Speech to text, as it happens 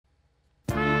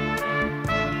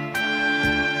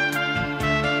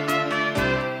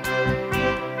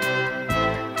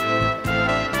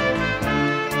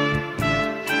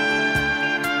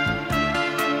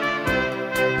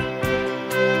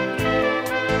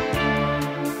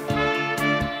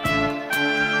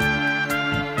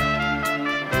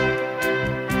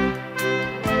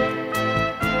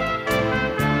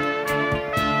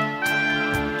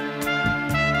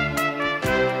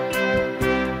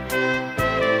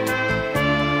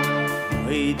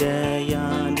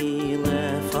Moideyani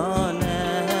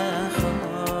lefanecha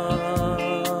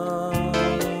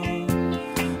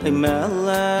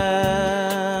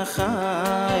Melech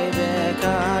chai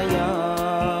v'kayam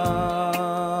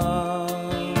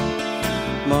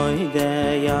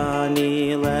Moideyani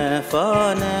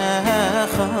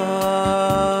lefanecha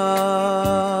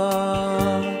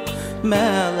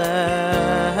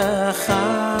Melech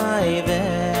chai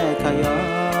v'kayam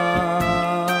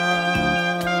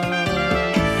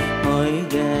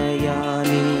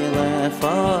Moideyani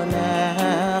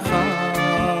lefanecha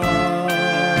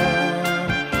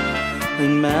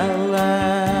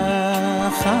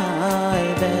Melech chai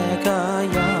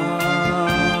v'kayam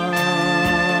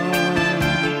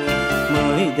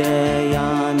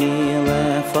Moideyani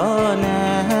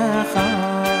lefanecha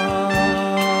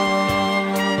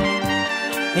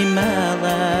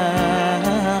Melech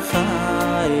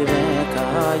chai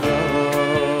v'kayam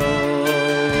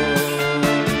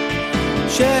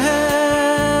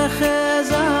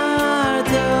Shechazart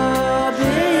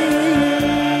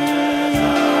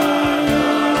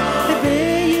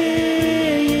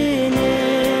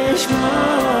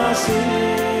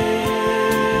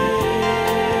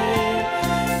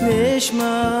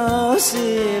Nishmasi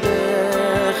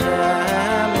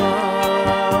b'chama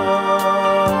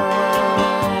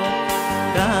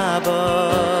Rabbi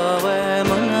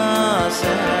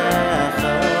v'munasecha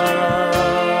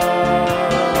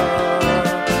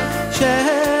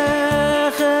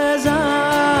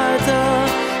Shechazarta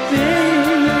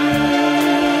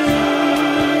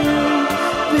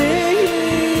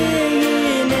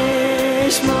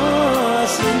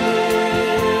b'nishmasi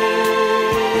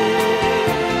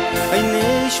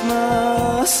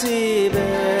Nishmasi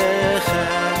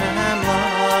b'chama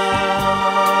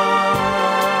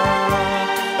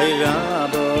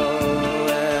Rabbi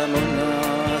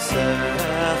v'munasecha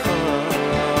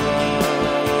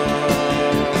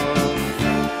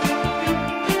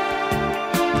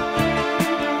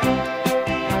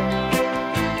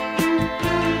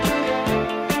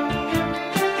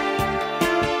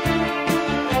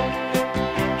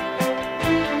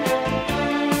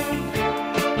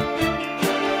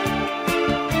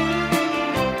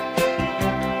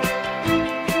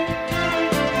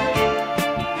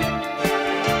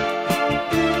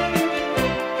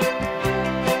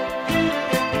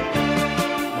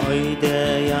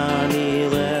Moideyani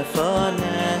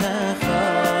lefanecha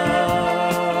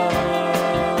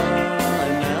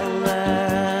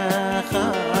Melech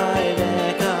chai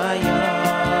v'kayam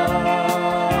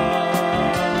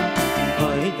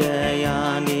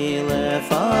Moideyani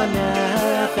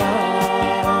lefanecha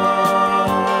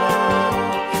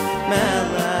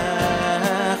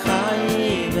Melech chai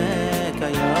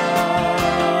v'kayam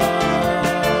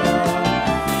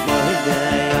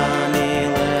Moideyani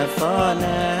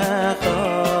lefanecha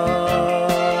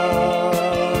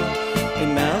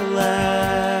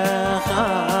Melech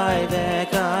chai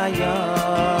v'kayam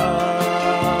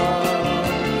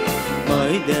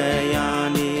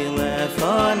Moideyani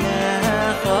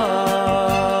lefanecha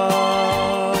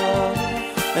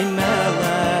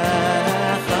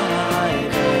Melech chai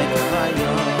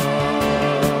v'kayam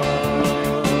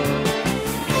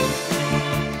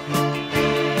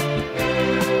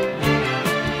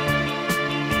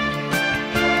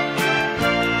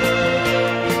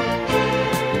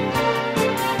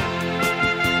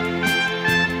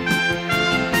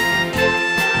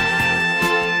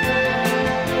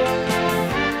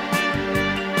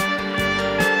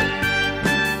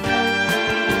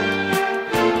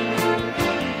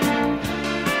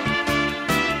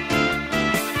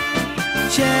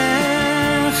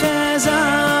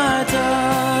Shechazart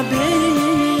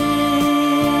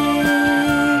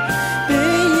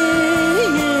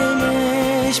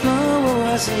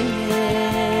b'nishmasi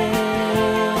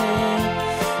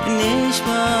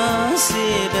Nishmasi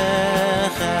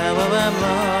b'chama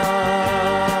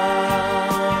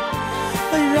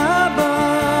Rabbi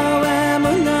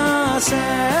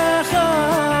v'munasecha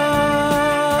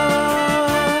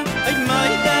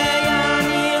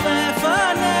Moideyani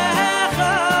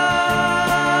lefanecha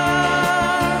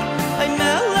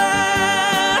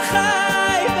Melech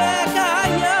chai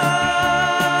v'kayam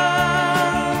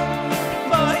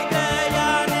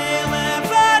Moideyani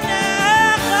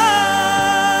lefanecha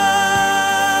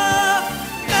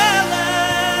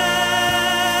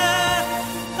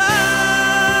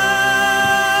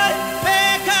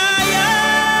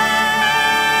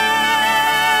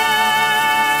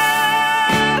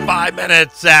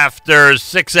Minutes after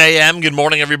 6 a.m. Good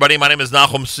morning, everybody. My name is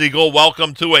Nachum Siegel.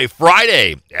 Welcome to a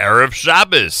Friday, Erev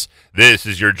Shabbos. This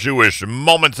is your Jewish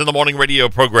Moments in the Morning radio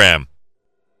program.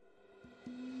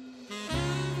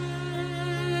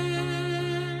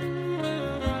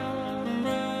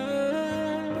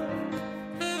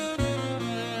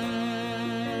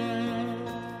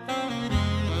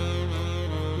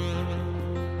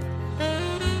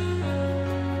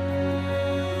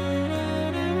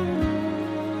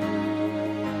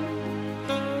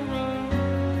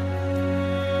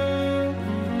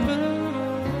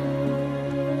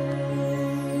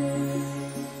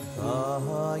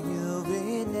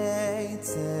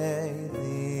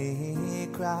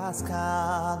 likras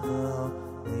kalo,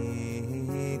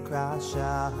 likras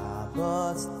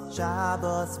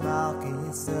Shabbos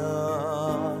malkiso.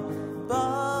 Bo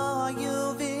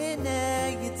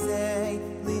yuvine yitzei,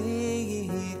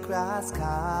 likras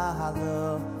kalo,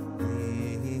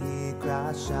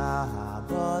 likras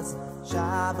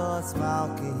Shabbos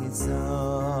malkiso.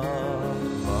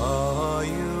 Bo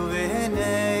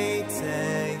yuvine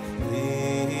yitzei,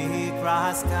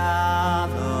 likras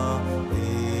kalo,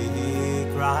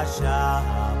 likras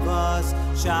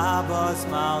Shabbos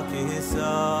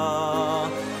malkiso.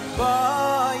 Bo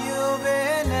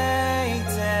yuvinei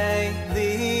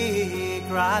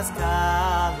likras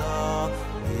kalo,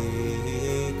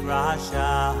 likras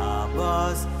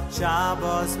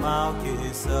Shabbos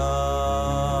malkiso.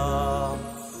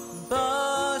 Bo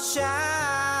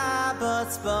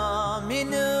Shabbos bo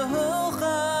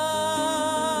minucha,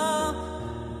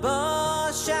 bo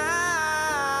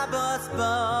Shabbos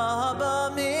bo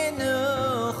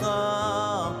minucha,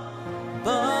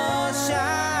 bo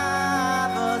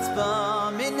Shabbos bo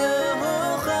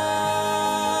minucha.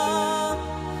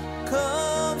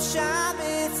 Kum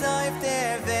Shabbos auf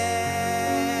der Welt,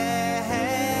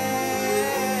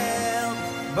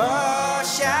 bo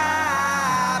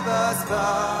Shabbos bo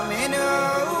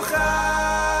minucha,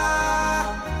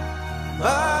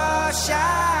 bo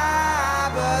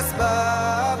Shabbos bo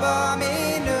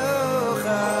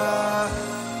minucha,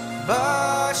 bo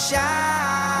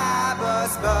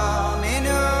Shabbos bo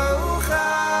minucha.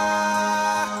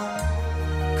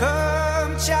 Kum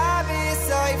Shabbos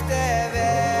auf der Welt.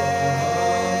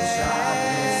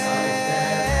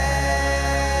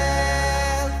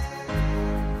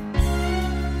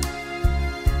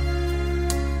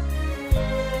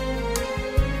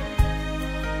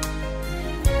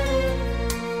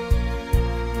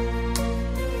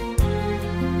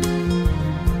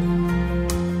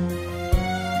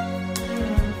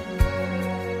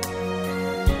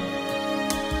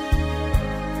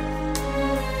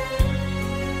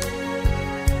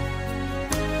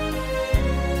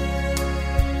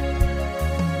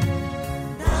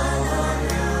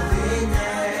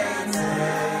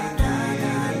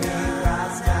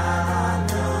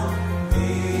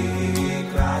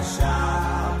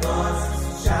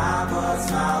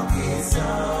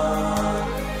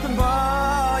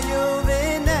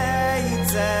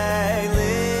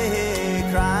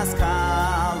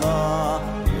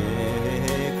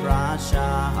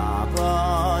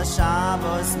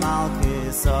 Shabbos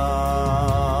malkiso.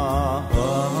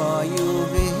 Oh, you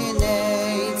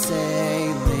vinei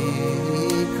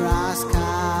likras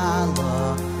kalo,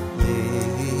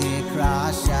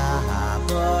 likras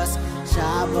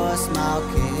Shabbos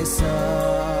malkiso.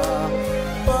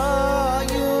 Oh,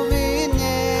 you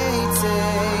vinei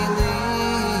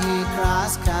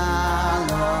likras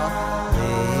kalo,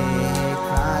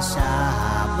 likras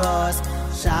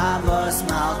Shabbos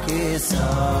malkiso.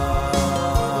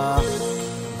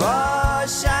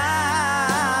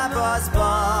 Shabbos bo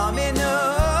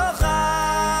minucha,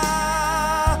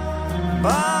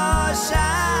 bo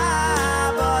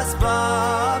Shabbos bo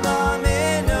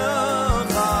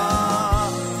minucha,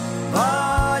 bo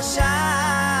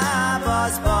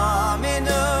Shabbos bo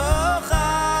minucha.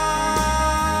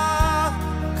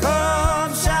 Kum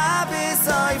Shabbos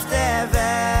auf der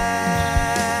Welt,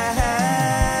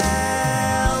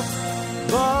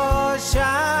 bo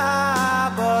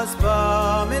Shabbos bo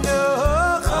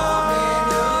minucha,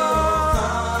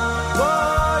 bo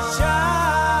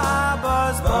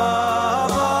Shabbos bo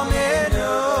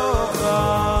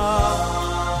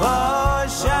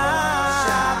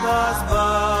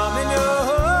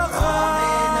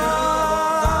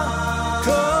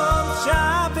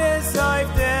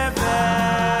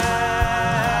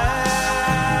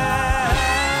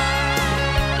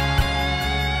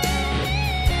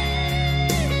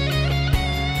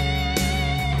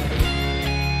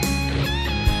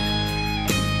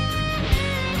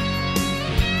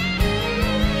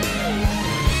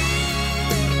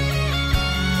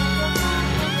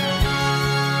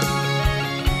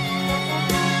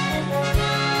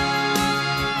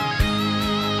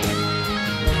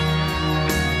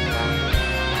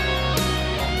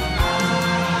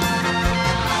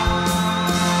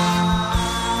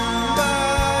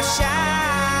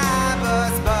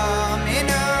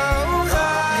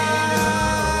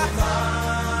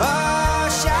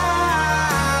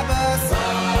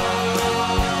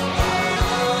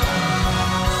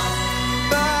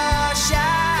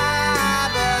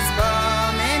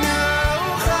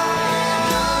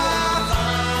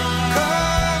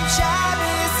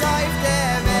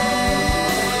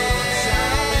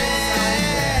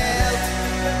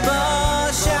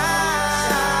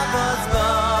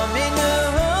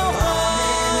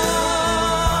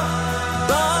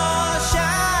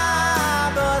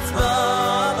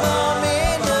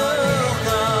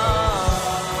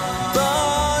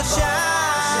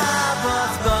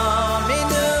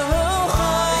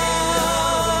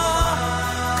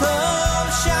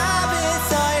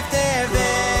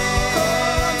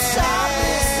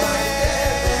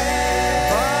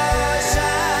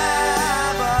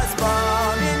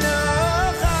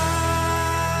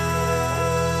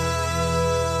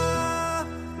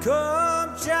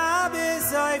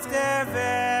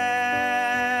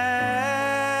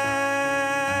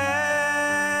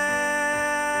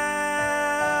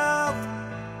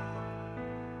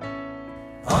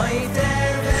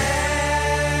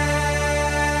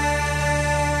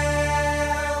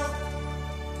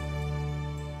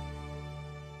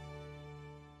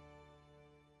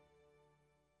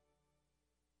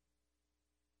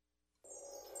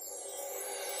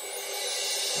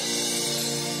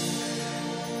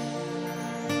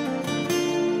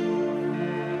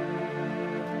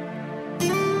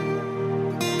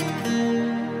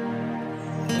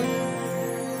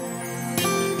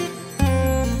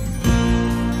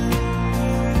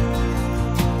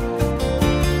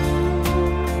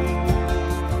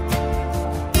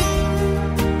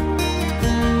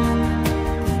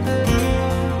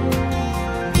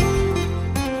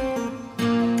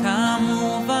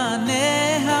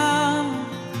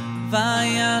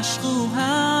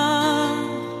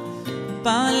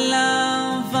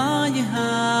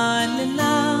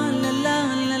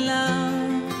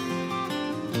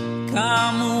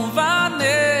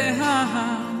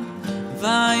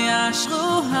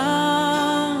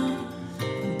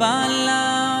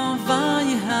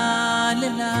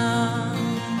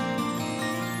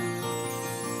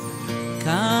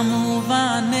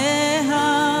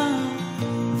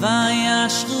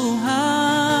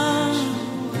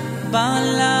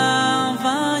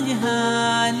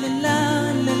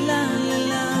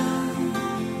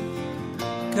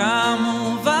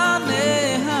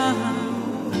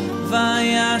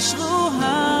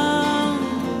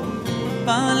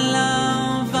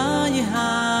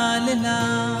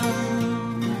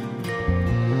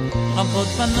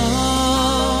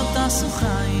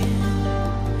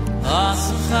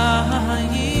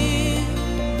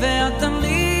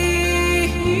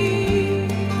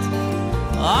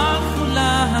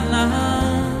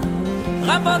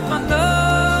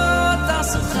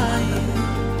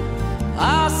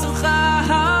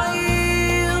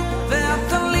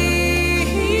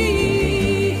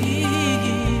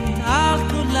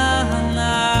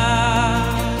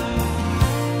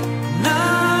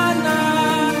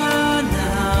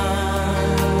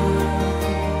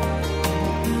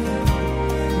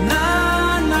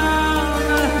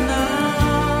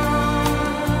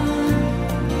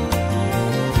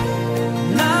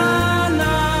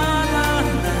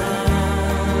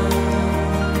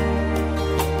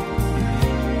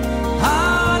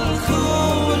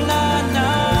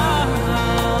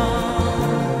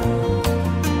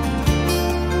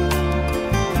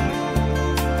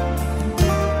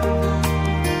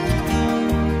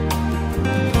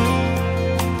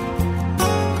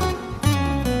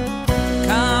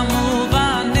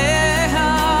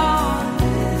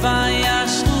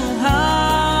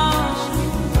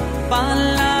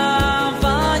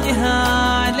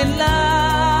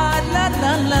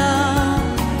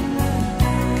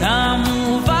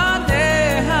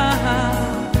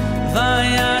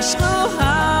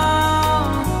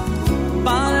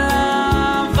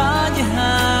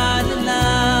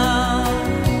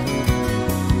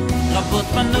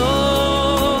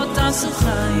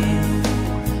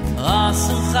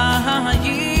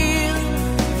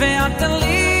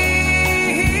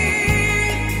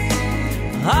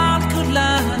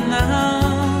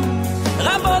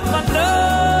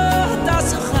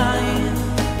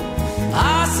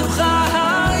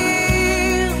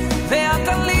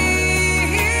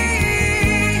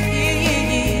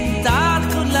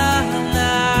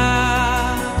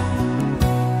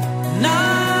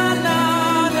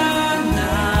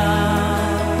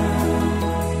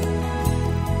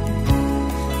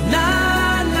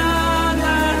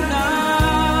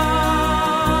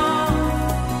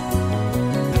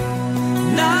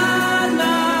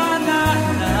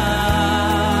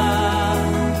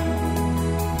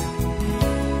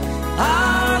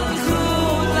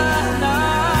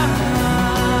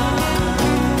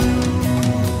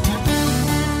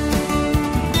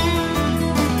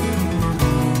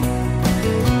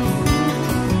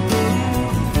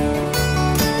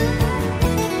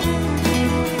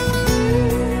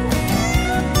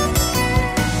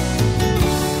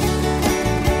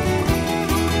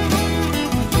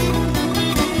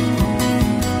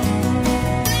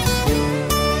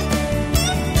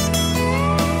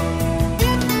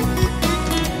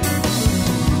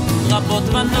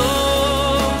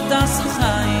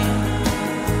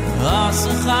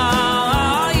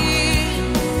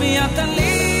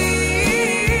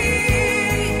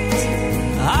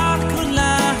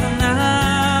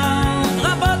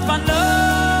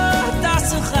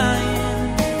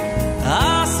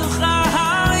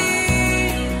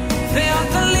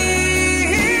Ve'atali,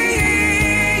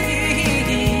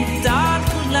 dar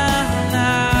kula.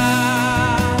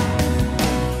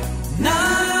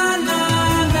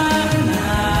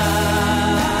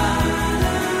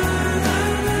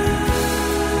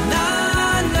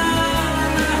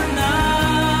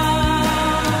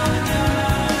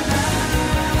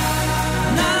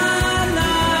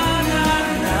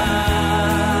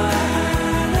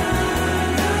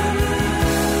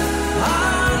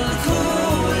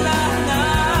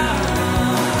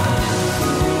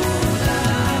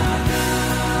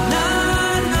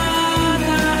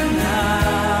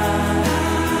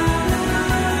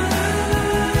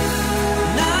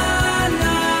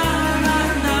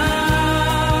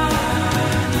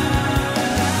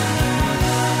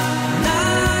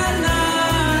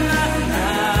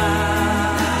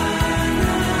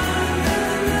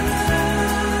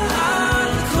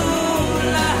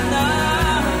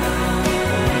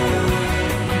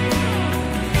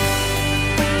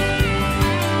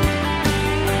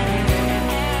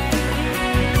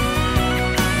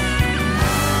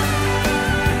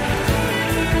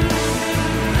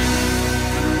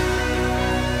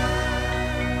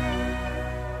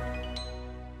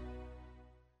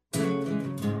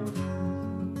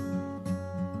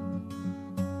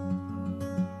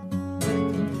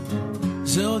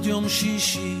 זה עוד יום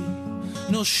שישי,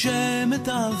 נושם את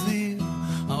האוויר,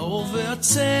 האור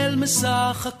והצל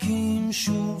משחקים,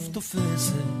 שוב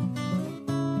תופסת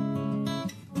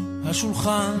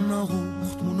השולחן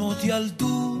ערוך, תמונות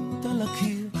ילדות על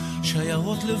הקיר,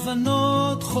 שיירות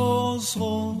לבנות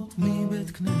חוזרות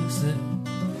מבית כנסת,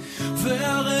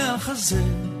 והריח הזה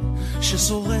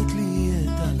ששורט לי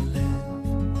את הלב,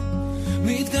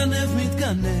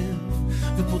 מתגנב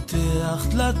ופותח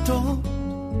דלתות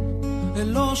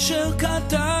אל אושר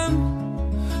קטן,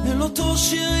 אל אותו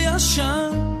שיר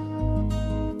ישן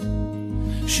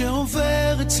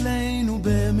שעובר אצלנו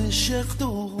במשך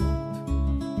דורות,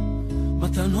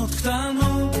 מתנות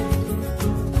קטנות,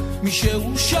 מי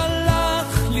שהוא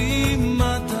שלח לי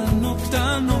מתנות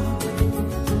קטנות,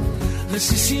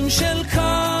 רסיסים של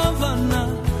כוונה,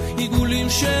 עיגולים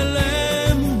של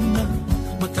אמונה,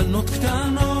 מתנות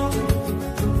קטנות,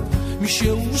 מי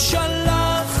שהוא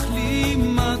שלח לי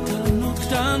מתנות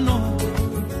קטנות,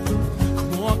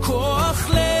 כמו הכוח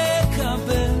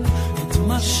לקבל את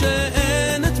מה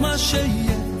שאין, את מה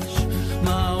שיש,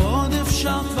 מה עוד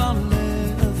אפשר כבר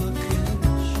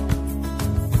לבקש.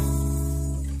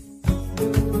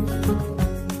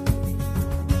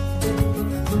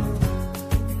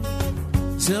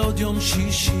 זה עוד יום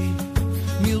שישי,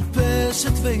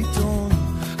 מרפסת ועיתון,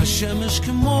 השמש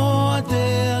כמו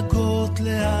הדאגות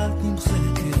לאט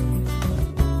נמחקת,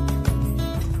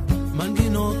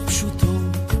 מנגינות פשוטות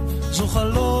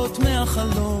זוחלות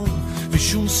מהחלום,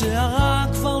 ושום שערה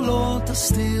כבר לא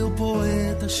תסתיר פה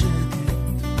את השקט,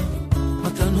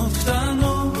 מתנות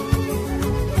קטנות,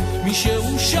 מי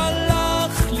שהוא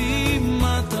שלח לי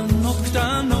מתנות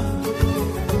קטנות,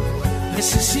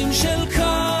 רסיסים של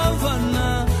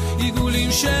כוונה,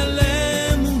 עיגולים של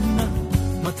אמונה,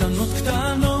 מתנות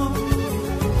קטנות,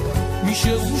 מי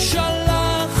שהוא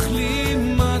שלח לי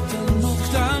מתנות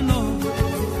קטנות,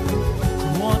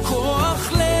 כמו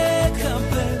הכוח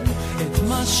לקבל את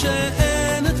מה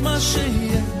שאין, את מה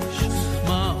שיש,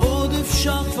 מה עוד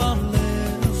אפשר כבר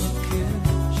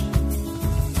לבקש,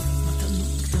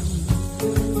 מתנות קטנות.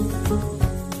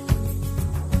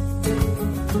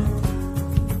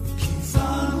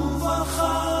 כיוונו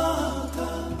בחרת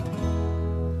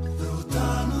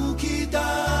ואותנו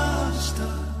קידשת,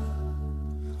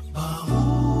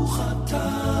 ברוך אתה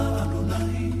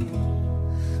אדוני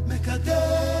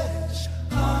מקדש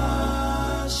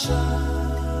השבת.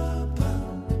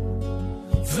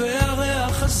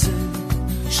 והריח הזה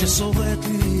ששורט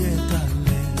לי את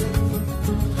הלב,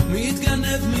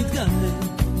 מתגנב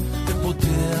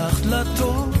ופותח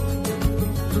דלתות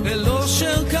אל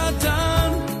אושר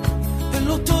קטן,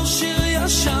 אל אותו שיר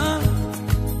ישן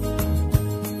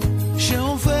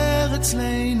שעובר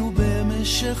אצלנו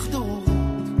במשך דורות,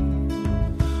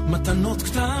 מתנות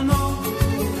קטנות,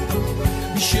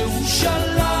 מי שהוא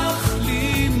שלח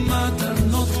לי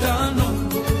מתנות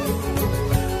קטנות,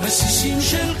 רסיסים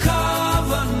של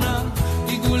כוונה,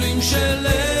 עיגולים של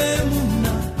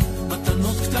אמונה,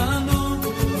 מתנות קטנות,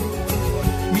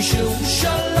 מי שהוא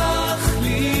שלח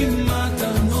לי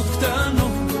מתנות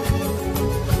קטנות,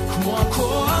 כמו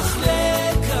הכוח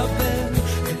לקבל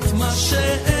את מה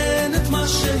שאין, את מה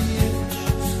שיש,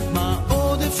 מה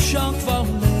עוד אפשר כבר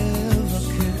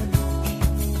לבקש,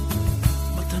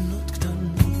 מתנות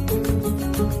קטנות.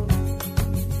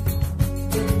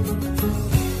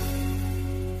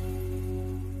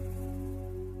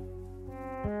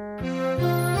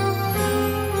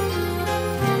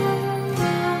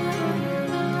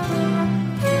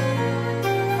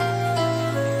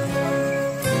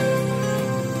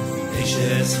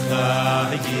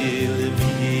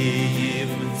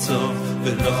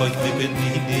 ולא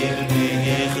מבנים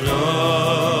ביחרו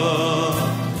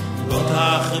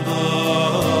בוטח בו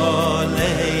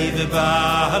לב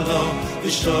בעלו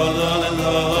ושולו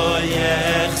לא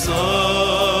יחזור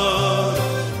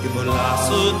יבולע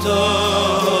סוטו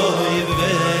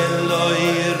ולא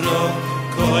ירו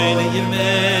כל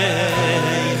ימי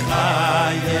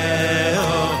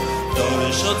חייהו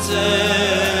דורשות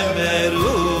זמר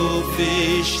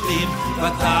ופשתים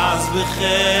ותעז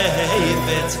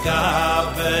בחפץ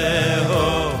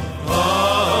כפהו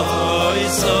אוי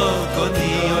סוף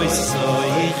קודי אוי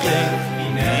סויכם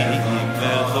הנה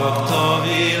מרחוק טוב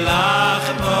ילך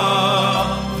בו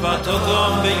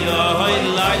ותוקום ביוי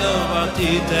לילה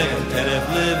ותיתן טרף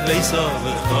לביסו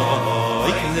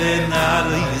וחוי לנער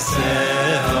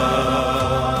יסהו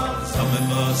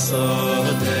סוממו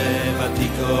סודה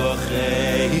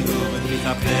ותיקוחי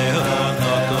ומתחפהו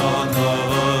נותו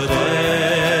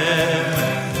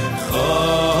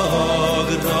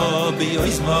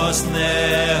Yois mos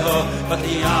neho, but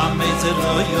the ametzer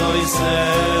no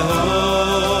yoiseho.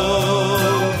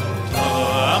 To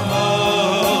amo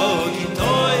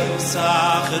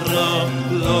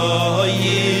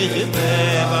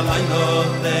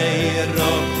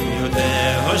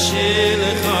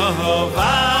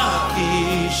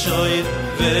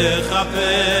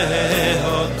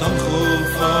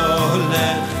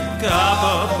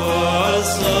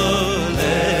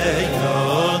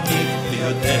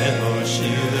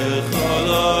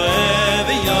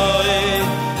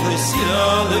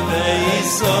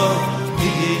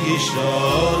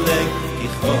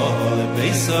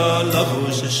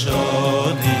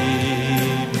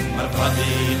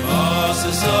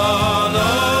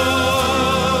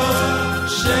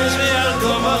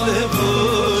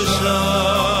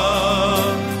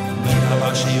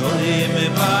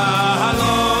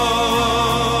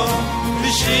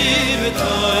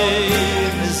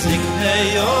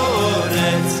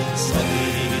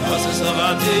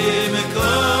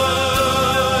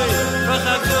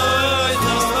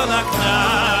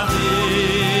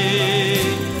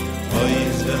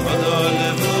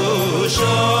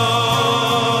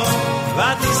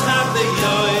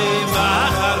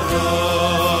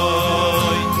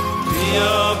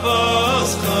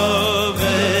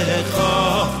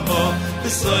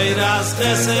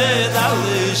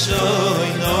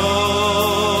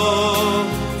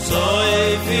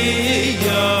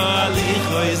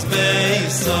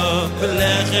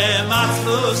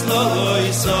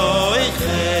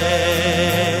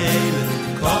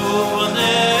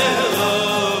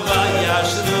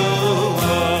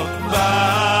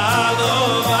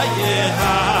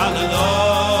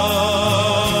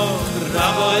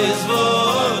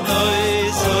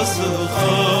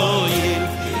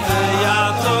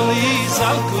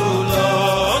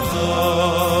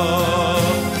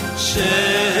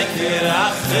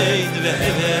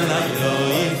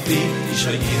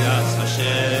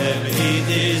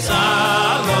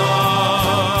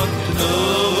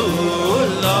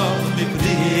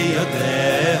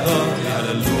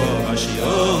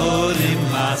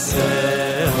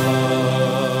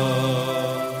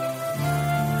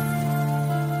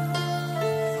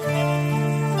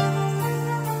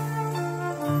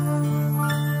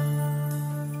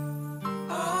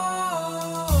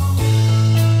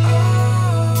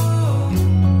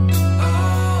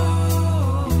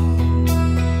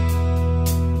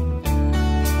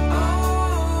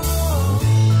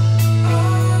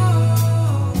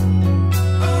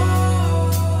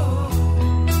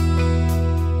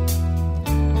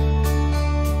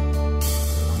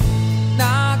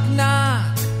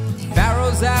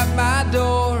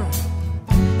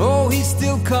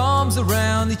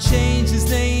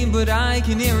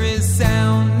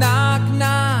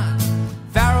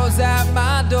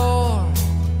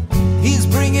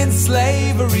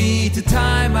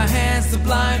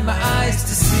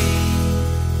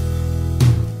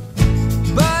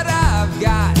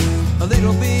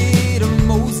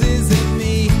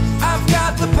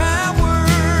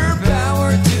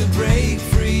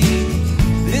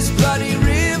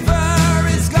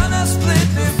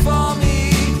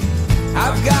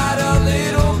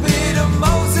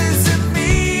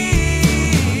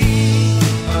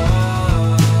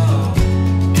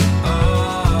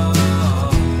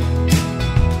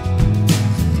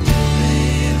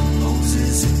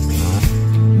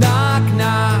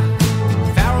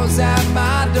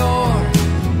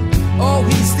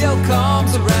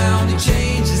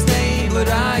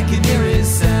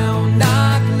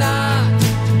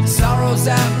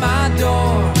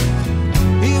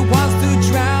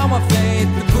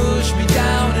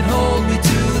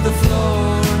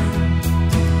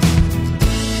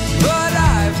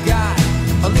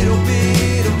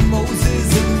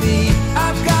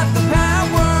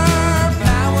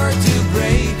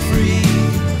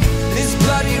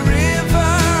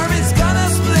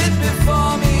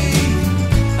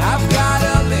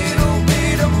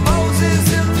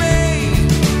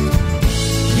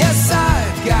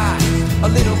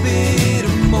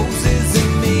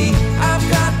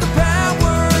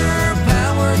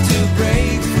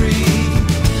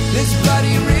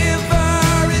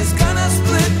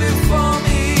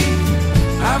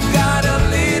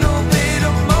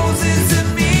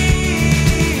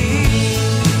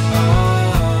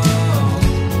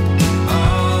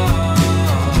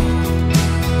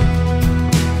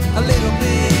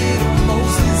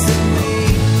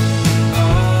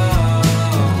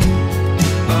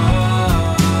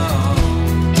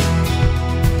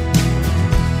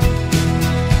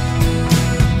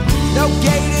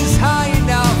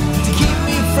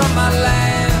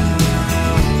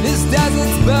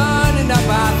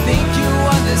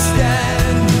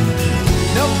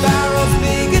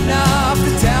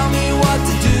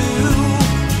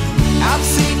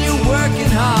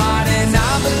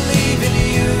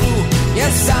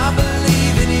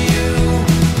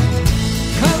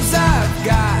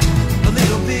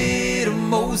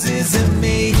Moses in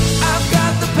me. I've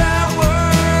got the power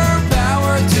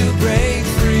to break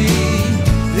free.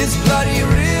 This bloody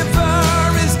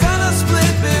river is gonna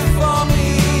split before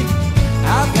me.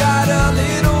 I've got a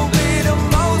little bit of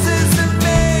Moses in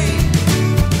me.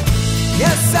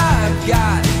 Yes, I've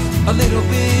got a little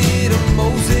bit of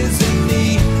Moses in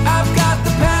me. I've got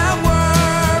the power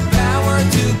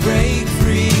to break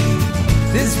free.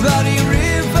 This bloody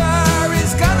river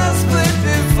is gonna split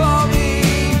before me.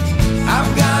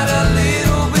 I've got a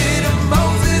little bit of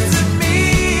Moses in me.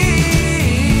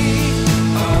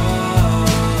 Oh,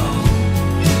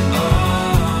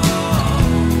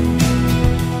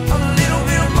 a little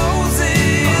bit of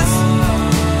Moses.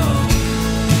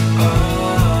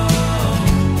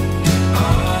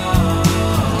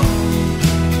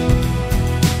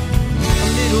 A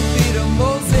little bit of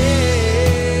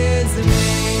Moses in me.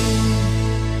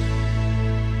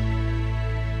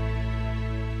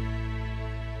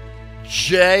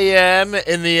 JM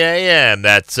in the AM.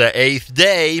 That's Eighth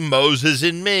Day, Moses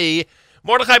in Me.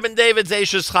 Mordechai Ben David's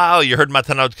Eishes Chal. You heard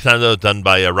Matanot Knanot done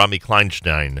by Rami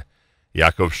Kleinstein,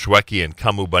 Yaakov Shweki, and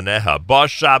Kamu Baneha.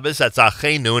 Bosh Shabbos, that's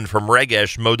Achenu, and from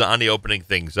Regesh, Modani opening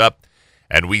things up.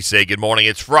 And we say good morning.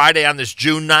 It's Friday on this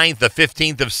June 9th, the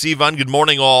 15th of Sivan. Good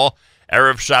morning, all.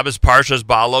 Erev Shabbos, Parshas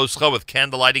Baaloscha, with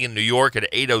candlelighting in New York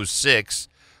at 8:06.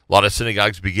 A lot of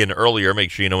synagogues begin earlier.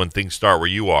 Make sure you know when things start where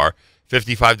you are.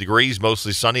 55 degrees,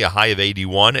 mostly sunny, a high of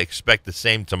 81. Expect the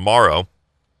same tomorrow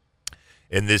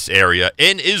in this area.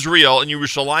 In Israel, in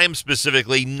Yerushalayim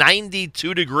specifically,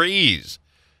 92 degrees.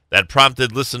 That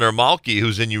prompted listener Malki,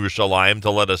 who's in Yerushalayim, to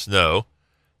let us know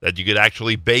that you could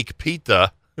actually bake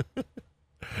pita.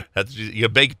 You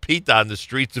bake pita on the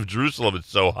streets of Jerusalem. It's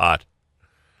so hot.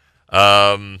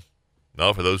 No,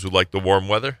 for those who like the warm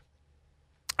weather,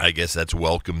 I guess that's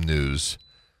welcome news.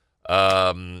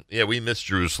 Yeah, we miss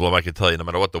Jerusalem. I can tell you, no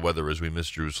matter what the weather is, we miss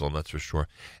Jerusalem, that's for sure.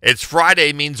 It's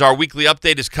Friday, means our weekly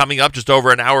update is coming up just over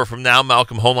an hour from now.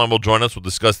 Malcolm Hoenlein will join us. We'll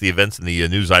discuss the events and the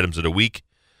news items of the week.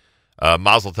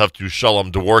 Mazel tov to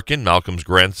Shalom Dworkin, Malcolm's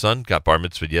grandson. Got bar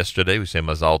mitzvah yesterday. We say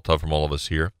Mazel tov from all of us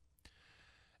here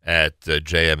at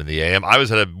JM in the AM. I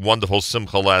was at a wonderful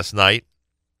simcha last night.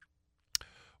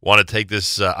 Want to take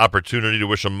this opportunity to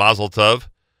wish a Mazel tov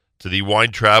to the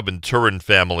Weintraub and Turin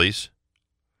families.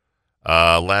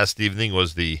 Last evening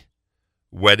was the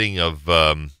wedding of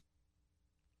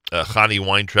Chani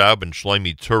Weintraub and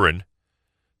Shlomi Turin.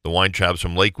 The Weintraubs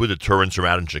from Lakewood, the Turins from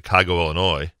out in Chicago,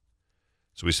 Illinois.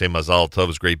 So we say Mazal Tov. It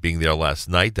was great being there last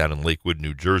night down in Lakewood,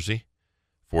 New Jersey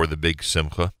for the big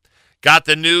simcha. Got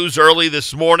the news early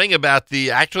this morning about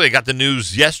actually I got the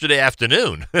news yesterday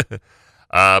afternoon.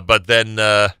 But then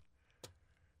the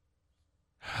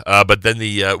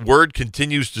word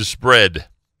continues to spread.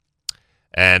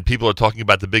 And people are talking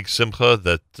about the big simcha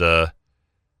that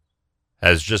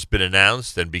has just been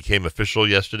announced and became official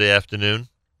yesterday afternoon.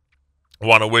 I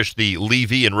want to wish the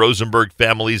Levy and Rosenberg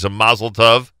families a mazel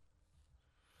tov.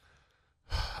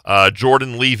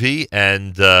 Jordan Levy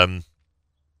and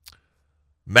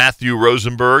Matthew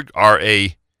Rosenberg are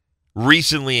a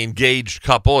recently engaged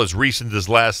couple, as recent as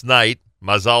last night.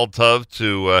 Mazel tov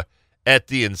to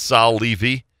Etty and Sal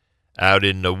Levy out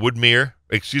in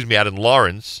out in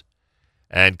Lawrence.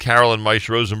 And Carol and Maish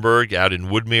Rosenberg out in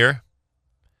Woodmere.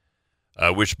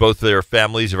 Wish both their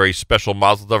families a very special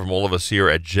mazel tov from all of us here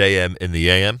at JM in the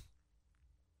AM.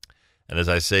 And as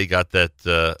I say, got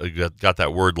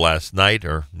that word last night,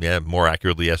 or more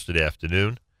accurately yesterday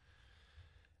afternoon.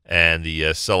 And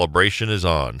the celebration is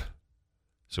on.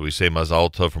 So we say mazel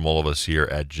tov from all of us here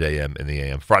at JM in the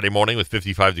AM. Friday morning with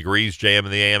 55 degrees, JM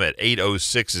in the AM at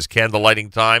 8:06 is candle lighting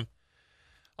time.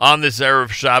 On this Erev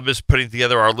Shabbos, putting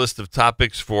together our list of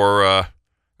topics for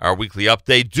our weekly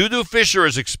update. Dudu Fisher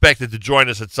is expected to join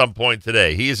us at some point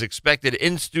today. He is expected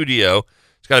in studio.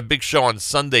 He's got a big show on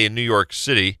Sunday in New York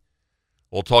City.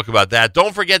 We'll talk about that.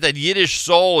 Don't forget that Yiddish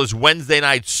Soul is Wednesday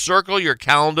night. Circle your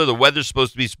calendar. The weather's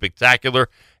supposed to be spectacular.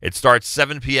 It starts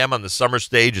 7 p.m. on the summer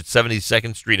stage at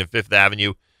 72nd Street and 5th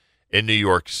Avenue in New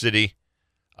York City.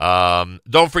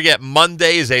 Don't forget,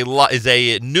 Monday is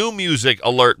a new music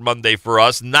alert Monday for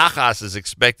us. Nachas is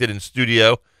expected in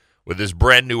studio with his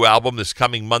brand new album this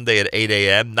coming Monday at 8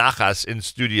 a.m. Nachas in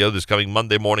studio this coming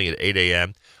Monday morning at 8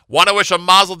 a.m. Want to wish a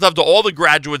mazel tov to all the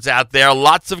graduates out there.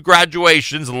 Lots of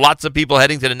graduations, lots of people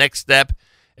heading to the next step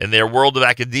in their world of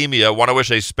academia. Want to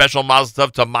wish a special mazel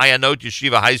tov to Mayanot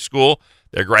Yeshiva High School.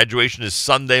 Their graduation is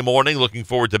Sunday morning. Looking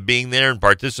forward to being there and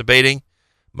participating.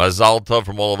 Mazel tov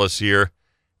from all of us here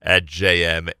at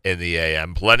JM in the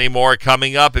AM. Plenty more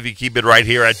coming up if you keep it right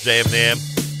here at JM in the AM.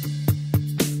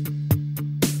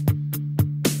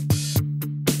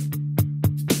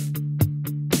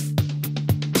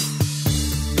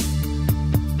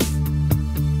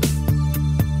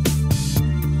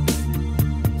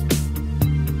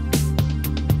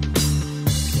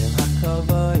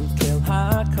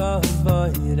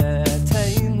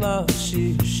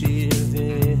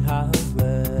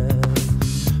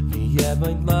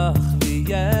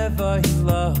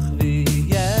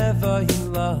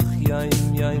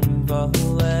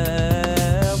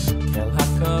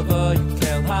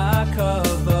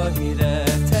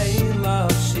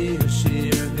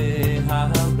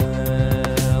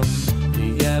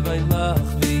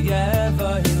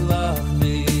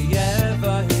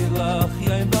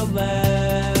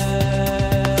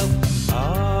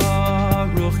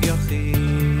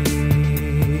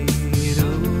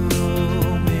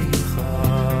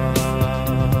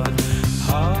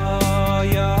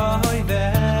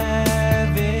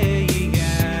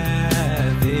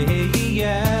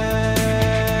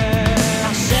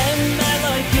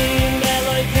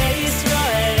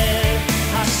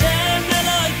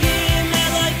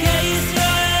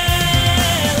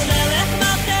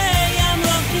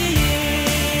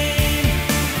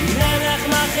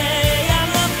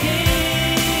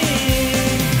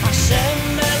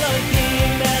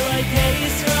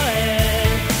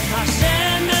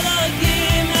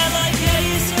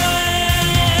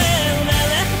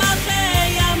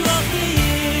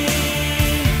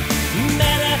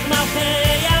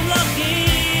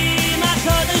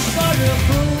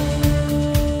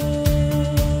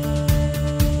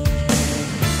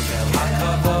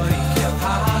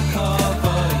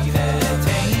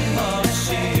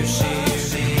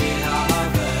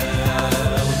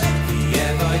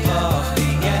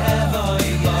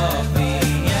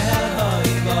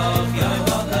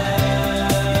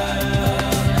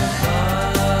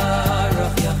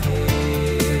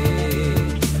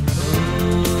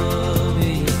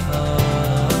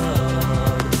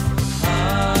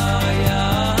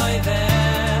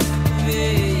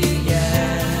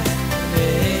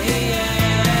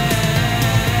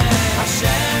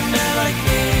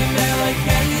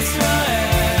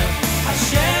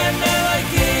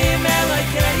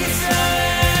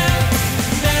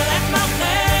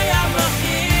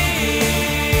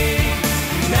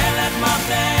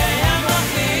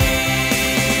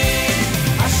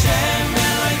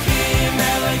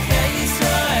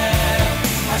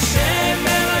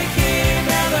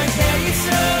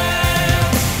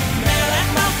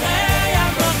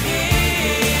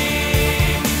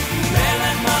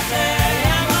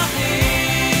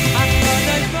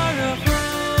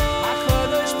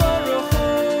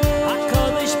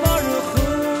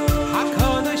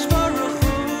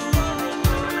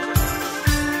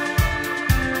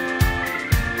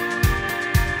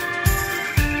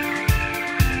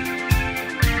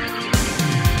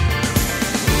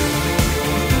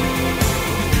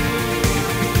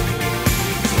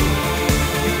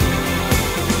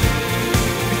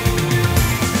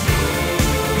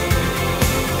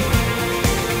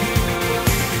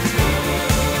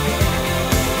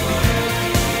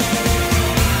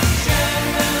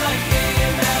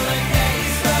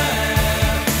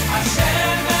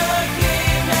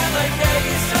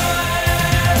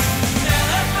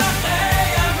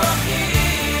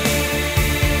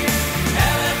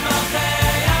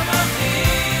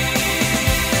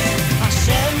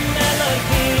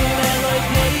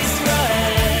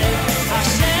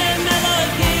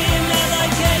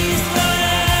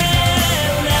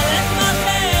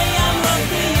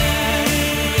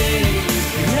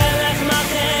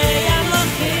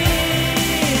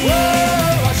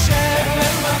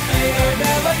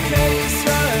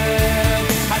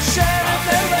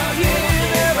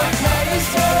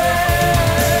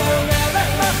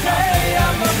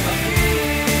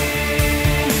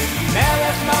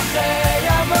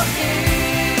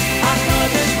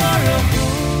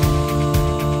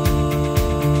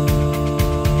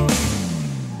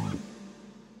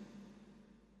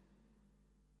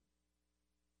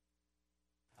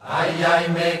 Ay ay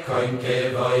me koin ke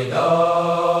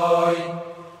voidoy.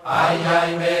 Ay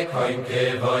ay me koin ke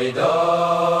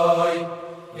voidoy.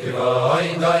 Ke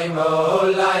voidoy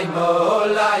molay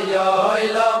molay oy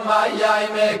lo ay ay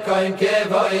me koin ke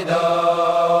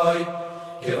voidoy.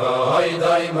 Ke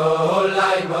voidoy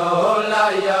molay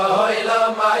molay oy lo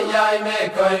ay ay me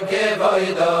koin ke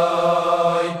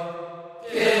voidoy.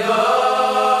 Ke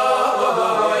voidoy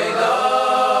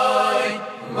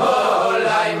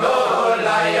molay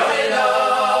molay oy lo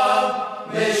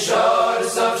mishor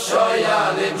sof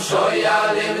shoyalim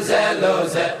shoyalim zelo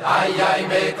ze ay ay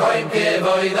me koin ke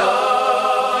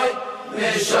voidoy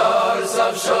mishor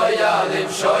sof shoyalim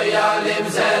shoyalim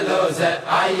zelo ze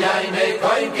ay ay me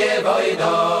koin ke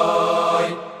voidoy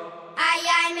ay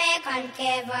ay me koin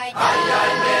ke voidoy ay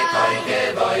ay me koin ke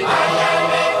voidoy ay ay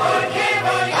me koin ke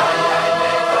voidoy ay ay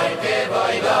me koin ke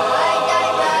voidoy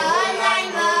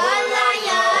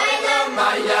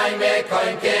ay me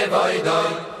koin ke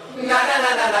voidoy na na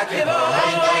na na na ke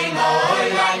voidoy molay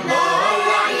molay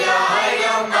ay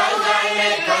ay me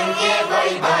koin ke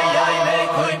voidoy ay me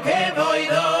koin ke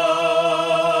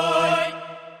voidoy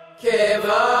ke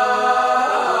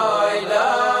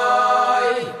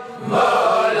voidoy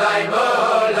molay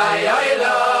molay ay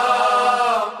lo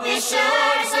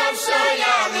mishor sof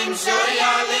shoyalim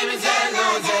shoyalim zelo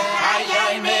ze ay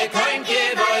ay me koin ke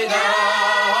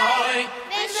voidoy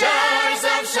mishor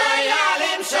sof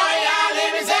shoyalim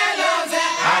shoyalim zelo ze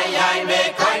ay ay me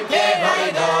koin ke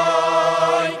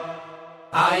voidoy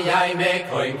ay ay me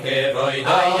koin ke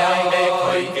voidoy ay ay me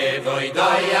koin ke voidoy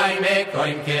ay ay me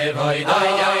koin ke voidoy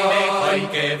ay ay me koin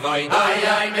ke voidoy ay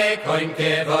ay me koin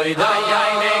ke voidoy ay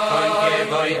ay me koin ke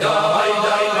voidoy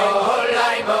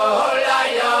molay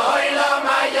molay oy lo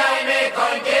ay ay me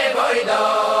koin ke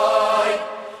voidoy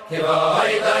ke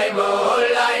voidoy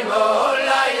molay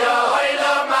molay oy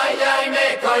lo ay ay me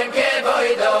koin ke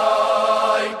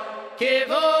voidoy ke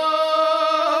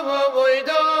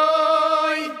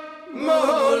voidoy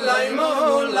molay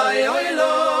molay oy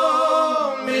lo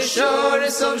mishor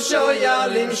sof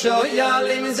shoyalim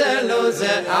shoyalim zelo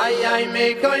ze ay ay me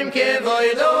koin ke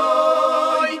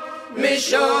voidoy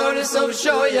mishor sof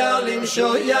shoyalim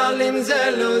shoyalim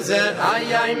zelo ze ay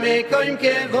ay me koin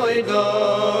ke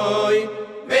voidoy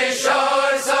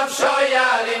mishor sof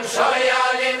shoyalim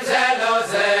shoyalim zelo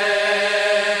ze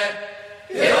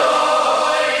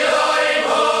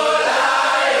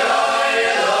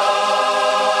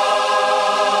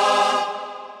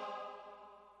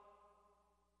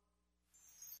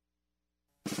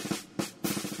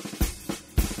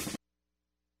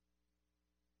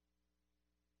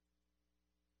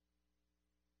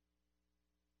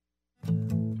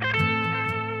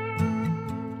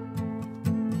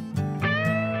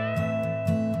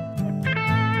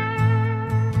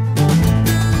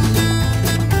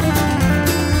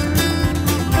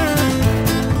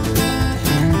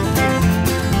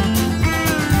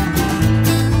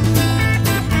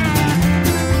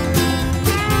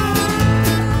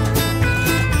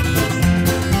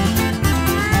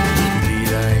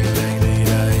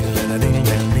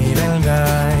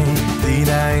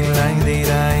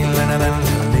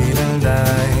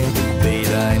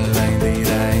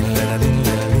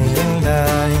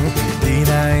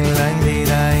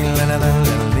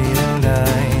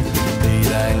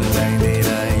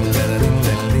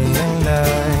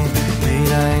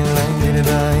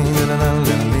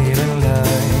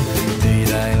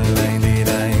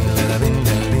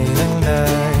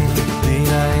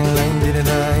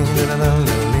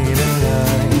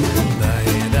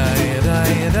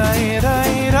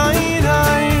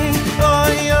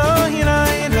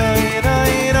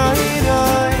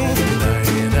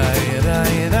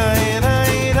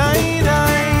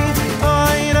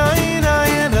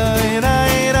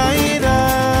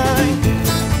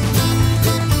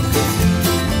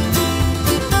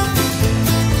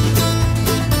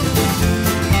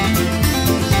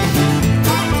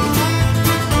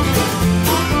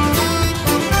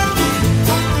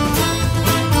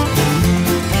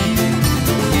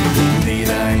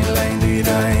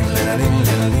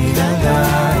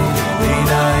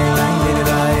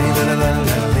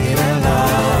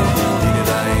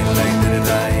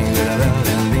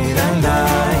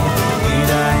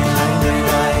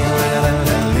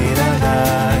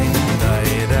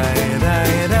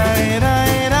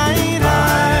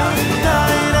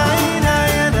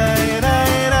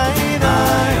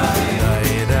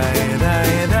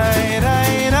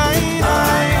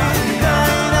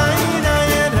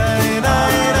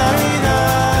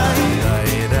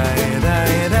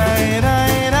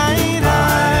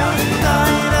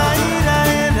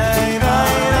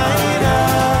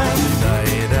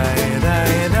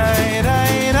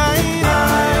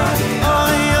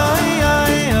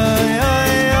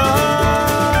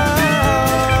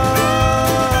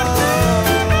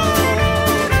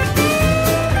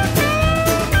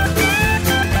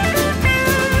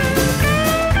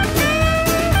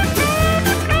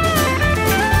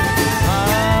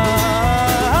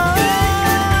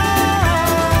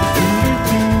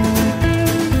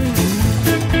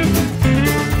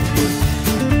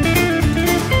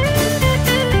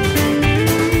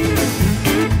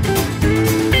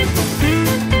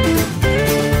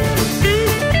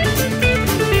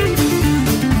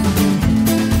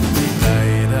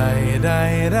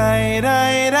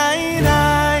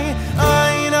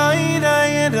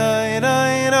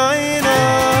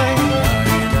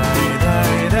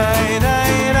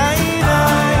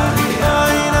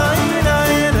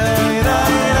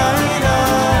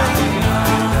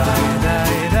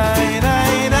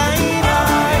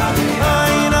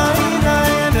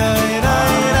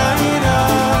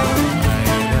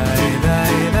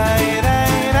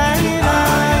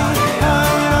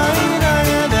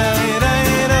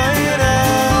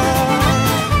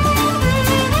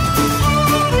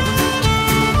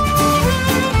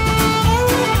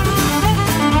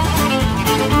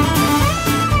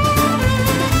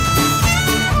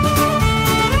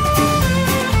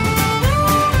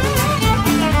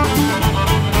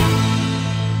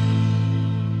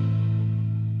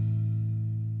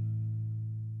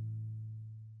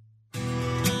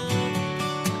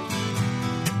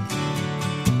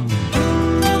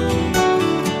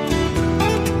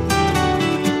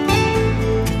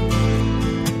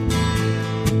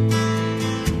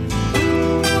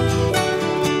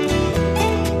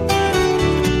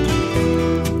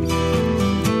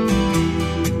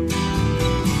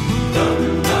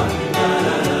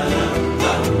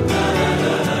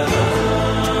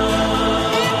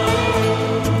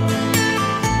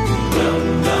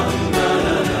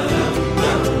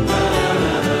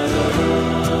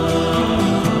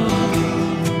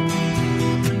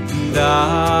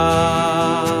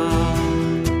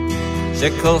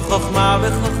שכל חוכמה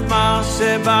וחוכמה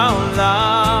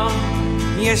שבעולם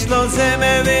יש לו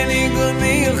זמר וניגון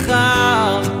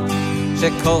מיוחד,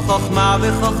 שכל חוכמה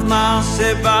וחוכמה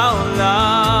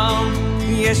שבעולם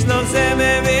יש לו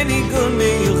זמר וניגון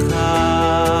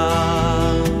מיוחד.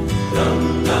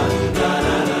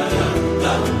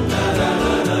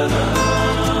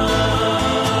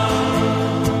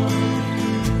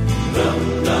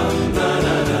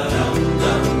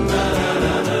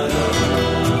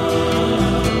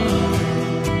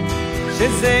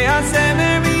 שזה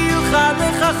הזמר מיוחד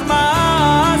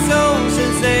לחכמה זו,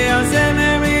 שזה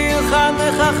הזמר מיוחד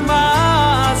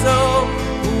לחכמה זו,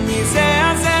 ומזה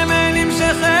הזמר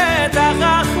נמשכת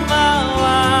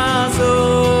החכמה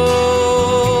זו.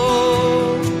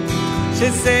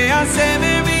 שזה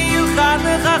הזמר מיוחד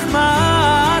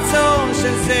לחכמה זו,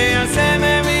 שזה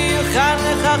הזמר מיוחד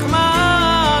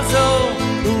לחכמה זו,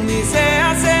 ומזה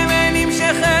הזמר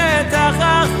נמשכת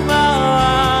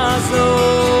החכמה זו.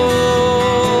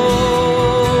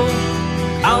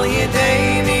 על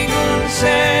ידי ניגון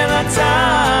של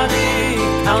הצדיק,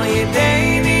 על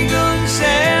ידי ניגון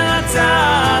של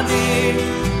הצדיק,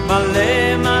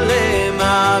 מלא מלא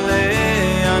מלא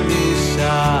אני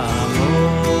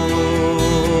שמו.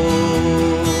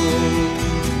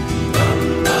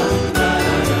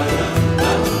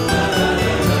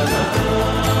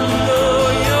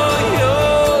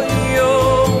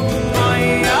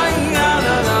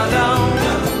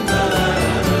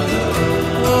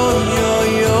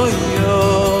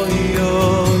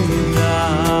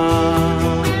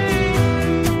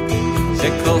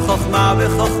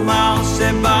 וחוכמה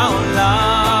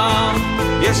שבעולם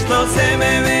יש לו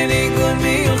זמר וניגון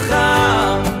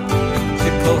מיוחד,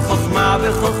 שכל חוכמה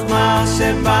וחוכמה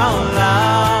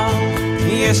שבעולם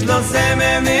יש לו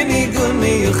זמר וניגון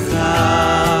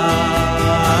מיוחד.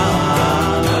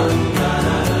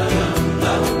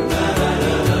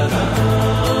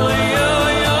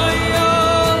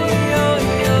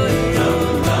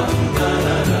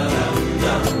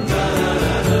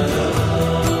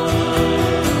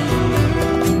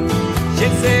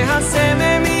 שזה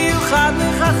הזמר מיוחד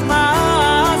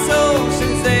לחכמה זו,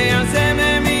 שזה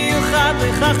הזמר מיוחד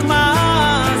לחכמה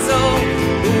זו,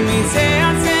 ומזה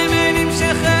הזמר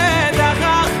נמשכת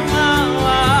החכמה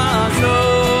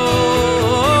זו.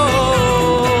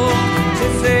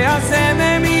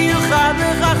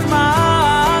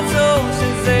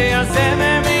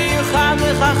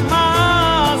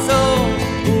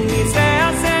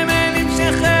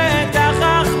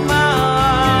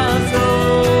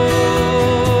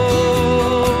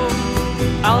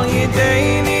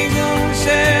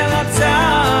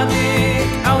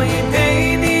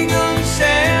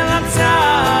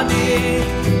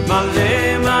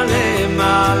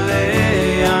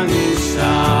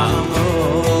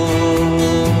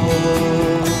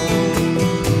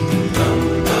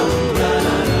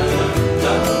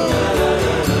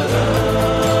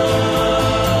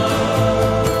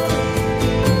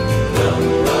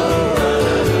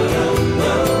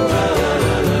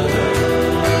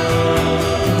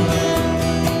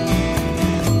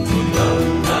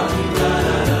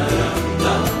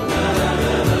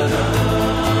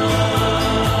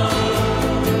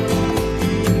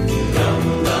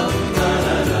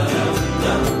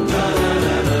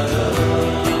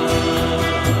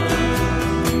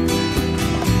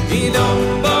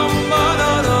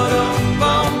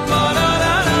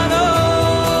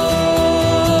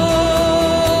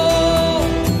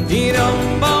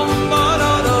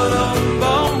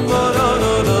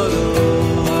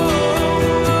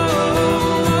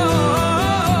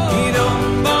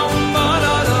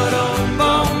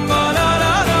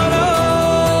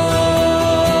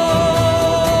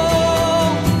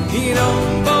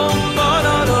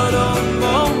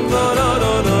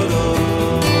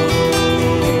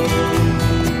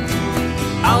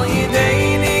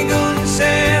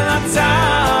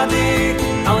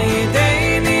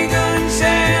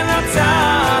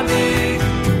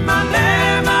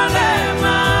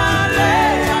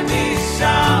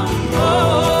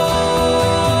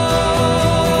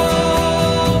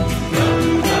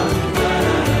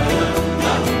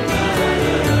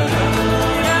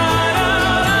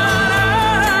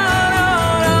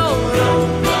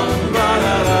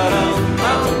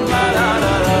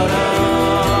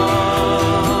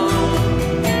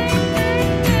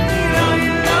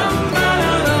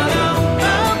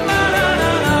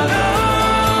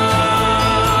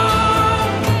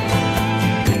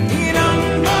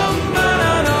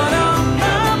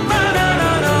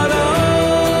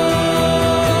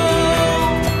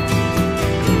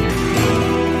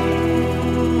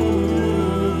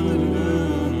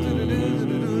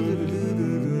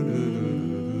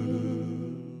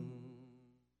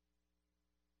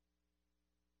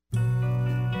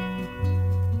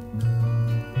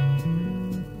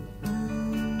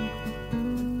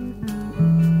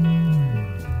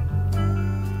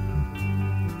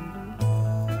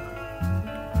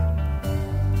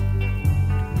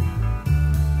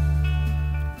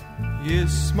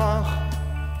 ישמח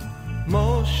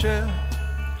משה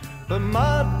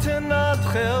במתנת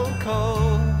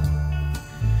חלקו,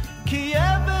 כי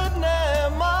עבד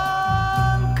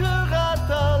נאמן קראת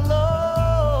לו.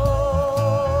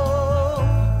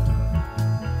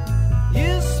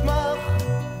 ישמח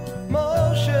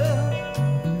משה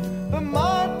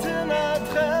במתנת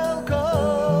חלקו,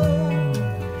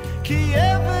 כי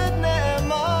עבד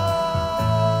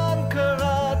נאמן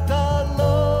קראת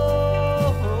לו.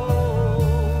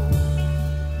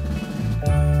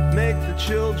 Make the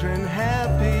children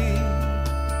happy,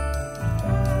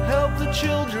 help the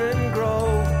children grow,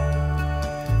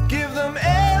 give them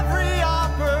every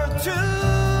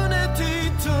opportunity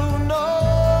to know,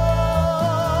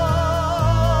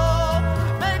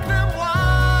 make them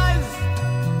wise,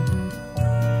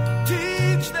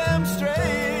 teach them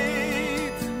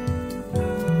straight,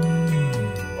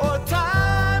 or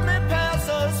time may pass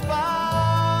us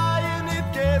by and it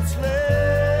gets late.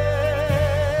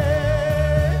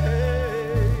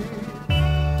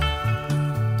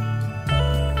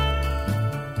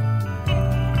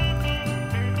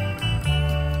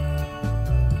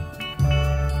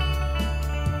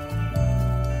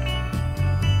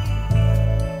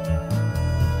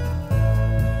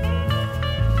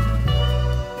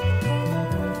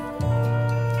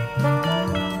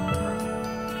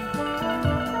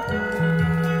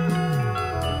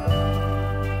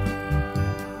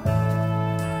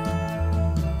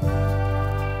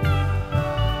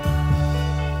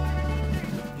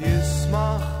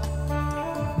 ישמח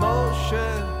משה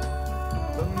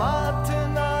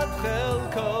במתנת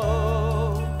חלקו,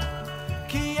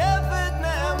 כי עבד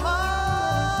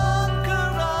נאמן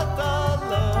קראת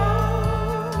לו.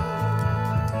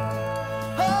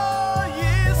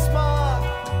 ישמח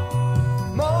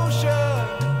משה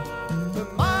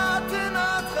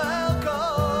במתנת חלקו,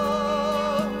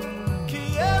 כי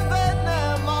עבד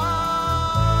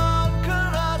נאמן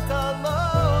קראת לו.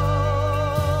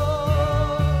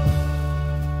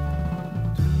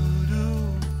 Dudu,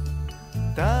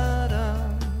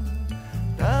 da-dum,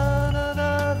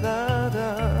 da-da-da-da-dum.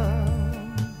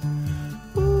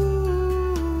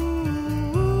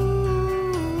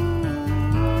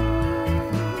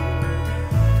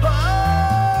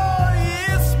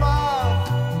 ישמח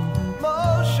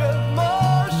משה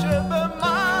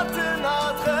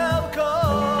במתנת חלקו,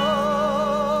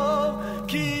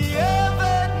 כי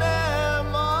עבד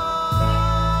נאמן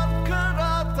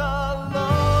קראת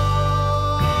לו.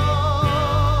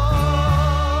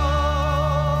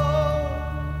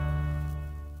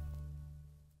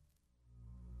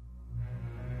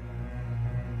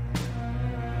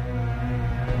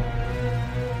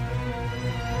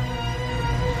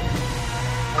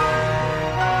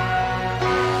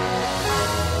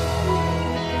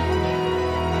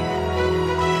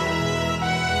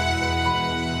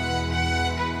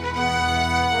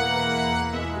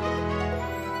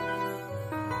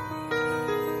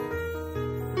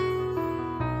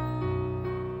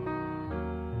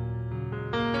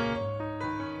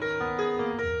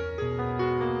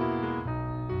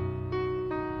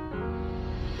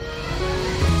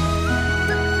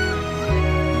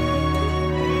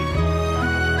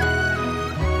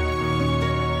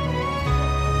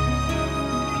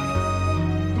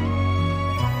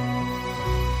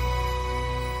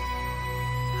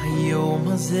 היום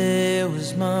הזה הוא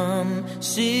זמן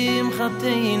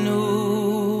שמחתנו,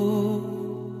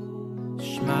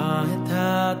 שמע את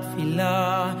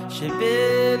התפילה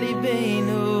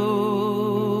שבליבנו,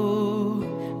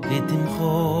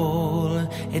 ותמחול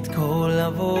את כל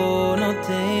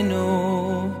עוונותינו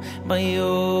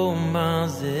ביום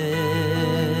הזה,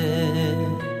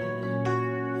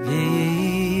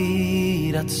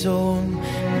 ויהי רצון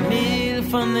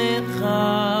מלפניך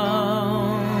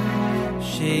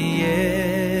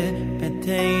שיהיה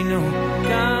ביתנו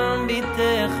גם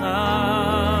ביתך,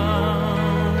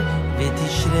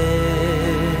 ותשרה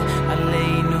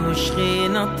עלינו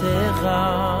שכינתך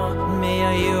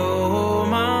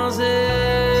מהיום הזה.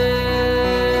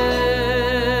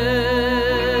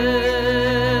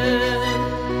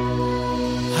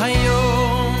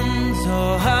 היום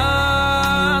זו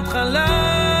ההתחלה,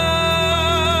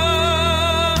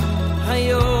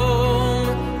 היום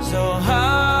זו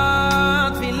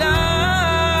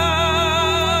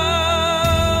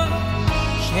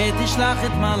תשלח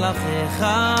את מלאכיך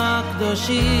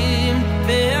הקדושים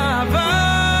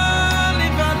באהבה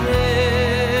לברך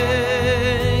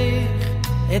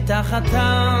את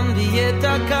החתן ואת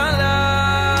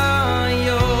הכלה.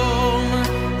 היום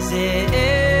זה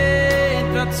עת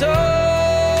רצון,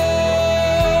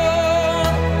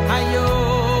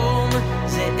 היום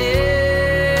זה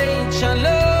עת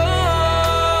שלום,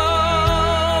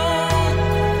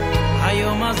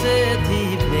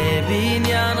 עשיתי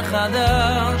בבניין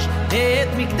חדש, את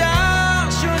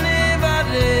מקדש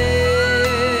ונברך,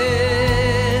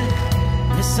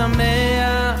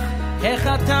 משמח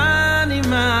החתן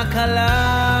עם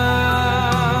הכלה.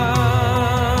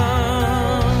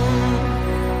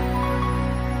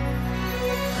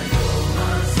 היום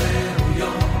הזה הוא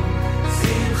יום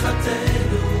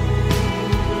שמחתנו,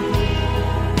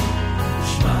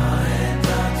 נשמע את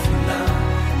התפילה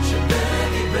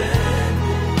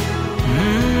שבליבנו,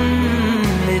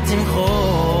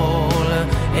 ותמחול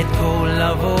את כל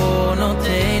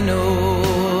עוונותינו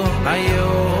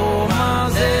היום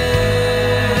הזה.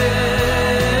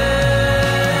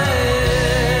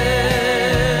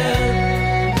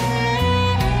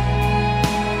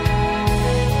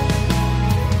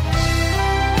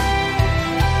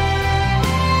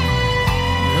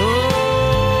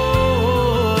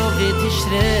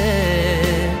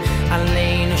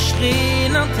 עלינו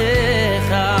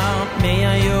שכינתך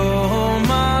מהיום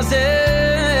הזה.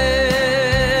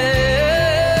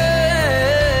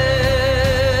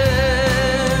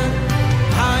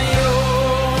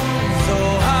 היום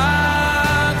זו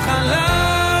ההתחלה,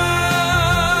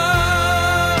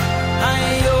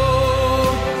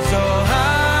 היום זו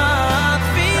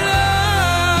התפילה,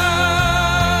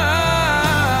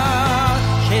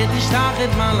 שתשלח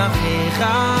את מלאכיך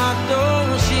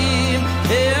הקדושים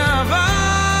באהבה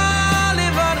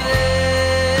לברך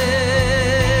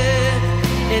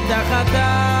את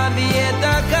החתן ואת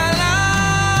הכלה.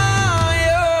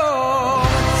 היום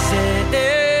זה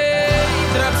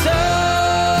עת רצון,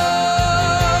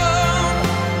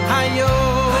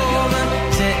 היום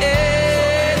זה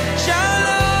עת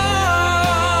שלום,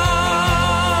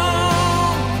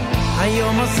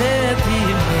 היום הזה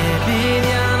תבנה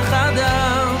בניין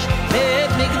חדש,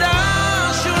 את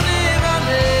מקדש ונברך,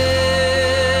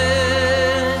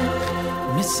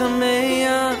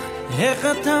 משמח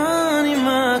החתן עם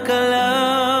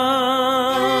הכלה.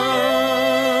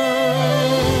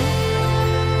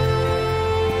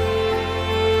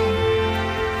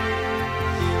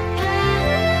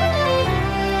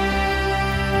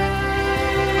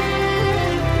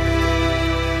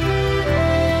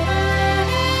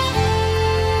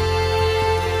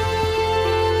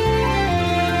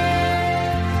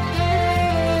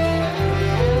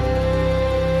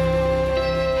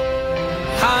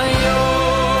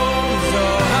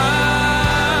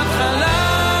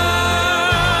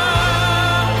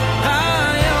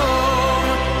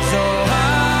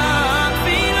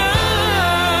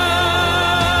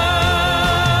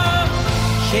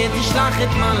 את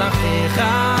מלאכיך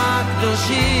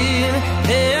הקדושים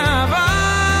באהבה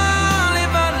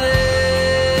לברך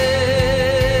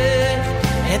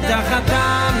את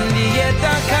החתן ואת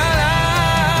הכלה.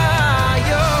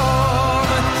 היום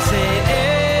זה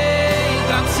עת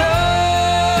רצון,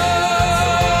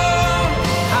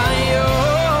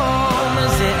 היום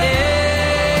זה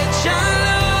עת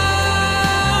שלום,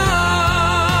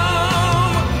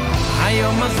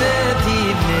 היום הזה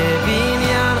תבנה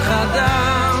בניין חדש,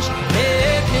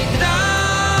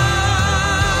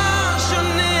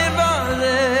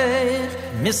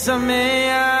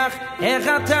 משמח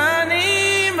החתן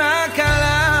עם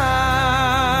הכלה.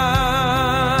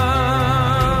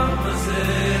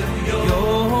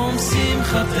 יום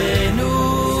שמחתנו,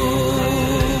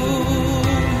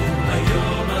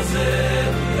 היום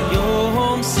הזה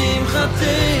יום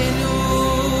שמחתנו,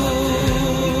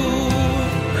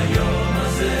 היום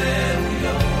הזה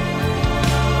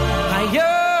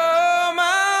היום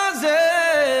הזה.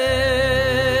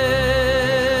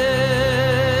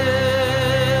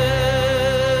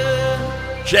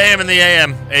 JM in the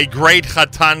AM, a great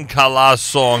Chatan Kala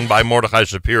song by Mordechai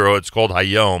Shapiro. It's called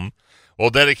Hayom. We'll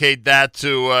dedicate that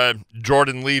to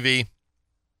Jordan Levy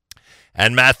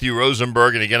and Matthew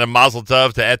Rosenberg. And again, a mazel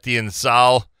tov to Eti and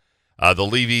Sal, the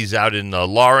Levys out in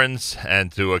Lawrence,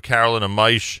 and to Carolyn and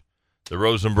Maish, the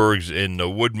Rosenbergs in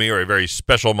Woodmere. A very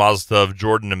special mazel tov.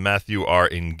 Jordan and Matthew are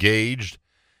engaged.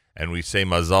 And we say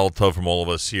mazel tov from all of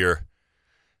us here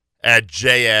at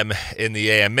JM in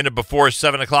the AM. Minute before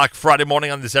 7 o'clock Friday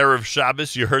morning on this Erev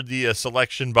Shabbos. You heard the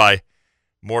selection by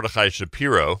Mordechai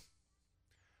Shapiro.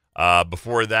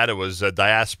 Before that, it was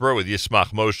Diaspora with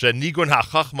Yismach Moshe. Nigun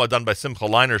HaChachma done by Simcha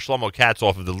Leiner, Shlomo Katz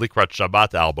off of the Likrat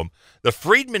Shabbat album. The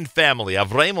Friedman family,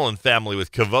 Avremel and family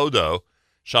with Kavodo.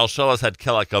 Shalshelas had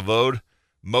Kela Kavod.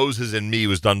 Moses and Me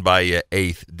was done by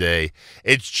Eighth Day.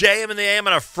 It's JM in the AM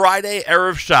on a Friday,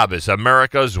 Erev Shabbos,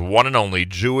 America's one and only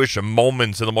Jewish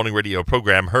Moments in the Morning radio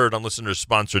program, heard on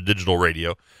listeners-sponsored digital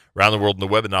radio around the world on the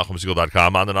web at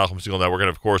NachumSegal.com, on the Nachum Segal Network, and,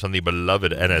 of course, on the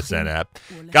beloved NSN app.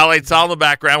 Galei Tzal in the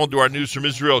background. We'll do our news from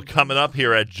Israel coming up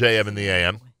here at JM in the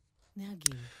AM.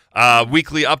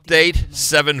 Weekly update,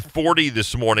 7:40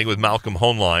 this morning with Malcolm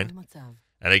Hoenlein.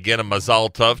 And again, a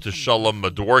mazal tov to Shalom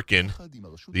Madworkin,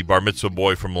 the bar mitzvah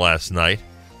boy from last night.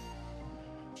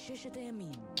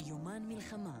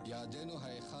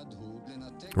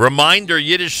 Reminder,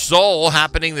 Yiddish Soul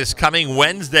happening this coming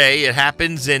Wednesday. It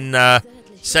happens in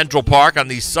Central Park on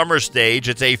the summer stage.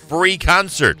 It's a free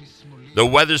concert. The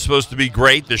weather's supposed to be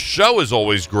great. The show is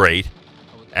always great.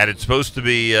 And it's supposed to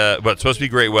be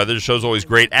great weather. The show's always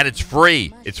great. And it's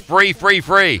free. It's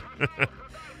free.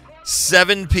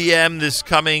 7 p.m. this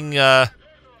coming...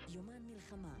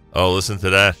 listen to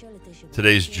that.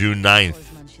 Today's June 9th.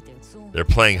 They're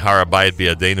playing Harabayit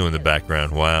Biadenu in the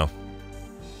background. Wow.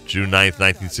 June 9th,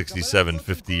 1967,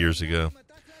 50 years ago.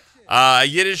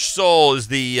 Yiddish Soul is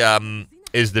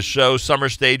the show. Summer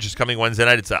stage is coming Wednesday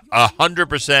night. It's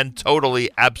 100% totally,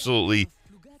 absolutely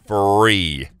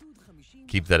free.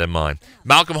 Keep that in mind.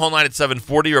 Malcolm Hoenlein at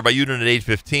 7:40, Rabbi Yudin at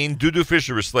 8:15. Dudu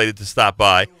Fisher is slated to stop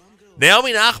by.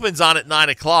 Naomi Nachman's on at 9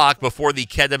 o'clock before the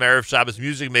Kedem Erev Shabbos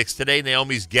music mix. Today,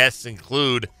 Naomi's guests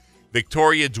include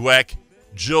Victoria Dweck,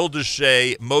 Jill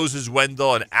Deshay, Moses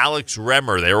Wendell, and Alex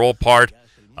Remmer. They're all part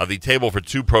of the Table for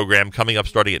Two program coming up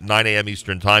starting at 9 a.m.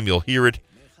 Eastern Time. You'll hear it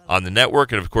on the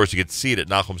network, and of course, you can see it at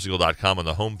NachumSegal.com on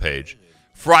the homepage.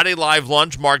 Friday live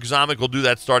lunch, Mark Zamek will do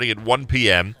that starting at 1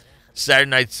 p.m. Saturday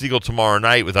night Segal tomorrow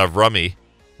night with Avrami,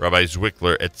 Rabbi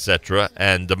Zwickler, etc.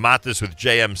 And the Matis with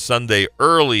JM Sunday,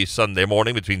 early Sunday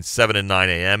morning between 7 and 9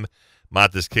 a.m.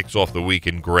 Matis kicks off the week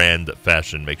in grand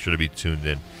fashion. Make sure to be tuned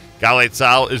in. Galei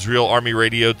Tzahal, Israel Army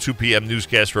Radio, 2 p.m.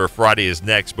 newscast for a Friday is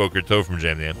next. Boker Tov from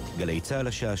JMN. גלי צהל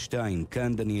השעה 2,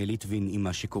 כאן דניאל ליטבין עם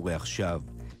מה שקורה עכשיו.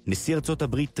 נשיא ארצות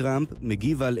הברית טראמפ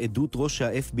מגיב על עדות ראש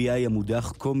ה-FBI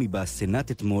המודח קומי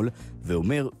בסנאט אתמול,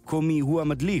 ואומר, קומי הוא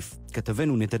המדליף.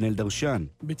 כתבנו נתנאל דרשן.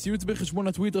 בציוץ בחשבון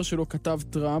הטוויטר שלו כתב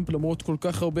טראמפ, למרות כל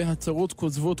כך הרבה הצהרות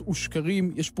כוזבות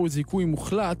ושקרים, יש פה זיכוי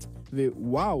מוחלט,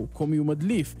 ווואו, קומי הוא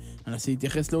מדליף. הנשיא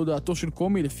התייחס להודעתו של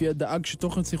קומי, לפי הדאג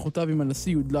שתוכן שיחותיו עם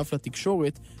הנשיא יודלף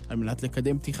לתקשורת, על מנת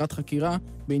לקדם פתיחת חקירה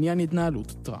בעניין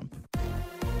התנהלות טראמפ.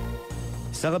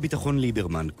 שר הביטחון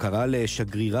ליברמן קרא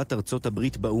לשגרירת ארצות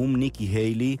הברית באום ניקי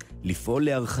היילי לפעול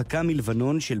להרחקה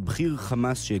מלבנון של בכיר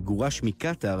חמאס שגורש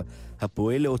מקטר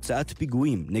הפועל להוצאת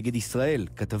פיגועים נגד ישראל.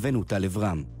 כתבנו טל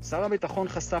אברהם. שר הביטחון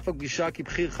חשף בפגישה כי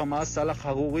בכיר חמאס סלח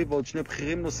הרורי ועוד שני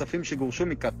בכירים נוספים שגורשו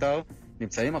מקטר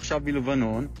נמצאים עכשיו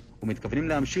בלבנון ומתכוונים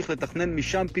להמשיך לתכנן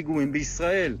משם פיגועים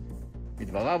בישראל.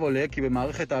 מדבריו עולה כי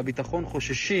במערכת הביטחון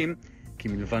חוששים כי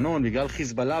מלבנון בגלל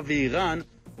חיזבאללה ואיראן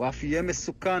הוא אף יהיה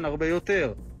מסוכן הרבה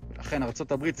יותר. ולכן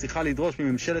ארצות הברית צריכה לדרוש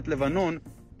מממשלת לבנון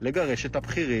לגרש את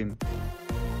הבכירים.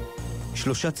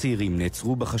 3 צעירים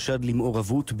נעצרו בחשד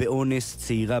למעורבות באונס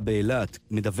צעירה באילת.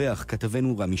 מדווח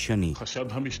כתבנו רמי שני. חשד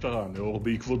המשטרה נאור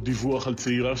בעקבות דיווח על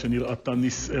צעירה שנראתה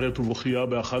נסערת ובוכייה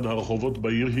באחד הרחובות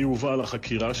בעיר. היא הובאה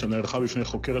לחקירה שנערכה בפני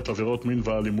חוקרת עבירות מין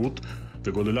ואלימות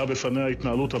וגוללה בפניה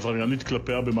התנהלות עבריינית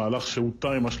כלפיה במהלך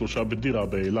שהותה עם ה3 בדירה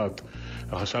באילת.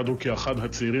 החשד הוא כי אחד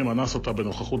הצעירים אנס אותה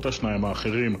בנוכחות השניים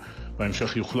האחרים.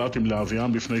 בהמשך יוחלט אם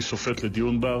להביאם בפני שופט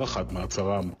לדיון בהארכת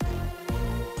מעצרם.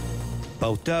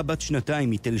 פעוטה בת 2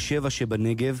 מתל שבע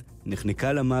שבנגב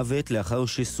נחנקה למוות לאחר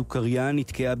שסוכריה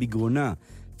נתקעה בגרונה.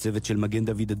 צוות של מגן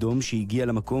דוד אדום שהגיע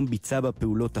למקום ביצע בה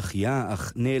פעולות החייאה,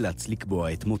 אך נאלץ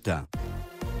לקבוע את מותה.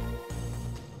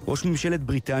 ראש ממשלת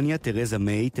בריטניה, תרזה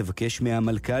מיי, תבקש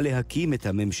מהמלכה להקים את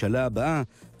הממשלה הבאה,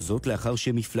 זאת לאחר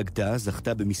שמפלגתה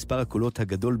זכתה במספר הקולות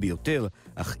הגדול ביותר,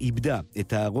 אך איבדה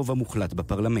את הרוב המוחלט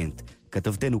בפרלמנט.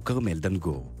 כתבתנו קרמל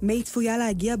דנגור. מיי צפויה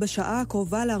להגיע בשעה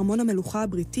הקרובה לארמון המלוכה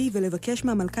הבריטי ולבקש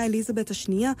מהמלכה אליזבת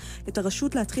השנייה את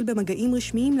הרשות להתחיל במגעים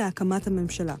רשמיים להקמת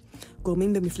הממשלה.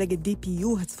 גורמים במפלגת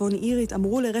DPU הצפון אירית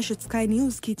אמרו לרשת סקיי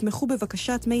ניוז כי יתמכו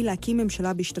בבקשת מיי להקים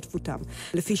ממשלה בהשתתפותם.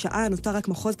 לפי שעה נותר רק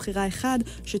מחוז בחירה אחד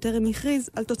שטרם הכריז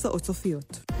על תוצאות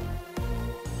סופיות.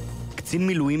 קצין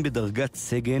מילואים בדרגת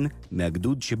סגן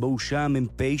מהגדוד שבו הושע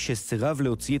המ"פ שסירב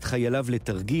להוציא את חייליו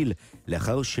לתרגיל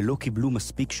לאחר שלא קיבלו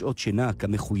מספיק שעות שינה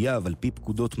כמחויב על פי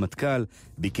פקודות מטכ"ל,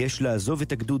 ביקש לעזוב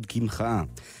את הגדוד כמחאה.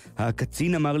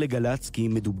 הקצין אמר לגלץ כי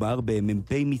מדובר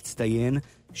במ"פ מצטיין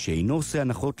שאינו עושה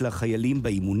הנחות לחיילים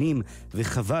באימונים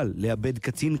וחבל לאבד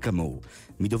קצין כמוהו.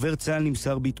 מדובר צה"ל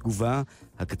נמסר בתגובה,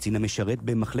 הקצין המשרת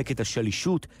במחלקת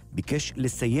השלישות ביקש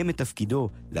לסיים את תפקידו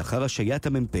לאחר השעיית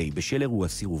המ"פ בשל אירוע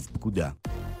סירוב פקודה.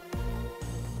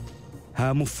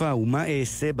 המופע ומה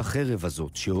אעשה בחרב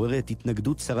הזאת שעוררת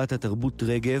התנגדות שרת התרבות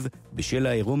רגב בשל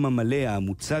העירום המלא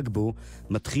המוצג בו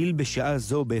מתחיל בשעה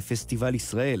זו בפסטיבל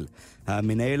ישראל.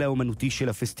 המנהל האומנותי של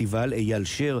הפסטיבל אייל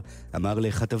שר אמר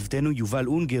לכתבתנו יובל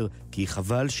אונגר כי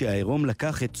חבל שהעירום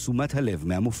לקח את תשומת הלב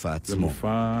מהמופע עצמו. זה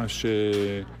מופע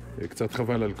קצת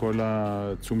חבל על כל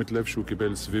התשומת לב שהוא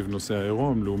קיבל סביב נושא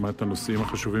העירום, לעומת הנושאים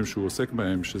החשובים שהוא עוסק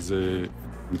בהם, שזה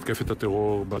מתקפת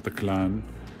הטרור בתקלן.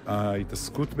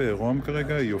 ההתעסקות בעירום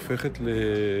כרגע היא הופכת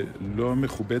ללא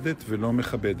מכובדת ולא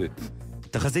מכבדת.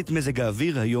 תחזית מזג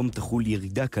האוויר, היום תחול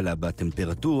ירידה קלה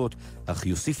בטמפרטורות, אך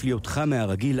יוסיף להיות חם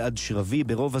מהרגיל עד שרבי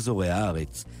ברוב אזורי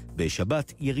הארץ.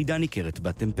 בשבת ירידה ניכרת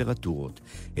בטמפרטורות.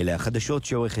 אלה החדשות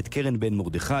שעורכת קרן בן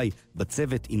מרדכי,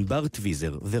 בצוות ענבר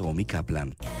טוויזר ורומי קפלן.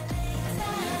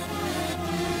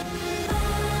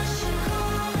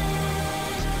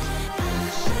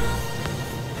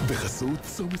 בחסות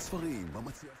צומת ספרים,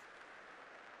 המציע...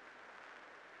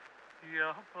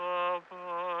 Ya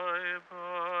boy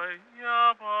boy ya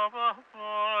baba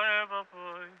boy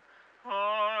boy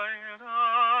boy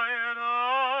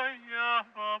ya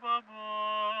baba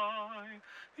boy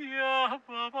ya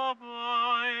baba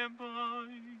boy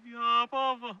boy ya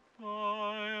baba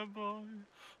boy boy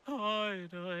ay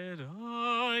dai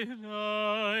dai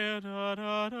dai da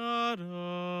da da da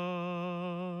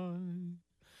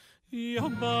ya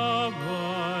baba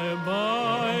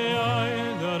boy ay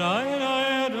da dai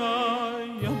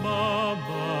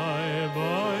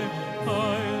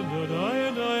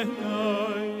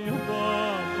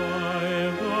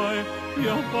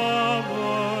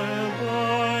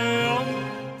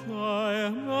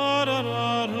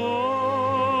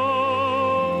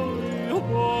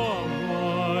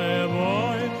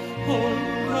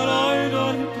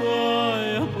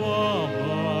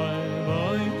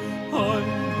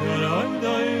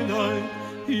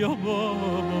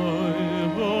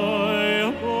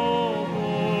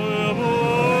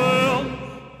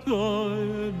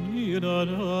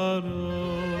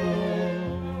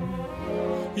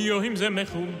Yohim ze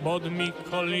mechubod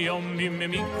mikol yomim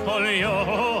mikol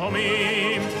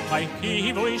yomim Ay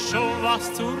kivoy shovas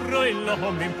turoi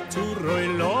lomim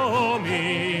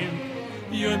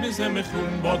Yohim ze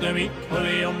mechubod mikol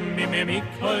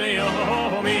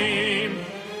yomim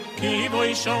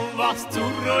Kivoy shovas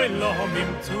turoi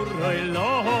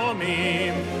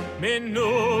lomim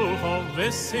Menucho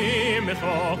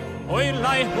vesimcho oy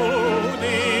lai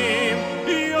hodim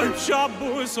Yoim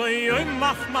Shabbos, yoim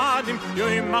Machmadim,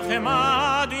 yoim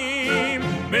Machemadim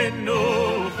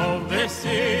Menucho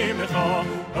v'simcha,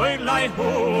 oy lai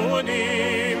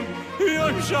hodim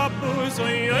Yoim Shabbos,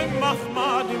 yoim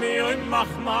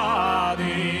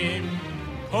Machmadim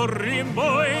Horim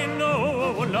boino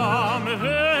olam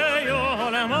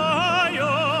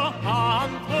ve'yolemayo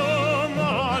Anto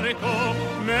Malko,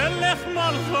 melech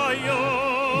malchayo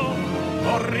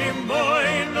Horim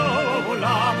boino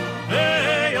olam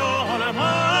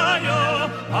ve'yolemayo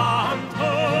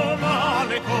Anto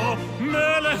Malko,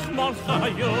 melech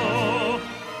malchayo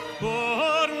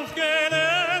Baruch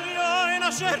Gelel yoin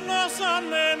asher nasan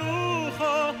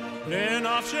menucho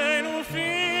Lenafshenu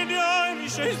fid yoin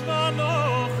mishes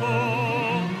vanocho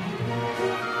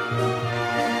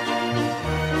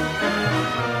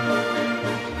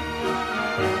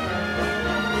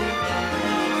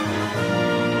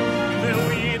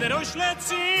Ve'uiderosh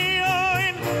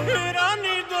letzion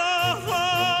Virani docho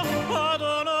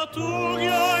Adonotug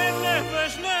yoin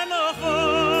nefesh lenocho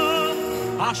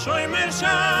Ashoy mer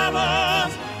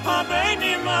Shabbos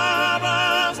Habenim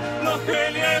Abbas Lo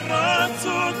kel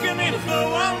yerotzu K'mincho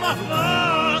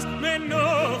al-machvas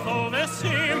Menucho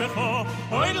v'simcho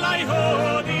Oy lai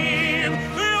hodim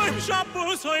Yoim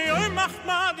Shabbos Yoim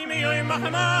Machmadim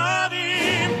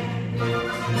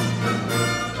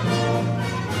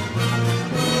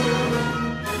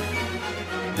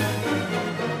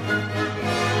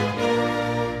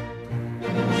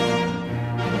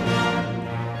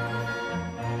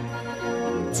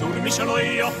Mishallo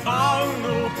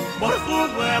yochalnu, borchu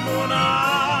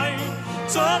v'emunai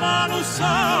Tzovanu,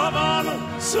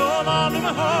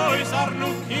 mehoy sarnu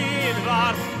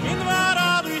kidvar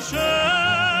Adu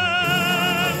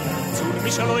Yishem Tzur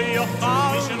mishallo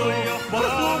yochalnu,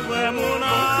 borchu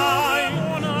v'emunai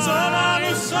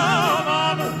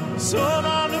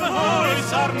Tzovanu, mehoy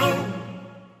sarnu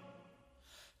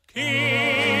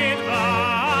kidvar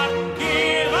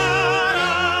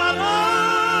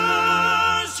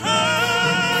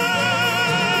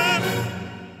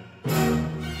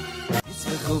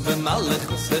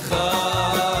במלך וסליחה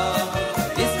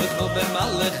יסבחו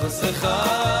במלך וסליחה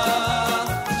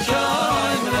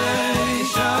שוים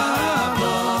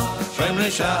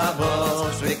לי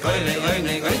שבוס וקוילי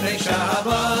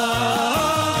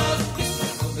שבוס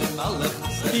יסבחו במלך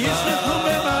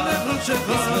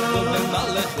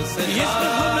וסליחה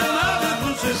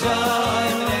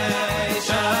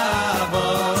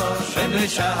שוים לי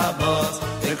שבוס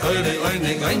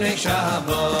וקוילי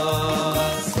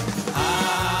שבוס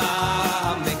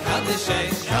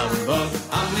Shake Shabbos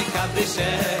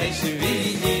Amikadishei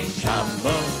Shvili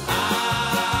Shabbos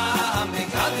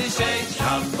Amikadishei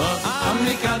Shabbos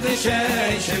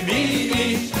Amikadishei Shvili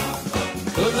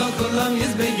Kulam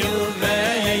Yizbeyu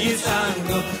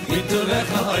Ve'yisangu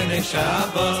Yitulecha Hoynek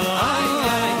Shabbos Ay,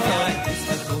 ay, ay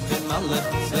Yisbechu b'malach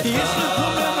Yisbechu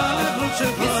b'malach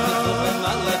Yisbechu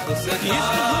b'malach Yisbechu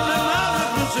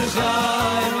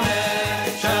b'malach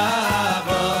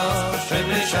Shabbos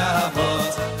Shemei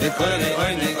Shabbos V'koyre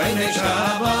Hoynek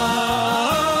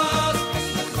Shabbos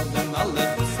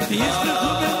Yisbechu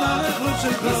b'malach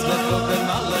Yisbechu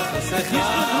b'malach Yisbechu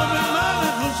b'malach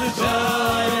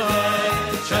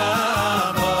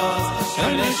Shabbos,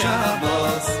 Shemei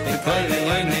Shabbos, V'koyre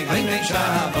Hoynek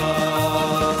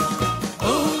Shabbos.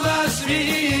 Uvashvi,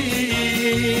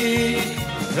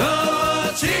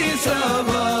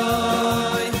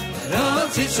 Rotzitzaboy,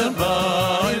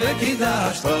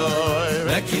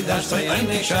 V'kidashtoy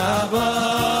Hoynek Shabbos.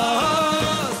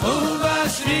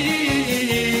 Uvashvi,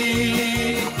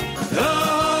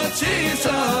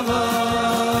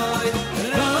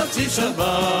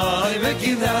 Rotzitzaboy,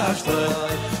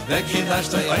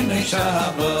 V'kidashtoy Hoynek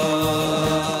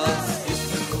Shabbos.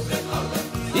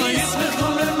 Yismechu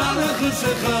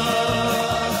b'malachutzecha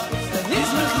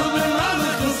Yismechu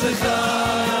b'malachutzecha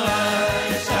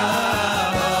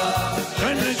Shabbos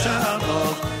Hoynek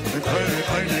Shabbos V'koyre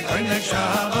Hoynek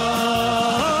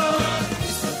Shabbos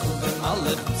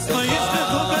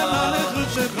Yismechu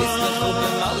b'malachutzecha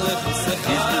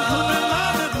Yismechu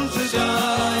b'malachutzecha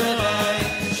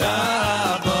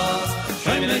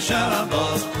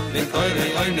Shabbos, V'koyre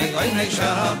Hoynek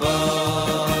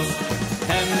Shabbos.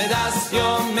 Hemdas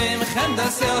yomim,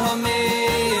 chendas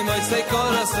yomim, oisei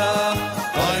korosa,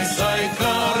 oisei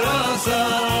korosa.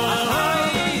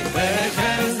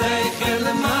 V'chem zeicher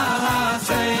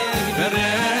l'maasei,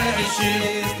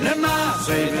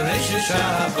 v'reishis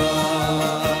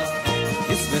Shabbos.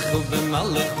 Yismechu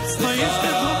b'malach Tzedakah,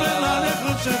 Yismechu b'malach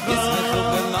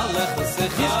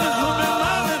Tzedakah, Yismechu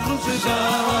b'malach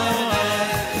Tzedakah.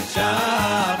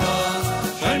 Shabbos,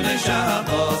 Shemei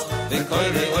Shabbos,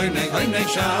 V'koyre Hoynek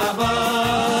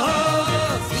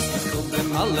Shabbos. Yismechu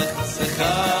b'malach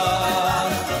Tzedakah,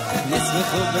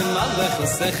 Yismechu b'malach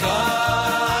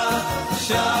Tzedakah.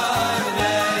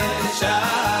 Shemei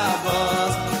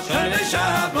Shabbos, Shemei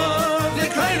Shabbos,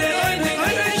 V'koyre Hoynek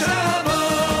Shabbos.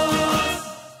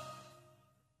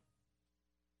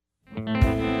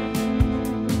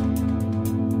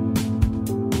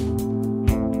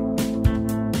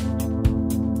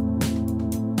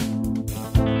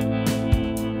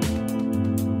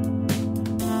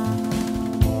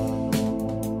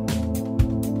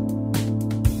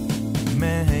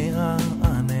 מהירה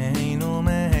עננו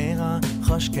מהירה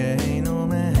חשקנו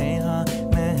מהירה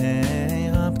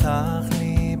מהירה פתח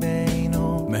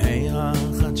ליבנו מהירה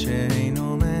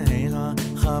חדשנו מהירה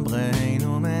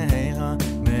חברנו מהירה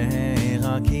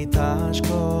מהירה כי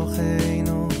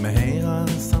תשכוחנו מהירה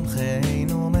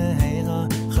שמחנו מהירה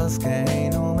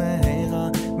חזקנו מהירה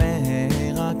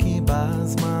מהירה כי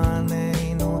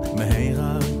בזמננו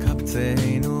מהירה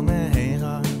קבצנו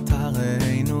מהירה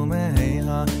תרנו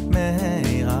מהירה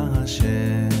מהירה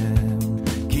השם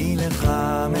כי לך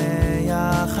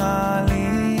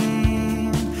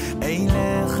מייחלים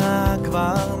אליך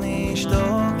כבר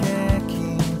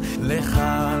משתוקקים לך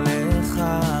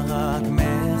רק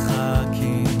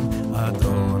מחכים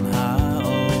אדון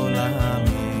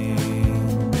העולמים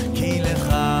כי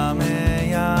לך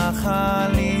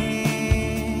מייחלים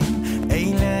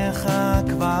אליך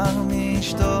כבר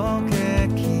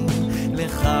משתוקקים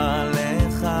לך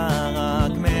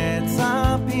רק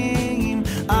מצפים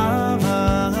אב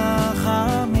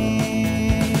הרחמים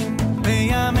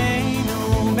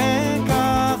בימינו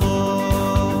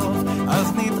בקרוב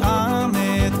אז נטעם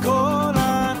את כל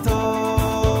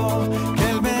הטוב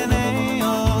כל בני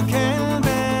או כל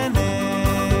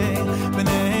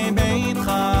בני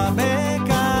ביתך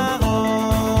בקרוב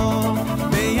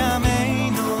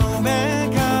בימינו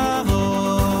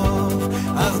בקרוב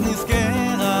אז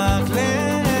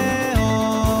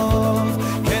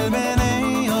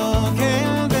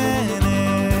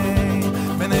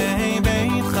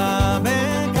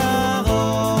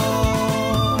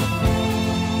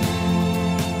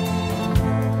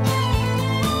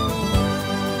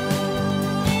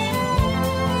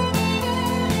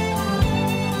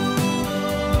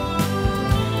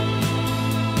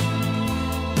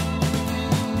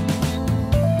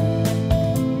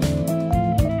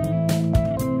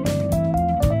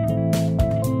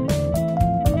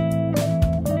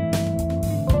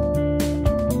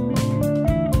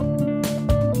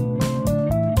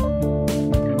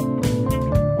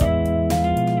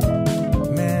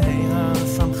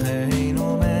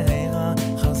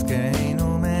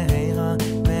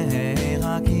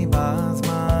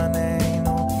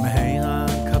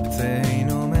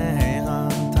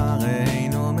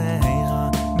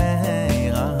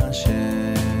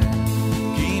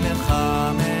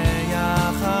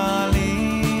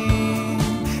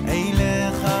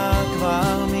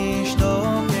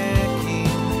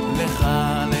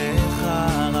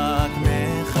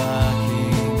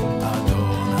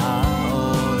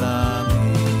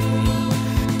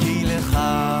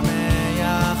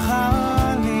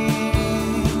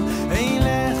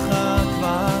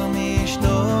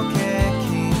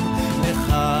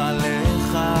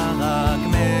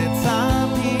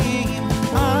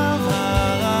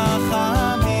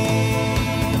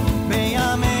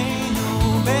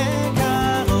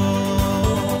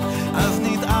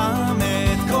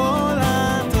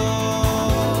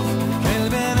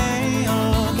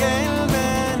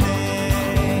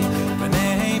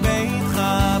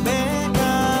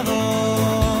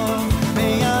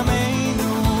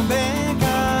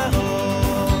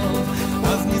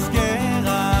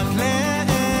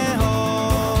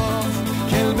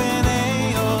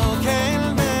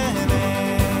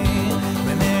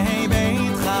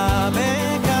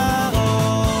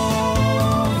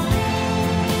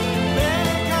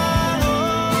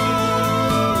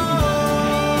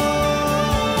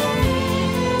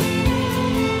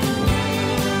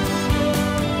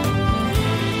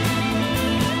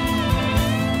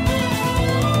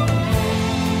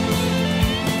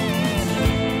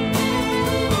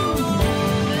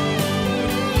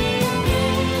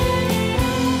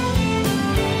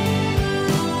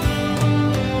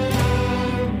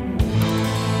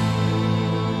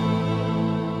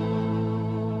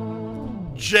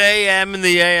JM in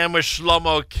the AM with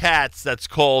Shlomo Katz. That's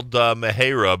called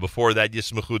Mehera. Before that,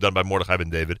 Yismachu, done by Mordechai Ben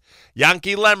David.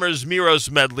 Yankee Lemmer's Miros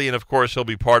medley, and of course, he'll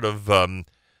be part of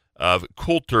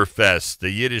Kulturfest,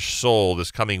 the Yiddish Soul,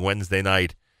 this coming Wednesday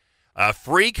night.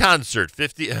 Free concert,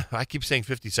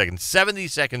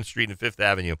 72nd Street and 5th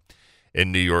Avenue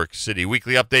in New York City.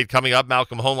 Weekly update coming up.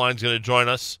 Malcolm Hoenlein's going to join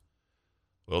us.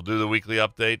 We'll do the weekly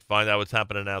update, find out what's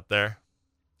happening out there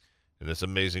in this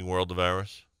amazing world of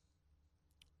ours.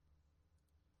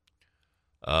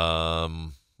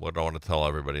 What do I want to tell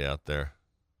everybody out there?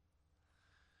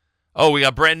 Oh, we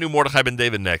got brand new Mordechai Ben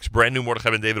David next. Brand new Mordechai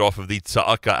Ben David off of the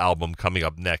Tza'aka album coming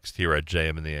up next here at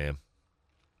JM in the AM.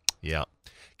 Yeah.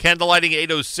 Candlelighting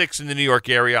 806 in the New York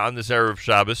area on this Erev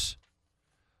Shabbos.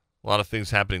 A lot of things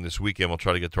happening this weekend. We'll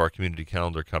try to get to our community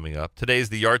calendar coming up. Today's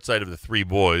the yahrzeit of the three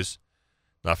boys,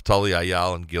 Naftali,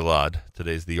 Ayal, and Gilad.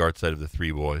 Today's the yahrzeit of the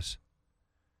three boys.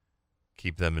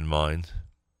 Keep them in mind.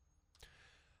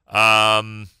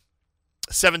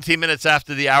 17 minutes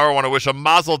after the hour, I want to wish a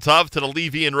mazel tov to the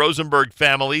Levy and Rosenberg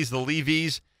families. The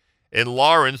Levys in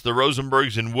Lawrence, the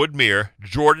Rosenbergs in Woodmere.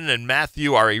 Jordan and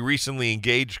Matthew are a recently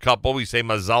engaged couple. We say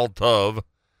mazel tov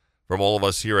from all of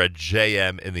us here at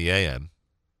JM in the AM.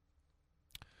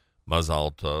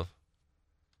 Mazel tov.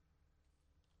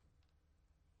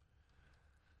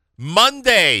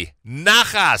 Monday,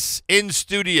 Nachas in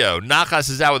studio. Nachas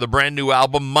is out with a brand new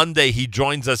album. Monday, he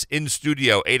joins us in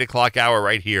studio, 8 o'clock hour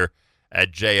right here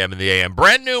at JM in the AM.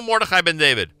 Brand new Mordechai Ben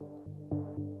David.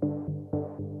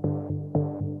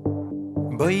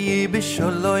 Boy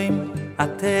bisholoim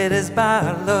ateres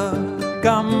balo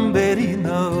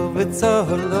gamberino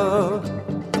vitzolo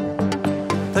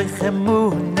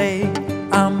toichemune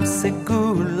am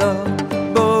segulo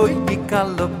boy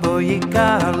kalo boy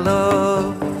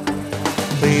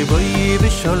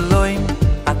bisholoim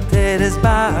ateres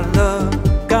balo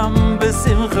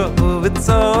gambesimcho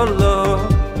vitzolo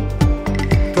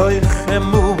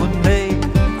toichemune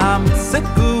am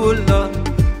segulo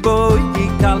boy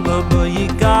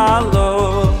kalo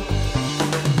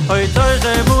hoy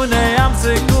toichemune am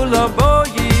segulo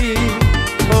boy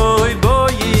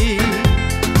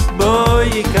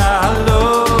kalo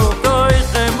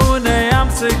toichemune am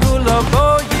segulo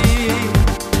boy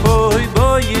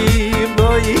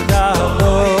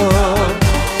kalo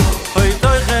hoy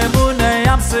toichemune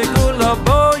am segulo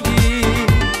boy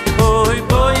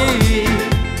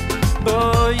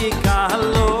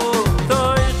kalo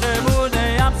toichemune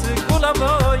am segulo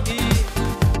boy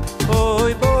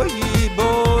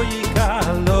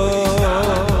kalo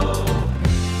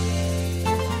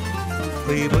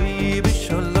boy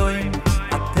bisholoim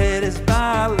ateres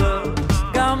balo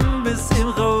gam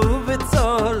besimcho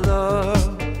uvetzolo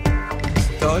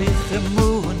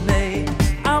toichemune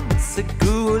am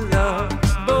segulo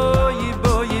boy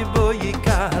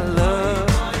kalo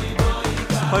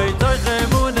hoy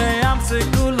toichemune am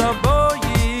segulo boy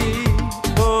kalo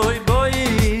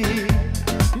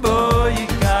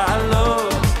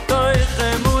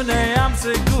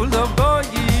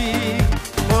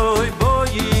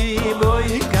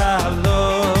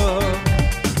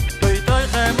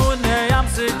toichemune am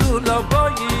segulo boy kalo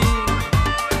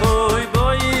hoy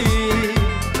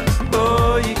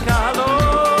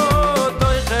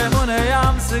toichemune am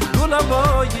segulo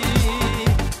boy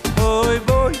kalo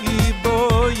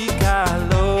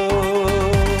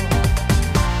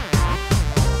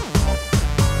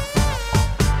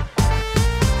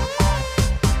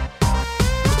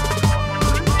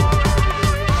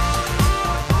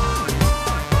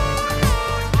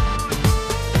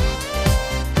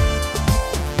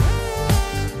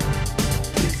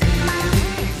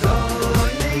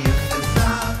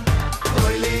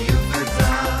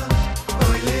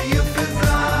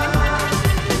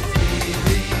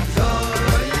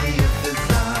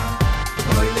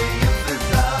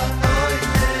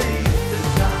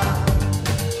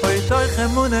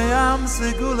toichemune am segulo boy kalo toichemune am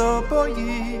segulo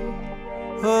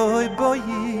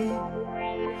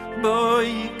boy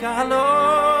kalo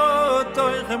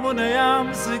toichemune am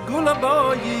segulo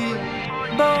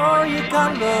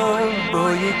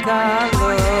boy kalo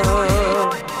hoy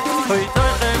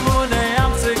toichemune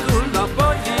am segulo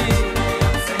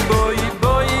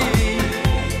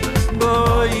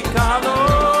boy kalo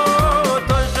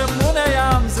toichemune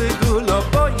am segulo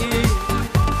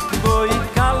boy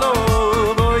kalo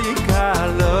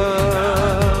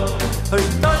hoy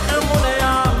toichemune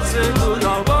am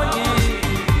segulo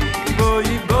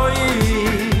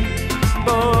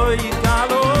boy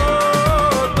kalo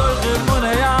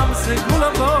toichemune am segulo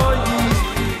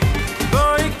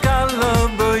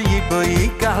boy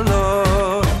kalo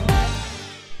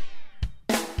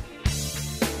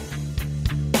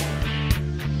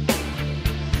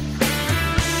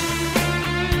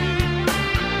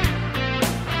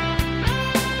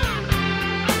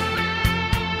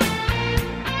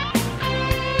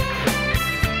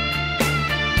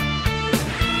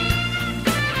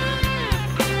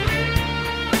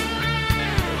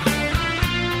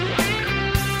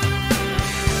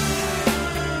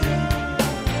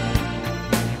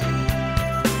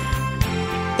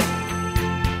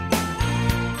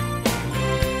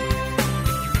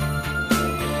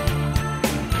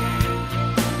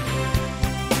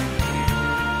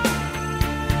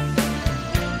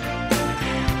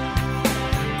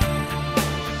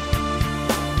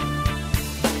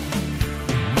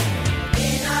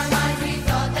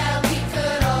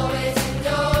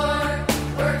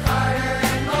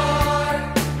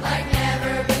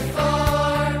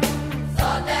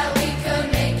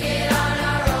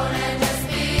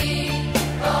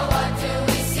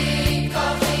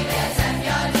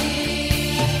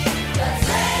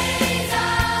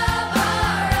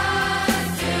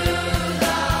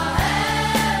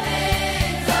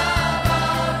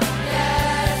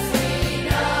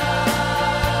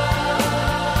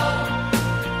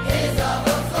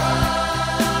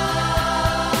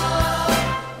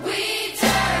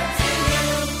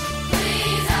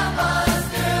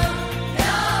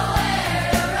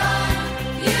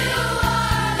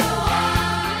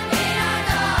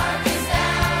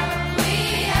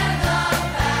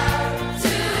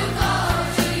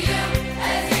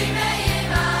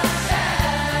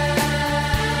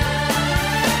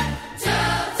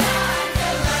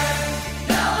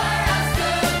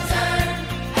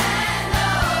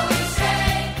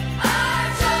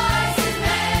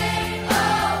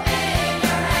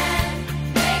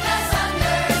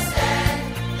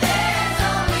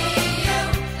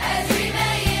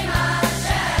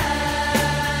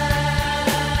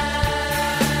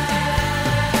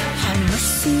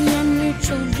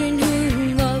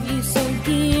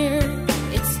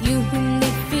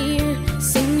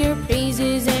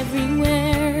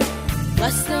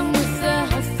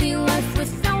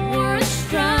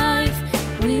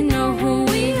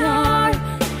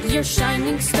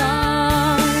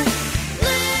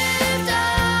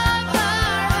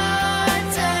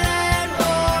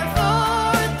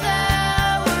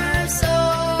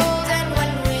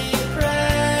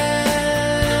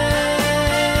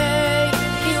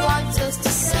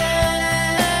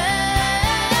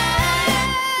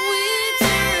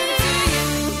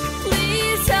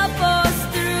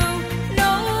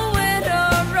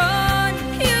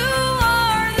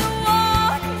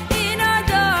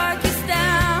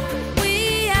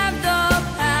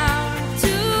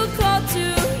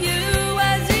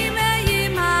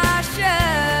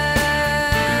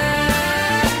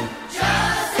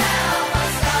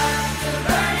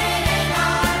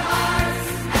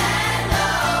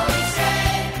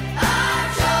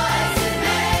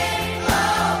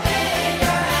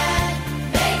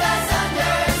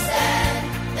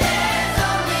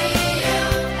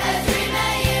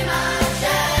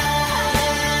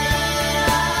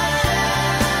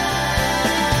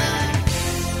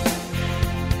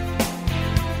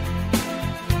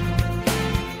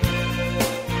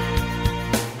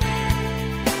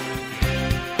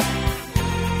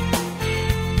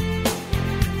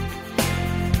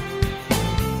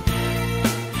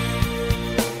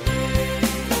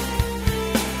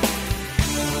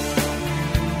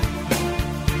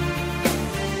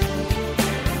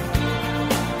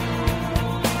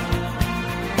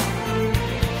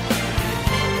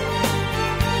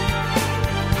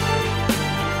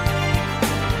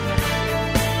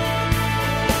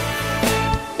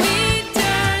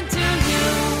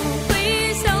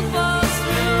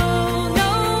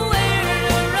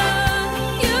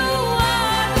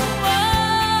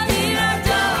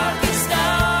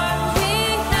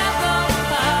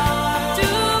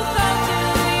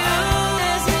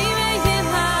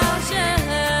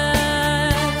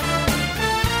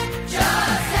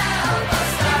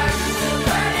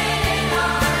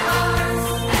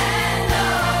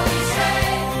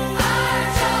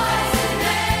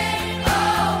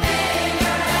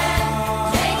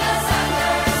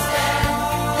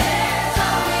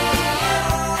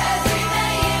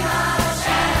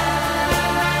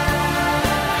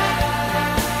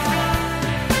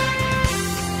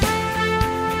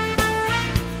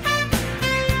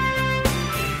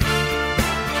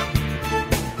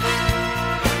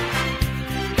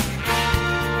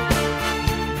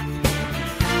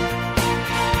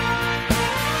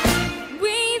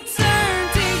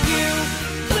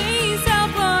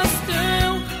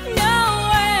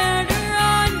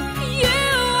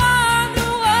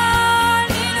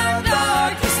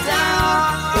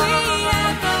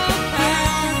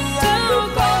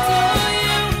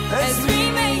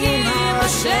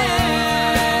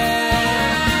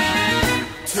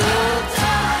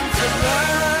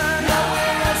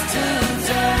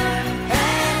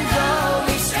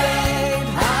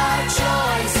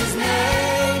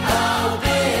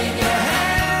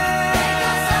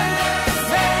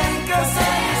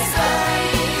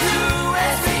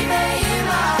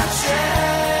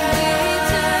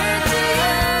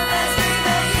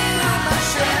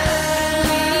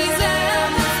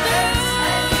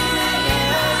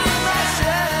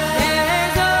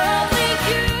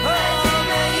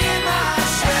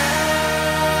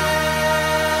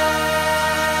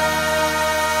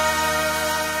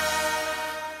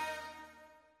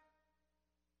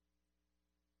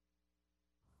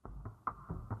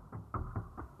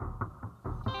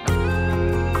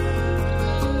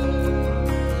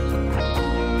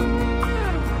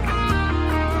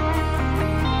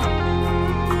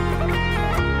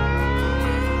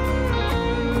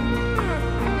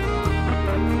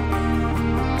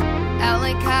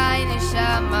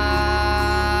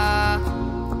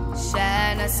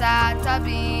נסעת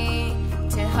בי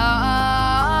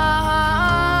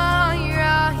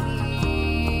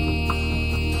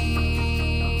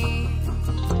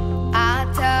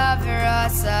אתה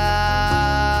ורסה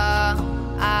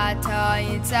אתה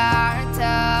יצרת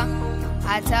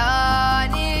אתה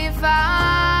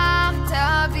נפחת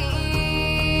בי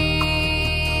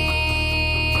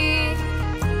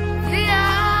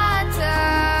ואתה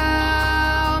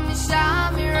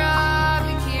משמרה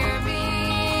בקרבי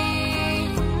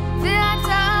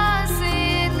ואתה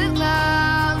עשית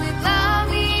לילה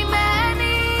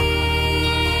ממני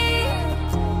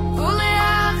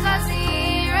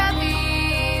ולאחזי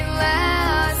רבי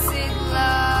לעשית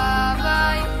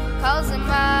לבי כל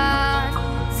זמן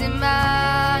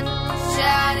זמן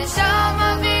שהנשמה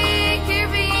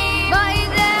בקרבי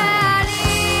בידני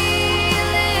לפניך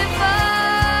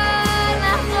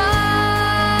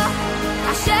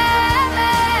השם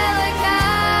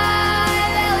אלוקי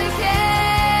אביסה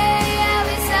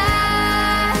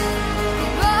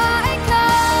בואי כל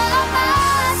המעשים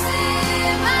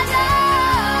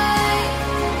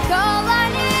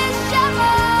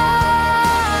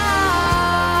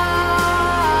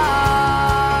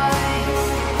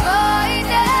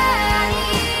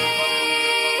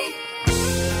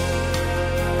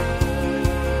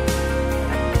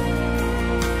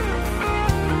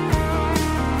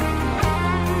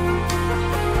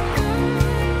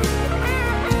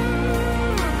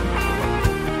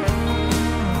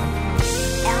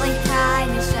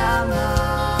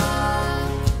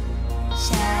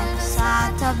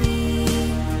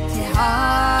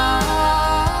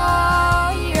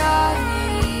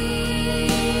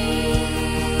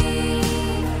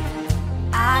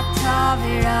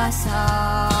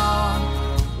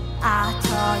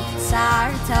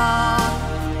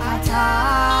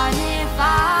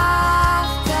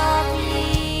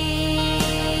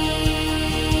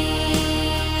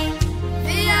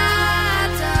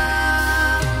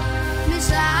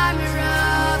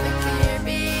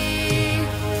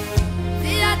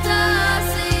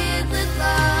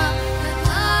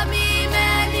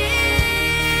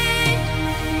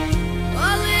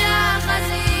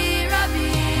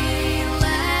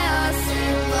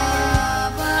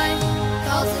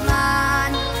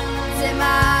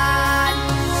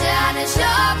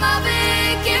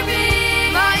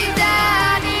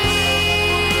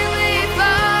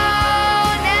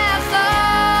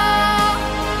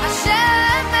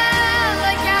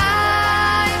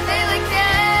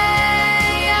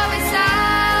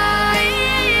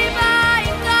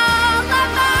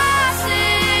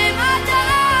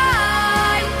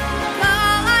עדיי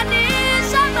כל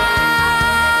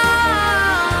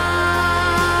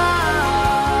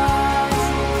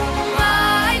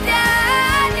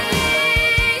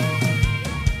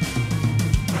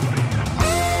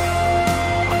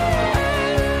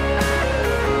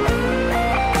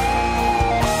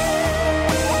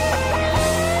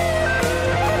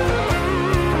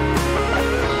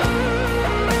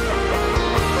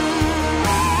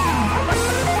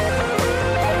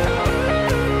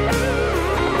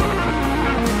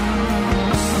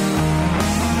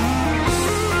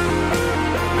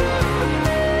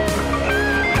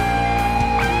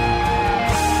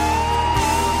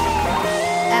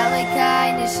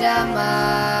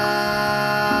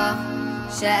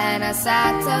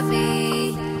נסעת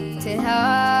בי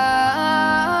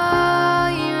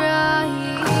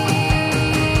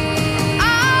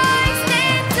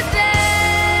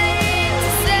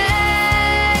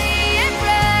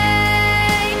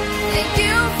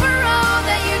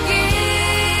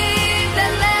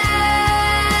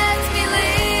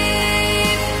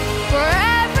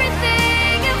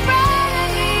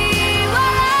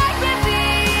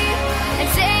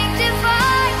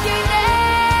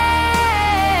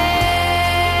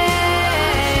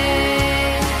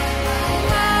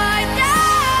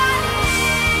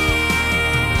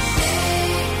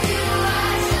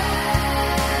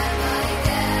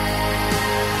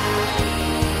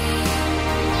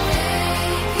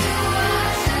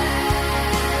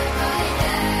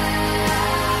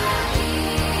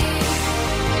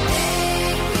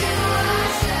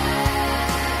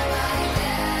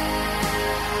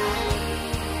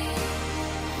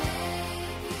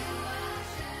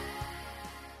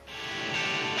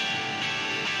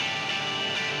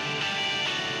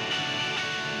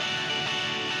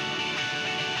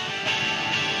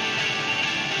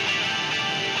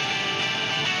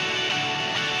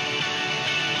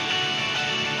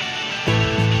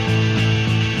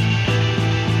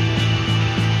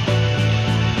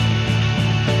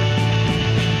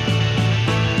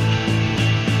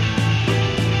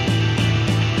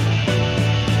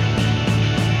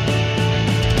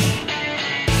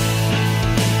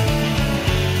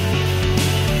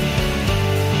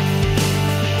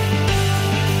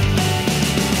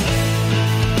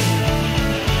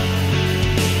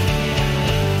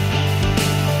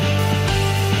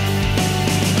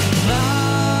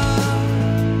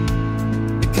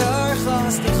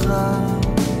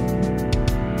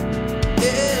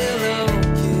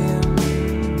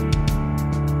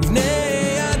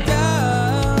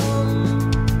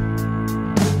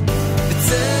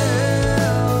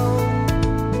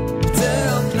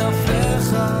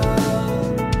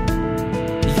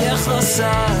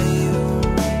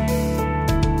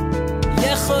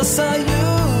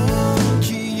חיון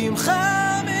כי ימך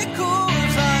מקור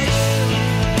חיים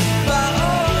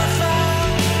באורך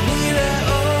נראה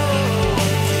אור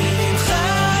כי ימך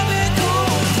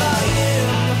מקור חיים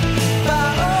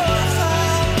באורך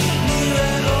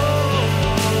נראה אור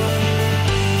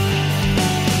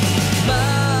מה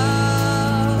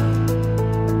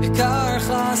עיקר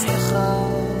חסדך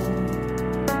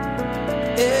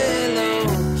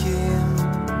אלוקים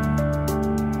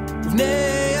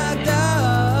ובני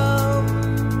אדם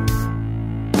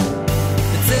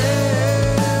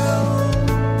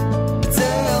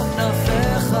בצל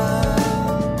כנפיך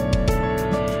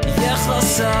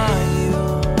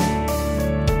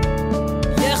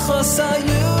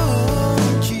יחוסיון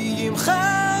כי ימך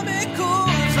מקור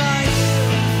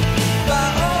חיים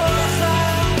באורך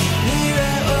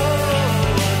נראה אור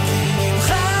כי ימך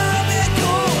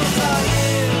מקור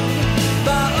חיים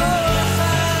באורך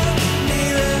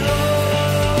נראה אור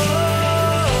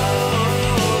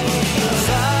כי ימך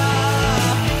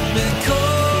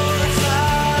מקור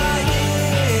חיים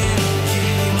כי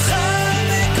ימך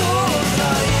מקור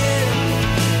חיים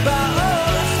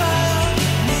באורך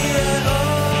נראה אור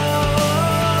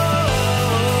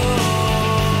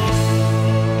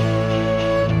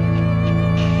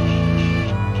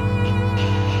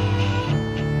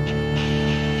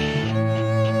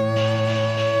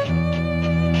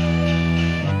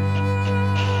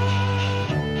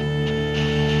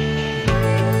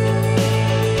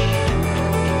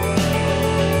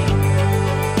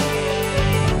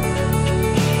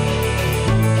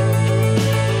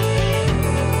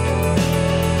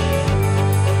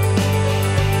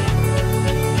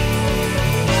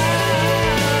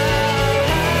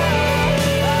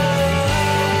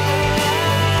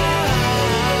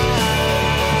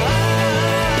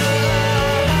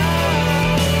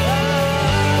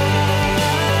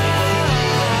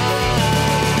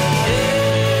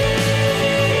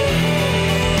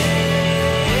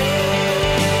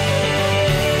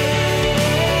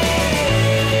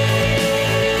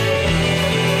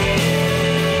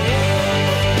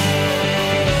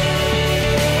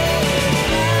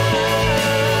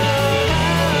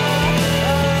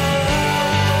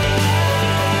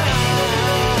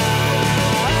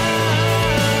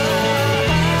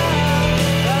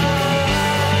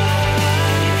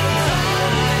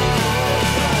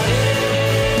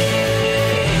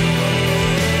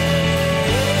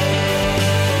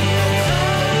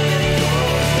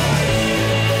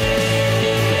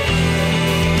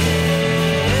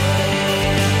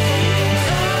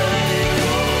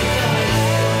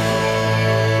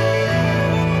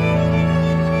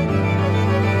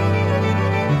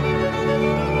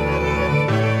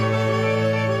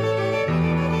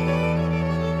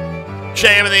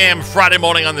JM in the AM Friday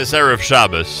morning on this Erev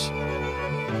Shabbos.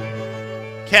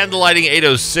 Candlelighting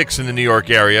 8:06 in the New York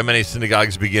area. Many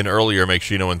synagogues begin earlier. Make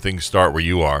sure you know when things start where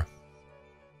you are.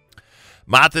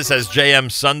 Matis has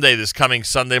JM Sunday this coming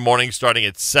Sunday morning starting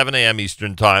at 7 a.m.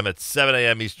 Eastern Time. At 7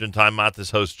 a.m. Eastern Time,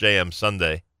 Matis hosts JM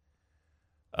Sunday.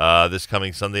 This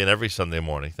coming Sunday and every Sunday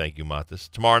morning. Thank you, Matis.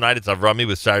 Tomorrow night, it's Avrami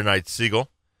with Saturday Night Siegel.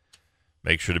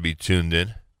 Make sure to be tuned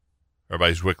in.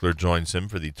 Rabbi Zwickler joins him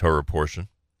for the Torah portion.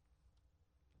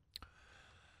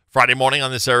 Friday morning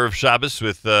on this Erev Shabbos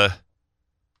with the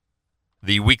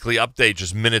weekly update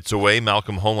just minutes away.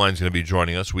 Malcolm Hoenlein is going to be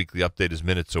joining us. Weekly update is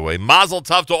minutes away. Mazel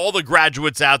tov to all the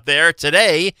graduates out there.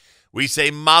 Today, we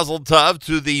say mazel tov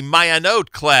to the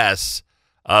Mayanot class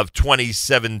of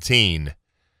 2017.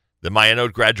 The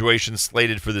Mayanot graduation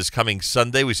slated for this coming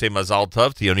Sunday. We say mazel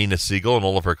tov to Yonina Siegel and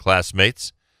all of her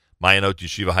classmates. Mayanot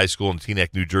Yeshiva High School in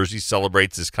Teaneck, New Jersey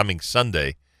celebrates this coming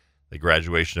Sunday the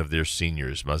graduation of their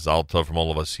seniors. Mazal tov from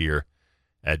all of us here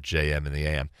at JM in the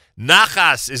AM.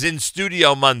 Nachas is in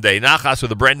studio Monday. Nachas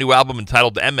with a brand new album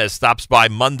entitled MS stops by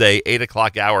Monday, 8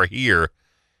 o'clock hour here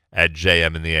at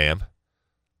JM in the AM.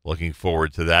 Looking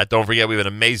forward to that. Don't forget, we have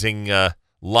an amazing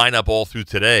lineup all through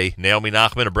today. Naomi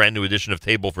Nachman, a brand new edition of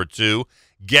Table for Two.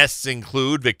 Guests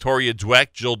include Victoria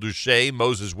Dweck, Jill Duche,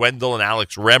 Moses Wendell, and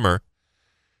Alex Remmer.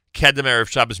 Kedem Erev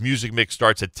Shabbos Music Mix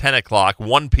starts at 10 o'clock,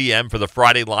 1 p.m. for the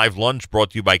Friday Live Lunch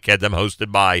brought to you by Kedem,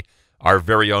 hosted by our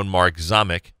very own Mark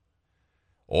Zamek.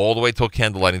 All the way till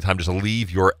candlelighting time, just leave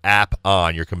your app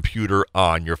on, your computer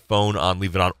on, your phone on,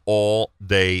 leave it on all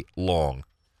day long,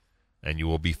 and you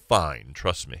will be fine,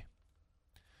 trust me.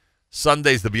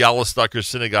 Sunday's the Bialystoker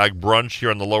Synagogue brunch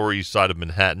here on the Lower East Side of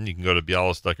Manhattan. You can go to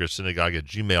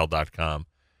bialystokersynagogue@gmail.com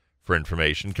for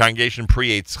information. Congregation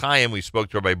Pre-Eitz Chaim, we spoke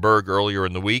to Rabbi Berg earlier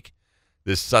in the week.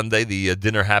 This Sunday, the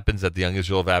dinner happens at the Young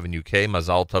Israel of Avenue K.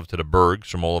 Mazal tov to the Bergs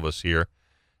from all of us here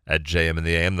at JM in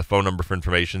the AM. The phone number for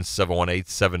information is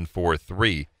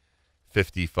 718-743-5533.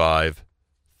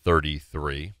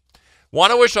 33.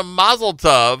 Want to wish a mazel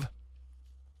tov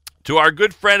to our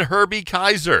good friend Herbie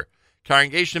Kaiser.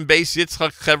 Congregation Base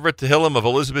Yitzchak Chevra Tehillim of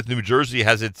Elizabeth, New Jersey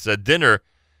has its dinner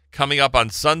coming up on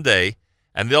Sunday,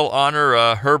 and they'll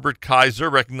honor Herbert Kaiser,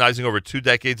 recognizing over 2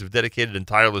 decades of dedicated and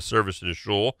tireless service to the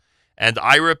shul, and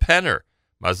Ira Penner.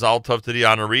 Mazal tov to the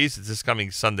honorees. It's this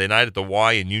coming Sunday night at the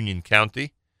Y in Union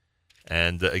County.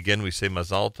 And again, we say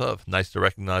Mazal tov. Nice to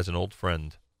recognize an old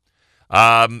friend.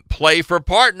 Play for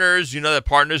Partners. You know that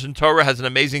Partners in Torah has an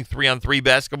amazing 3-on-3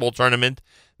 basketball tournament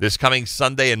this coming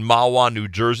Sunday in Mahwah, New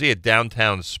Jersey at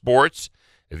Downtown Sports.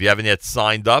 If you haven't yet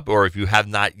signed up or if you have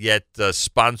not yet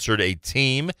sponsored a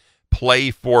team,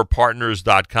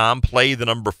 playforpartners.com. Play the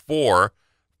number 4,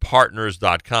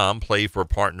 partners.com.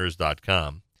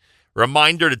 Playforpartners.com.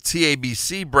 Reminder to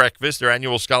TABC Breakfast. Their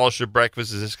annual scholarship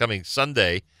breakfast is this coming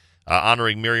Sunday,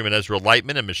 honoring Miriam and Ezra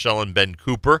Lightman and Michelle and Ben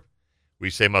Cooper. We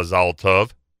say Mazal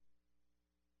Tov.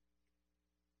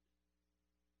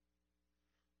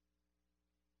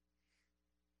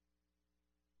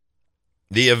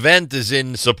 The event is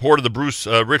in support of the Bruce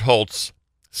Ritholtz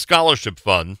Scholarship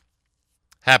Fund.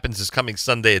 Happens this coming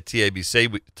Sunday at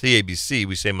TABC.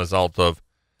 We say Mazal Tov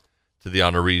to the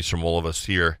honorees from all of us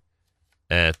here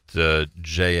at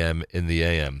JM in the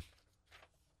AM.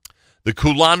 The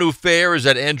Kulanu Fair is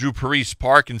at Andrew Parise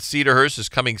Park in Cedarhurst. Is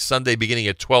coming Sunday beginning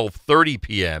at 12:30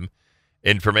 p.m.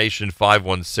 Information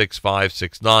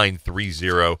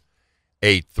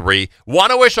 516-569-3083.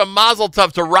 Want to wish a mazel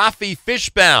tov to Rafi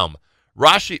Fishbaum.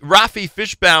 Rafi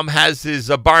Fishbaum has his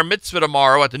bar mitzvah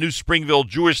tomorrow at the new Springville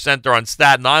Jewish Center on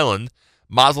Staten Island.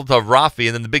 Mazel tov Rafi,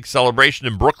 and then the big celebration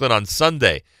in Brooklyn on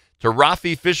Sunday. To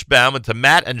Rafi Fishbaum and to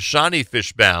Matt and Shani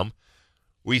Fishbaum,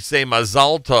 we say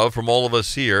Mazal tov from all of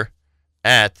us here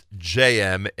at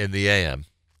JM in the AM.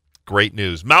 Great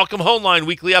news. Malcolm Hoenlein,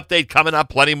 weekly update coming up.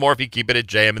 Plenty more if you keep it at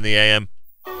JM in the AM.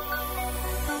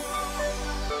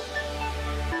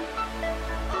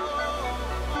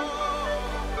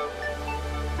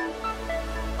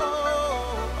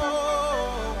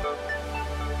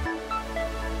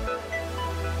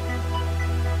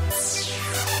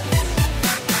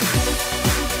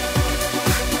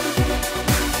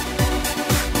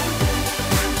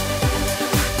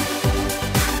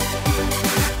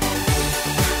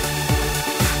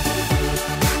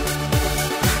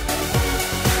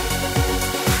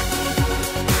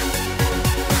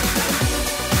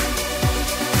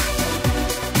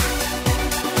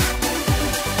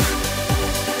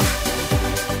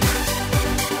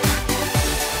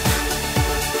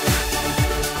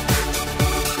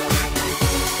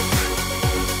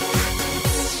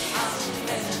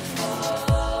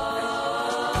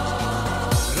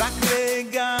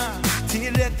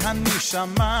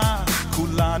 הנשמה,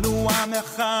 כולנו עם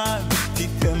אחד,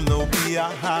 תיתן לו בי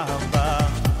אהבה.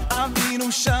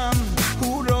 אבינו שם,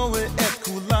 הוא רואה את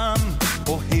כולם,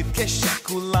 אוהב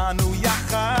כשכולנו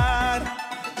יחד.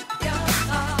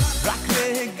 רק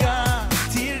רגע,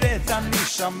 תראה את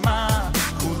הנשמה,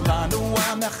 כולנו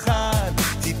עם אחד,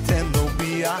 תיתן לו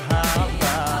בי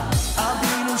אהבה.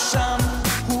 אבינו שם,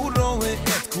 הוא רואה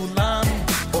את כולם,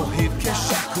 אוהב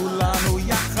כשכולנו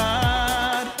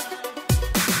יחד.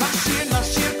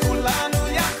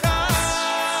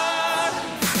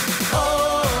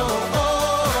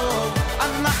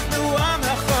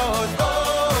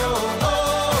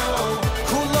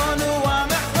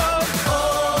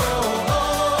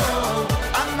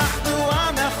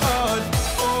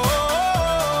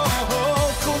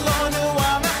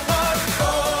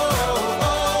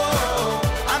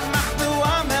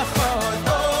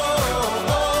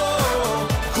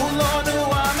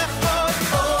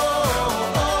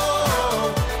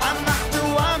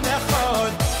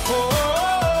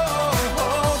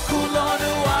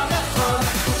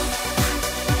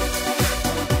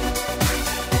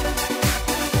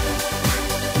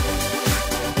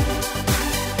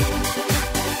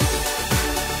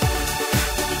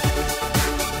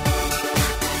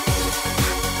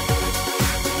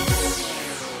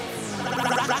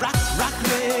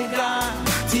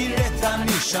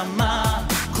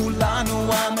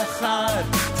 כולנו עם אחד,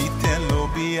 תיתן לו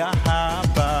בי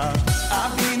אהבה.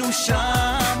 אבינו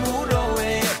שם, הוא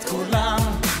רואה את כולם,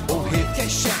 אוהב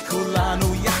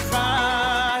כשכולנו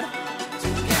יחד.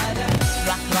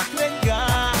 רק רגע,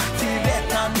 תראה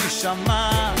את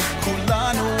הנשמה,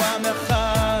 כולנו עם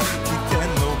אחד, תיתן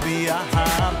לו בי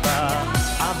אהבה.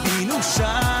 אבינו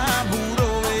שם, הוא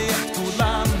רואה את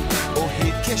כולם,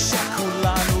 אוהב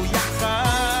כשכולנו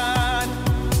יחד.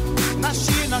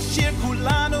 נשיר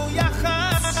כולנו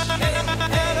יחד.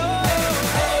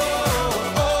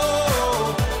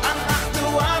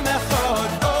 אנחנו עם אחד.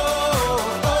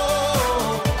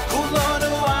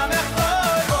 כולנו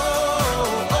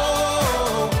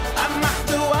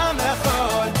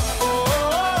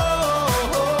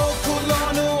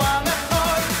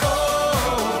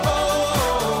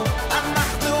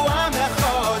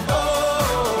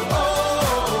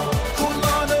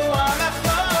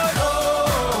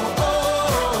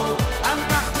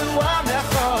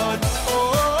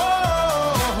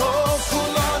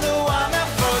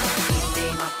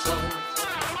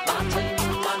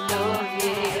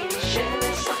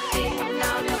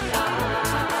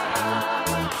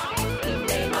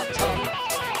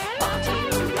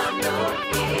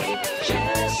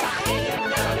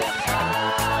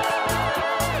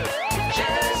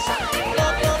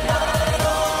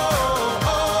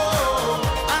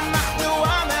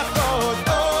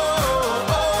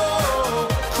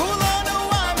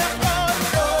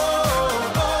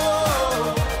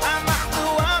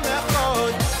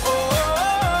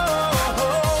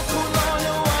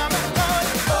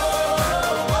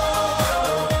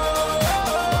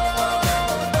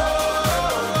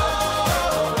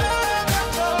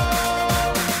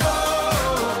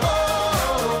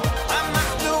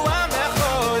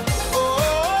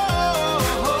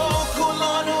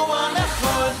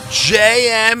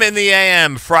JM in the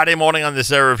AM, Friday morning on this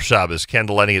Erev Shabbos.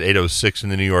 Candle lighting at 8:06 in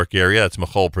the New York area. That's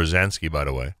Michal Przanski, by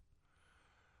the way.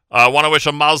 I want to wish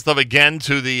a mazel tov again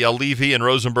to the Levy and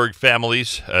Rosenberg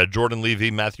families. Jordan Levy,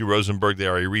 Matthew Rosenberg, they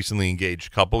are a recently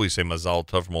engaged couple. We say mazel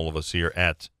tov from all of us here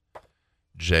at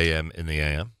JM in the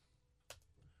AM.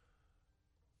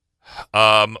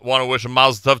 Want to wish a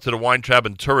mazel tov to the Weintraub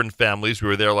and Turin families. We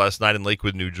were there last night in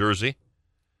Lakewood, New Jersey.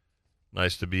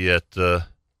 Nice to be at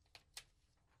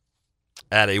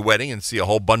a wedding and see a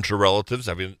whole bunch of relatives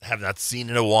I have not seen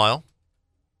in a while.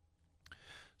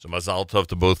 So mazal tov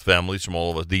to both families from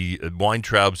all of us. The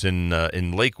Weintraubs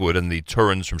in Lakewood and the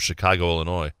Turins from Chicago,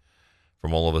 Illinois,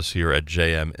 from all of us here at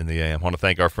JM in the AM. I want to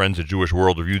thank our friends at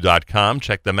JewishWorldReview.com.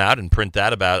 Check them out and print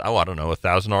that about,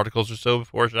 1,000 articles or so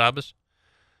before Shabbos.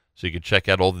 So you can check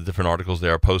out all the different articles they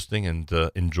are posting and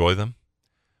enjoy them.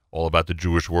 All about the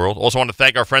Jewish world. Also want to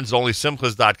thank our friends at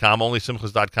OnlySimchas.com.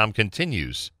 OnlySimchas.com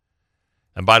continues.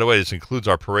 And by the way, this includes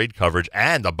our parade coverage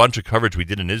and a bunch of coverage we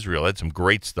did in Israel. I had some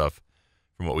great stuff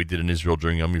from what we did in Israel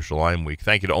during Yom Yerushalayim week.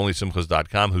 Thank you to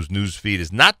OnlySimchas.com, whose news feed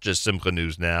is not just Simcha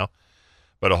News now,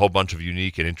 but a whole bunch of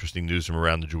unique and interesting news from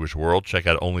around the Jewish world. Check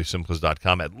out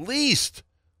OnlySimchas.com at least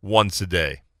once a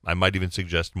day. I might even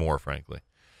suggest more, frankly.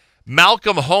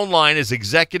 Malcolm Hoenlein is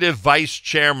Executive Vice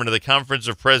Chairman of the Conference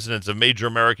of Presidents of Major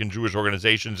American Jewish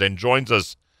Organizations and joins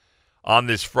us on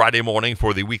this Friday morning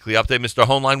for the weekly update. Mr.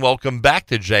 Hoenlein, welcome back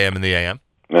to JM in the AM.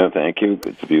 Thank you.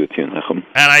 Good to be with you, Nachum.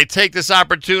 And I take this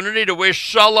opportunity to wish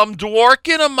Shalom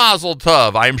Dworkin a mazel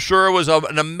tov. I'm sure it was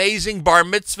an amazing bar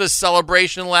mitzvah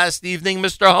celebration last evening,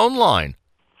 Mr. Hoenlein.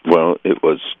 Well, it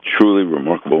was truly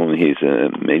remarkable, and he's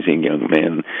an amazing young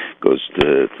man. Goes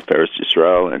to Paris,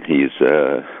 Israel, and he's,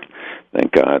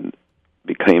 thank God,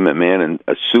 became a man and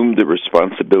assumed the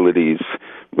responsibilities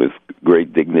with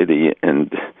great dignity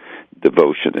and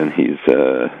devotion. And he's,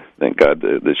 thank God,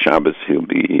 the Shabbos he'll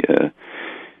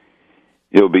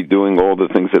be doing all the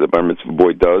things that a bar mitzvah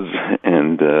boy does,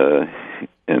 and Baruch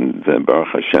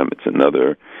Hashem, it's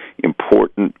another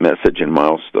important message and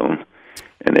milestone.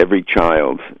 And every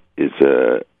child is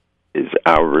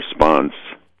our response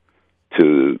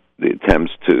to the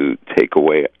attempts to take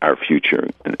away our future.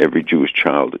 And every Jewish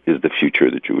child is the future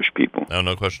of the Jewish people.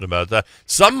 No question about that.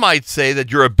 Some might say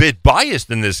that you're a bit biased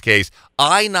in this case.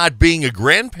 I, not being a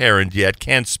grandparent yet,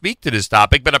 can't speak to this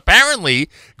topic, but apparently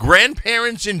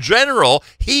grandparents in general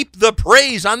heap the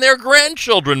praise on their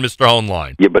grandchildren, Mr.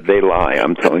 Hoenlein. Yeah, but they lie.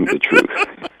 I'm telling the truth.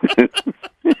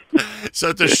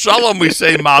 So to Shalom we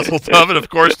say Mazel Tov, and of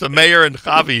course to Meir and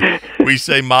Chavi we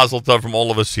say Mazel Tov from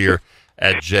all of us here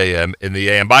at JM in the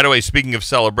AM. By the way, speaking of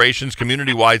celebrations,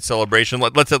 community-wide celebration,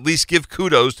 let's at least give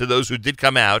kudos to those who did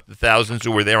come out, the thousands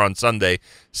who were there on Sunday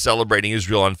celebrating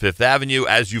Israel on Fifth Avenue.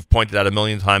 As you've pointed out a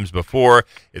million times before,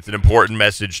 it's an important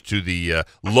message to the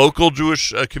local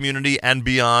Jewish community and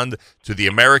beyond, to the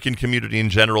American community in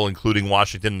general, including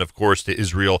Washington, and of course to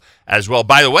Israel as well.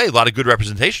 By the way, a lot of good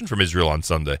representation from Israel on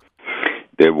Sunday.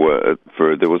 There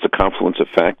was a confluence of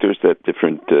factors that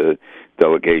different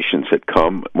delegations had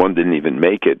come. One didn't even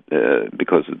make it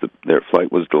because of their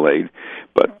flight was delayed,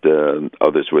 but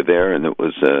others were there, and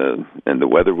and the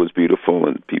weather was beautiful,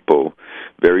 and people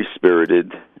very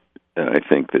spirited. I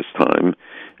think this time,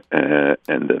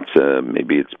 and that's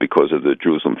maybe it's because of the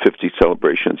Jerusalem 50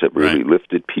 celebrations that really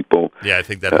lifted people. Yeah, I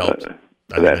think that helps.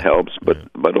 That helps,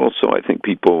 but also I think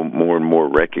people more and more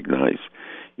recognize,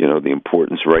 the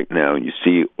importance right now. You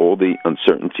see all the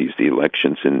uncertainties, the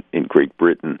elections in Great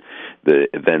Britain, the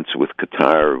events with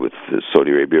Qatar, with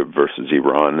Saudi Arabia versus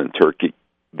Iran and Turkey.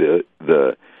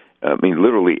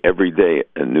 Literally every day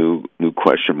a new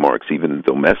question marks. Even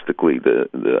domestically,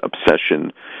 the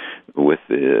obsession with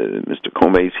Mr.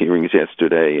 Comey's hearings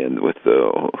yesterday, and with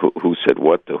who said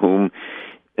what to whom.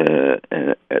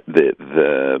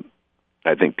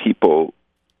 I think people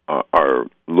are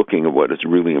looking at what is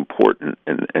really important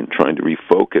and trying to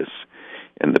refocus,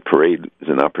 and the parade is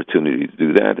an opportunity to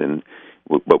do that.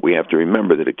 But we have to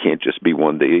remember that it can't just be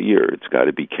one day a year. It's got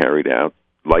to be carried out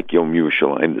like Yom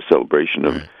Yerushalayim. The celebration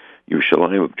of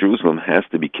Yerushalayim, of Jerusalem, has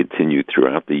to be continued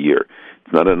throughout the year.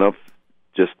 It's not enough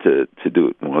just to do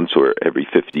it once or every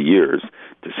 50 years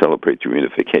to celebrate the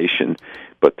reunification,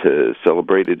 but to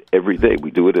celebrate it every day.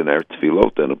 We do it in our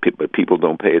tefillot, but people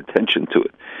don't pay attention to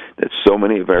it. That so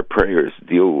many of our prayers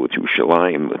deal with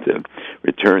Yerushalayim, with the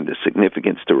return, the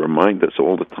significance, to remind us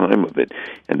all the time of it,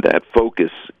 and that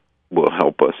focus will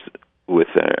help us with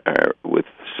with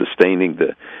sustaining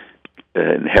the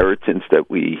inheritance that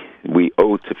we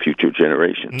owe to future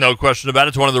generations. No question about it.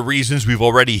 It's one of the reasons we've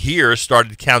already here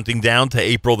started counting down to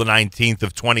April the 19th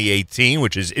of 2018,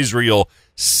 which is Israel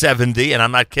 70, and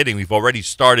I'm not kidding. We've already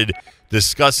started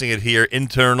discussing it here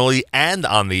internally and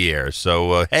on the air.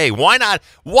 So, hey, why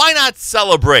not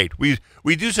celebrate?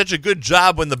 We do such a good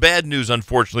job when the bad news,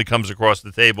 unfortunately, comes across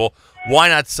the table. Why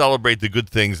not celebrate the good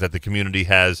things that the community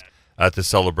has to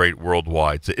celebrate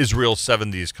worldwide? So Israel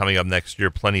 70 is coming up next year.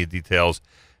 Plenty of details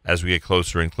as we get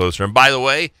closer and closer. And by the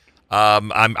way,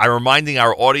 I'm reminding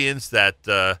our audience that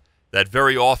that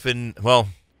very often, well,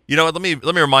 you know what? Let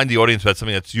me remind the audience about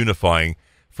something that's unifying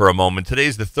for a moment. Today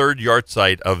is the third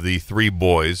yahrzeit of the three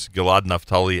boys, Gilad,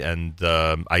 Naphtali, and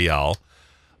Ayal.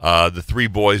 The three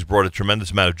boys brought a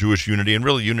tremendous amount of Jewish unity, and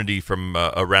really unity from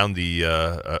around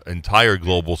the entire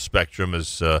global spectrum,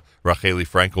 as Racheli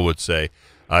Frankel would say,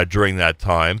 during that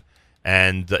time.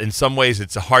 And in some ways,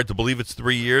 it's hard to believe it's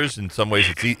 3 years. In some ways,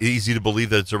 it's easy to believe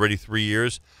that it's already 3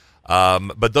 years.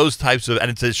 But those types of, and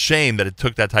it's a shame that it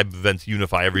took that type of event to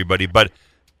unify everybody. But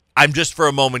I'm just for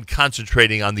a moment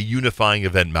concentrating on the unifying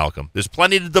event, Malcolm. There's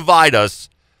plenty to divide us.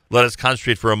 Let us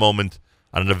concentrate for a moment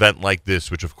on an event like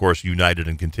this, which, of course, united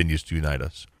and continues to unite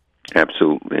us.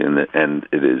 Absolutely, and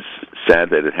it is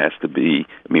sad that it has to be.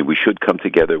 I mean, we should come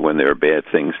together when there are bad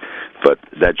things, but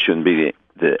that shouldn't be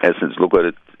the essence. Look what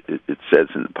it says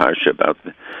in the parsha about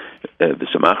the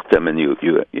Samachtem, and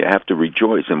you have to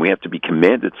rejoice, and we have to be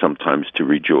commanded sometimes to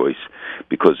rejoice,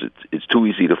 because it's too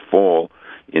easy to fall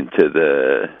into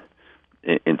the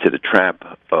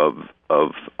trap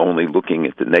of only looking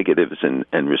at the negatives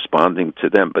and responding to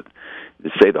them. But to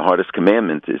say the hardest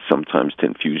commandment is sometimes to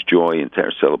infuse joy into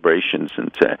our celebrations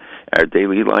and to our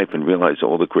daily life, and realize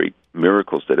all the great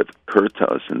miracles that have occurred to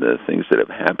us and the things that have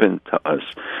happened to us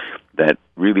that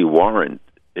really warrant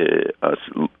us.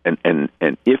 And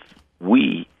if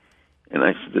we, and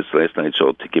I said this last night,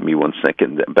 so to give me 1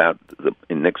 second, about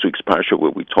in next week's parsha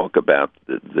where we talk about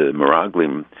the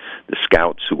Meraglim, the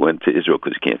scouts who went to Israel,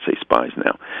 because you can't say spies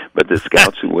now, but the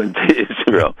scouts who went to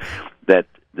Israel, that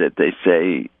they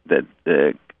say that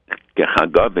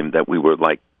that we were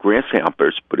like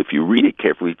grasshoppers, but if you read it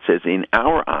carefully, it says in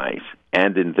our eyes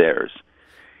and in theirs,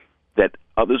 that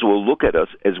others will look at us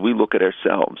as we look at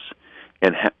ourselves,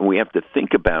 and we have to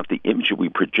think about the image we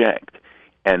project,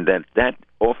 and that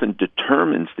often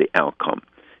determines the outcome.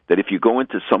 That if you go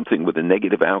into something with a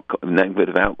negative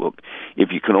outlook,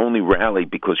 if you can only rally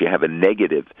because you have a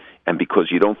negative and because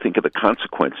you don't think of the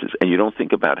consequences and you don't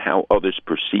think about how others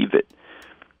perceive it,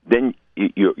 then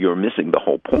you're missing the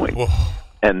whole point. Whoa.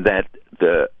 And that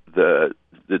the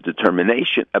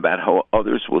determination about how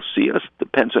others will see us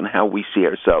depends on how we see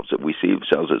ourselves. If we see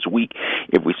ourselves as weak,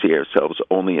 if we see ourselves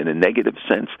only in a negative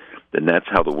sense, then that's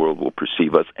how the world will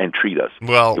perceive us and treat us.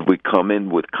 Well, if we come in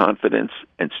with confidence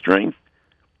and strength,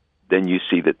 then you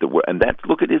see that the world, and that,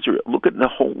 look at Israel, look at the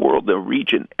whole world, the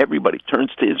region, everybody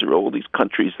turns to Israel, all these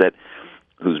countries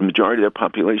whose majority of their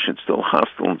population is still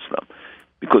hostile and stuff,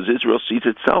 because Israel sees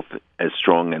itself as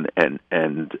strong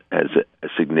and as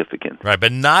significant. Right,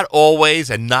 but not always,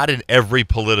 and not in every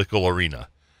political arena.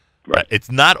 Right. It's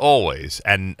not always,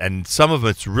 and some of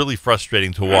it's really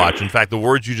frustrating to watch. In fact, the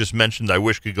words you just mentioned, I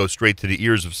wish could go straight to the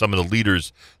ears of some of the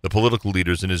leaders, the political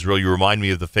leaders in Israel. You remind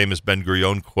me of the famous Ben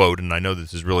Gurion quote, and I know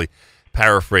this is really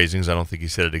paraphrasing, I don't think he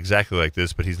said it exactly like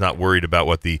this, but he's not worried about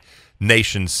what the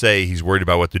nations say, he's worried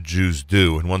about what the Jews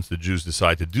do. And once the Jews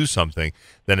decide to do something,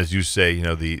 then, as you say, you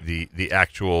know, the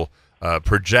actual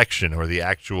projection or the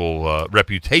actual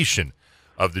reputation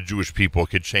of the Jewish people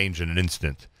could change in an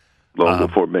instant. Long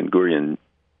before Ben Gurion,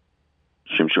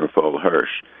 Shimshon Raphael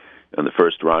Hirsch, on the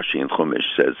first Rashi in Chumash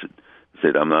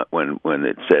said, I'm not, when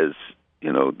it says,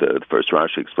 you know, the first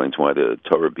Rashi explains why the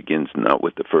Torah begins not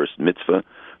with the first mitzvah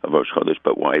of Rosh Chodesh,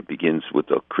 but why it begins with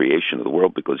the creation of the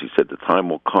world, because he said the time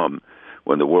will come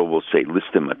when the world will say,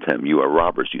 Listim atem, you are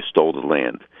robbers, you stole the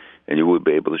land. And you will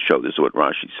be able to show, this is what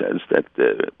Rashi says, that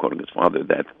according to his father,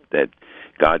 that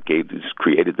God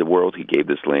created the world, he gave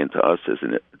this land to us as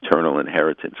an eternal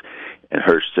inheritance. And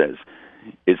Hirsch says,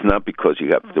 it's not because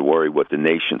you have to worry what the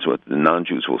nations, what the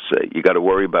non-Jews will say. You got to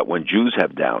worry about when Jews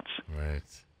have doubts. Right.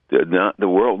 The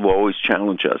world will always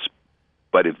challenge us.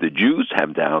 But if the Jews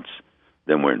have doubts,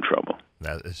 then we're in trouble.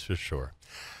 That is for sure.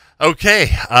 Okay,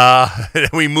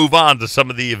 we move on to some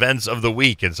of the events of the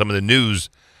week and some of the news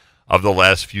of the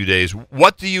last few days.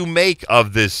 What do you make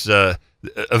of this a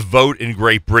vote in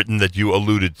Great Britain that you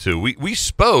alluded to? We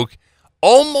spoke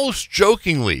almost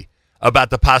jokingly about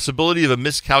the possibility of a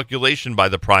miscalculation by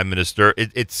the Prime Minister.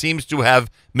 It seems to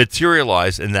have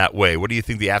materialized in that way. What do you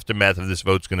think the aftermath of this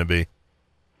vote's going to be?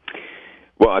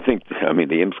 Well, I mean,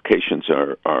 the implications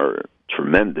are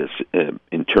tremendous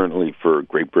internally for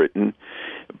Great Britain,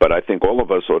 but I think all of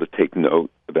us ought to take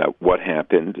note about what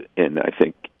happened, and I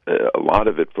think a lot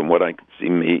of it, from what I can see,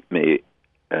 may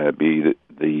be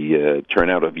the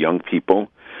turnout of young people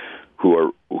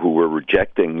who were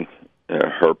rejecting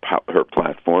her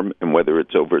platform, and whether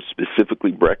it's over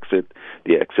specifically Brexit,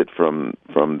 the exit from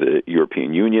the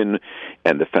European Union,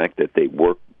 and the fact that they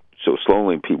work so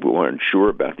slowly and people aren't sure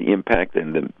about the impact,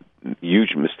 and the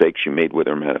huge mistake she made with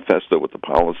her manifesto, with the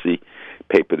policy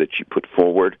paper that she put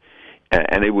forward.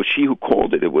 And it was she who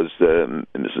called it. It was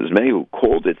Mrs. May who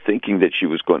called it, thinking that she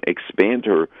was going to expand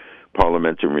her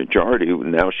parliamentary majority.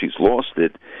 Now she's lost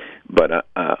it. But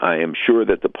I am sure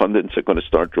that the pundits are going to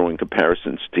start drawing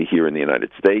comparisons to here in the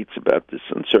United States about this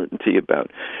uncertainty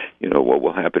about, what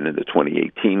will happen in the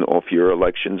 2018 off-year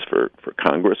elections for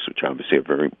Congress, which obviously are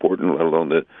very important, let alone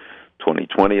the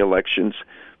 2020 elections,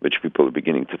 which people are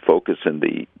beginning to focus, and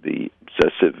the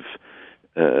obsessive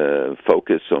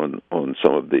focus on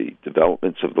some of the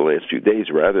developments of the last few days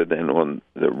rather than on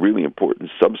the really important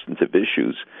substantive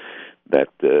issues that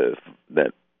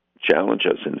challenge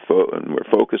us and we're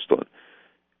focused on.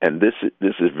 And this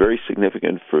is very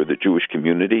significant for the Jewish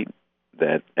community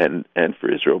and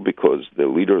for Israel, because the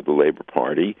leader of the Labor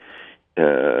Party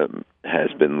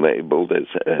has been labeled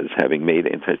as having made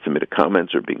anti-Semitic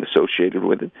comments or being associated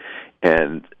with it,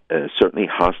 and certainly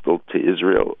hostile to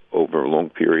Israel over a long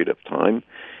period of time.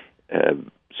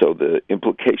 So the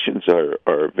implications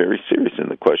are very serious in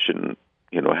the question,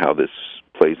 how this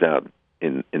plays out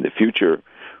in the future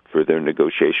for their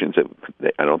negotiations.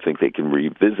 I don't think they can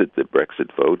revisit the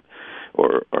Brexit vote,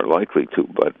 or are likely to,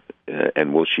 but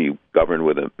and will she govern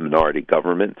with a minority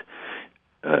government,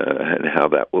 and how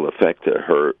that will affect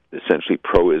her essentially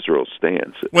pro-Israel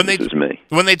stance. When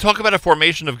they talk about a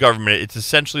formation of government, it's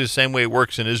essentially the same way it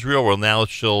works in Israel, where now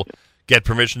she'll get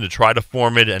permission to try to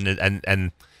form it,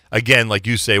 and again, like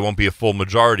you say, it won't be a full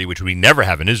majority, which we never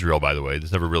have in Israel, by the way.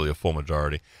 There's never really a full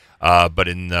majority. But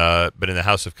in the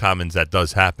House of Commons, that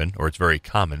does happen, or it's very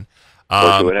common.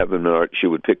 She would have a minority. She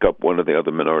would pick up one of the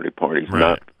other minority parties, right.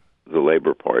 Not the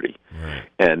Labor Party. Right.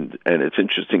 And it's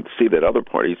interesting to see that other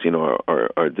parties,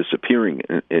 are disappearing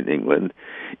in England.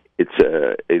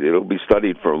 It'll be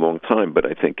studied for a long time, but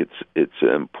I think it's an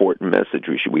important message.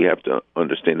 We have to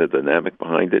understand the dynamic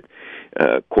behind it.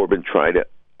 Corbyn tried,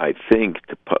 I think,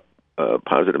 to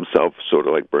posit himself sort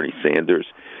of like Bernie Sanders,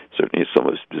 certainly some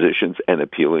of his positions, and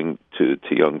appealing to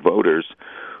young voters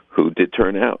who did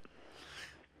turn out.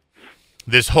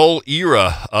 This whole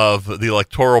era of the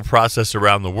electoral process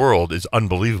around the world is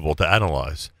unbelievable to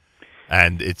analyze.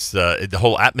 And it's the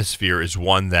whole atmosphere is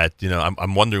one that,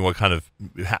 I'm wondering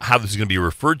how this is going to be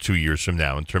referred to years from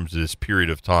now in terms of this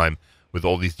period of time with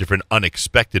all these different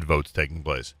unexpected votes taking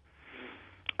place.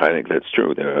 I think that's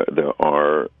true. There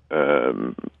are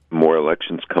more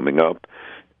elections coming up,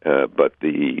 but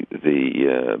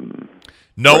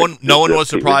no one was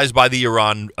surprised by the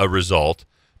Iran result.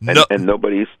 And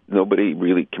nobody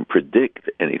really can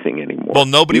predict anything anymore. Well,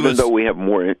 even though we have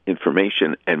more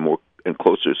information and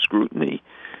closer scrutiny,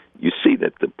 you see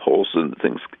that the polls and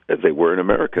things as they were in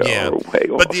America are way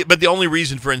off. But the only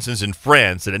reason, for instance, in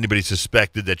France, that anybody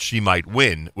suspected that she might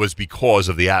win was because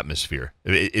of the atmosphere.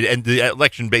 And the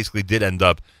election basically did end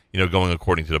up, going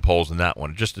according to the polls in that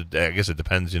one. I guess it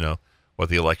depends, what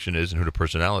the election is and who the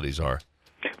personalities are.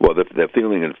 Well, the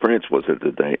feeling in France was that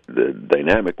the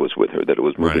dynamic was with her, that it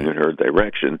was moving in her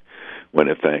direction, when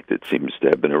in fact it seems to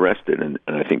have been arrested. And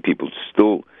I think people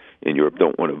still in Europe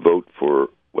don't want to vote for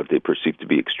what they perceive to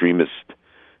be extremist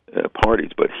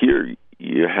parties. But here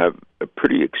you have a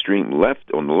pretty extreme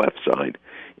left on the left side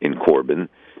in Corbyn,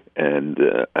 and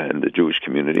the Jewish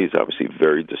community is obviously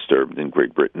very disturbed in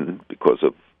Great Britain because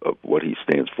of what he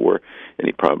stands for, and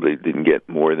he probably didn't get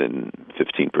more than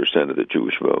 15% of the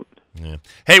Jewish vote. Yeah.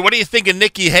 Hey, what do you think of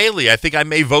Nikki Haley? I think I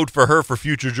may vote for her for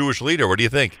future Jewish leader. What do you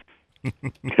think?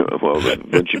 Well,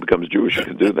 when she becomes Jewish, you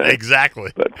can do that.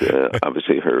 Exactly. But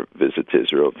obviously her visit to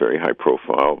Israel, very high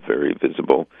profile, very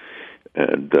visible.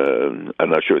 And I'm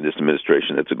not sure in this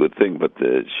administration that's a good thing, but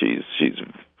she's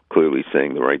clearly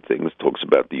saying the right things, talks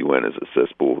about the UN as a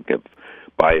cesspool,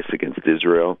 bias against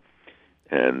Israel.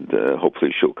 And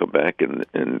hopefully she'll come back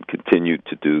and continue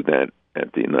to do that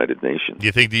at the United Nations. Do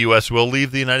you think the U.S. will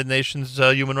leave the United Nations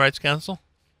Human Rights Council?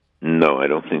 No, I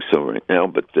don't think so right now.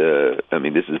 But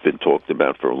this has been talked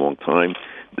about for a long time.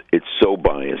 It's so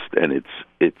biased, and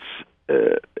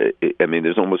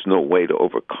there's almost no way to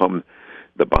overcome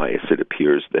the bias. It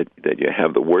appears that you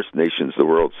have the worst nations in the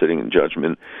world sitting in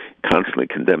judgment, constantly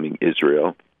condemning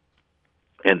Israel.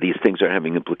 And these things are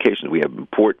having implications. We have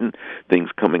important things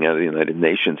coming out of the United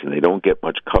Nations, and they don't get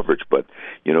much coverage. But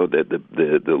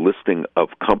the listing of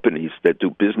companies that do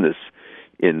business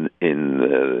in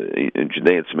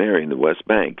Judea and Samaria in the West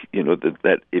Bank.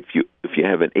 That if you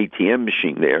have an ATM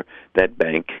machine there, that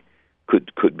bank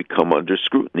could become under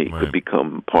scrutiny, could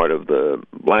become part of the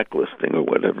blacklisting or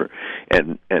whatever.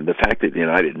 And the fact that the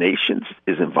United Nations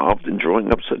is involved in drawing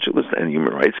up such a list, and the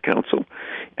Human Rights Council,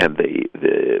 and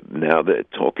now they're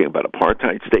talking about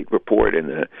apartheid state report and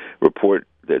a report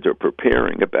that they're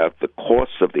preparing about the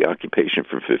costs of the occupation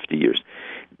for 50 years.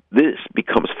 This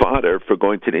becomes fodder for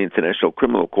going to the International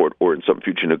Criminal Court or in some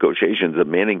future negotiations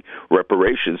demanding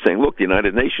reparations, saying, look, the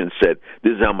United Nations said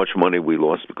this is how much money we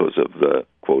lost because of the,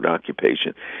 quote,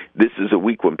 occupation. This is a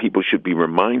week when people should be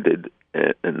reminded,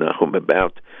 Nahum,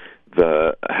 about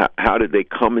how did they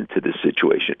come into this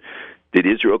situation. Did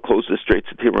Israel close the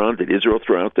Straits of Tiran? Did Israel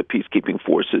throw out the peacekeeping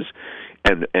forces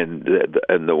and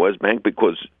the West Bank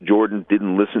because Jordan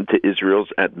didn't listen to Israel's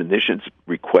admonitions,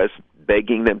 requests,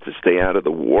 begging them to stay out of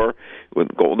the war? When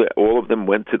all of them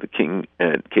went to the king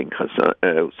and King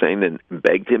Hussein and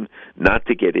begged him not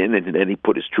to get in, and then he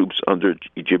put his troops under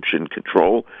Egyptian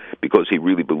control because he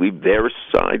really believed their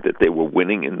side, that they were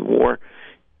winning in the war.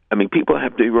 I mean, people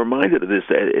have to be reminded of this.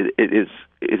 It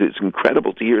is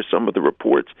incredible to hear some of the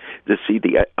reports, to see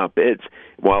the op-eds.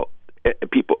 While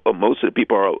most of the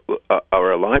people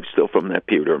are alive still from that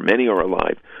period, or many are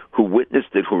alive, who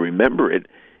witnessed it, who remember it,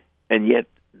 and yet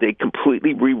they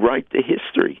completely rewrite the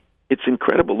history. It's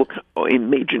incredible. Look in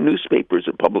major newspapers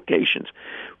and publications,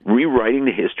 rewriting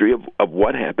the history of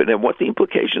what happened and what the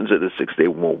implications of the Six-Day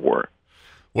War were.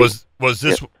 Was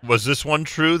this one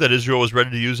true, that Israel was ready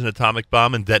to use an atomic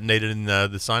bomb and detonate it in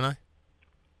the Sinai?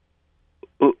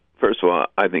 Well, first of all,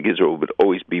 I think Israel would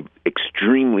always be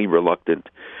extremely reluctant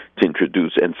to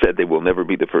introduce, and said they will never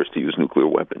be the first to use nuclear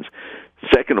weapons.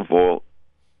 Second of all,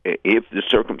 if the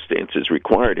circumstances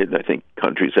required it, I think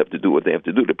countries have to do what they have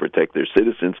to do to protect their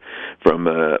citizens from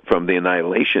the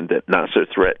annihilation that Nasser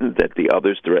threatened, that the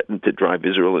others threatened to drive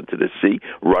Israel into the sea.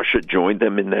 Russia joined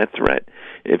them in that threat,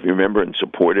 if you remember, and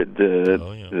supported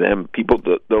them. People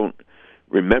don't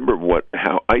remember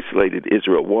how isolated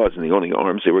Israel was, and the only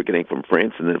arms they were getting from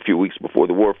France. And then a few weeks before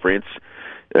the war, France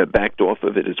backed off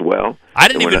of it as well. I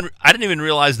didn't even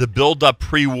realize the build-up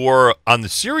pre-war on the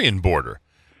Syrian border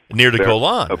near the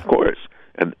Golan. Of course,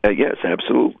 and yes,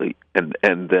 absolutely, and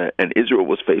Israel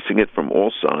was facing it from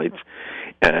all sides,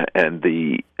 and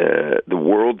the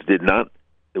world did not,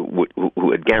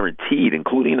 who had guaranteed,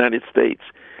 including the United States,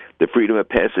 the freedom of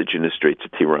passage in the Straits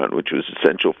of Tiran, which was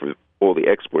essential for all the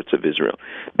exports of Israel.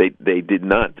 They did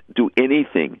not do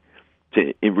anything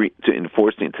to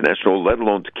enforce the international, let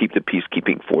alone to keep the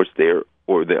peacekeeping force there,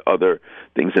 or the other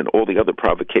things and all the other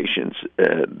provocations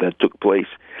that took place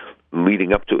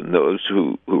leading up to it. And those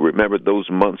who remembered those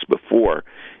months before,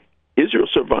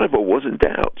 Israel's survival was in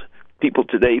doubt. People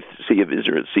today see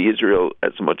Israel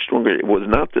as much stronger. It was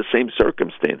not the same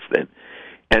circumstance then,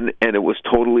 and it was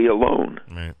totally alone.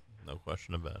 Right. No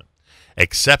question about it.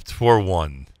 Except for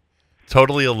one.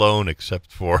 Totally alone,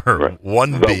 except for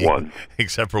one being.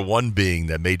 Except for one being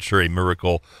that made sure a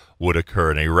miracle would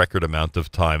occur in a record amount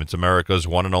of time. It's America's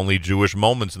one and only Jewish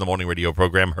Moments in the Morning radio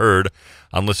program, heard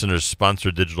on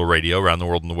listeners-sponsored digital radio around the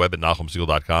world on the web at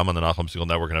NachumSegal.com, on the Nachum Segal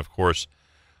Network, and, of course,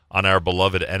 on our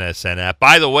beloved NSN app.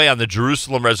 By the way, on the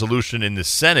Jerusalem resolution in the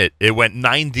Senate, it went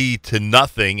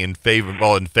 90-0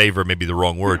 in favor, maybe the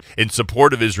wrong word, in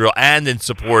support of Israel and in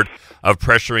support of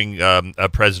pressuring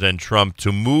President Trump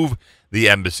to move the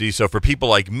embassy. So for people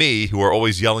like me, who are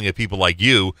always yelling at people like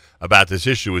you about this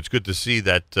issue, it's good to see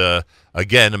that,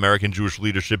 again, American Jewish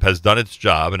leadership has done its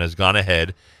job and has gone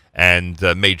ahead and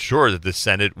made sure that the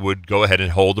Senate would go ahead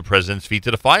and hold the president's feet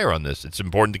to the fire on this. It's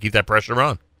important to keep that pressure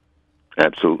on.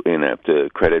 Absolutely, and I have to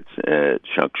credit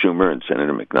Chuck Schumer and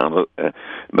Senator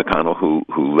McConnell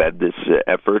who led this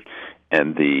effort,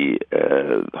 and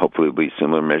hopefully there will be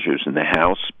similar measures in the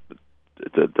House.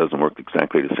 It doesn't work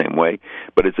exactly the same way,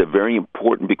 but it's a very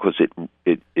important, because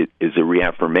it is a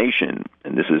reaffirmation,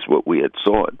 and this is what we had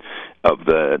sought, of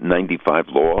the 95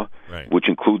 law, which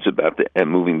includes about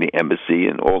moving the embassy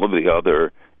and all of the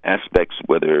other aspects,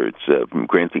 whether it's from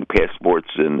granting passports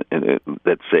and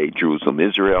let's say Jerusalem,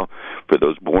 Israel, for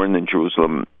those born in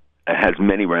Jerusalem. It has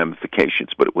many ramifications,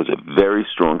 but it was a very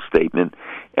strong statement,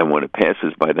 and when it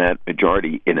passes by that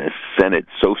majority in a Senate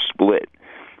so split,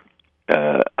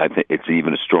 I think it's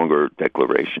even a stronger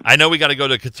declaration. I know we got to go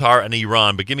to Qatar and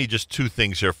Iran, but give me just two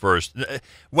things here first.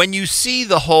 When you see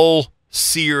the whole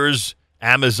Sears,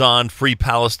 Amazon, Free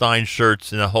Palestine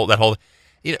shirts and that whole,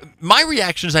 my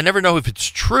reaction is I never know if it's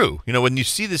true. When you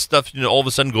see this stuff, all of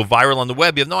a sudden go viral on the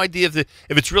web, you have no idea if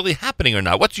it's really happening or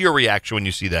not. What's your reaction when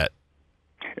you see that?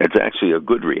 it's actually a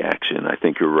good reaction. I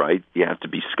think you're right. You have to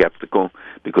be skeptical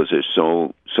because there's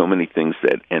so many things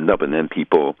that end up, and then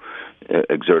people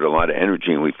exert a lot of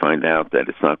energy, and we find out that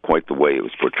it's not quite the way it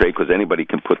was portrayed, because anybody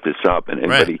can put this up, and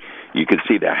anybody, you can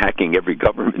see they're hacking every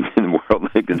government in the world.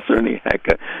 They can certainly hack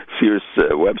a Sears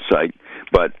website,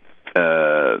 but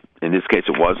in this case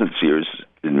it wasn't. Sears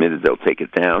admitted they'll take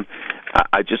it down.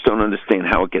 I just don't understand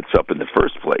how it gets up in the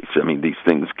first place. I mean, these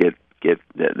things get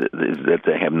that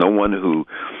they have no one who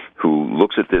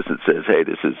looks at this and says, "Hey,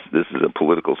 this is a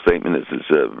political statement. This is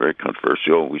very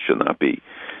controversial. We should not be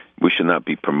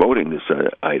promoting this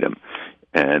item."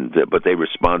 And but they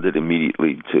responded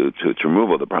immediately to its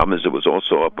removal. The problem is it was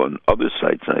also up on other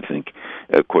sites, I think,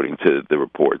 according to the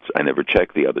reports. I never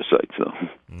checked the other sites, though.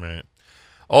 Right.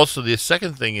 Also, the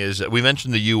second thing is, we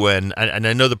mentioned the UN, and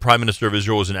I know the Prime Minister of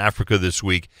Israel was in Africa this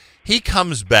week. He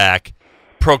comes back,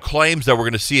 proclaims that we're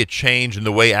going to see a change in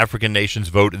the way African nations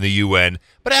vote in the UN.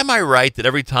 But am I right that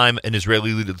every time an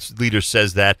Israeli leader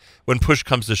says that, when push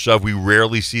comes to shove, we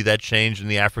rarely see that change in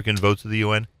the African votes of the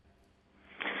UN?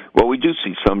 Well, we do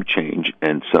see some change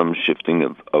and some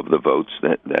shifting of the votes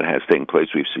that has taken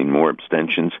place. We've seen more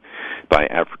abstentions by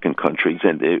African countries,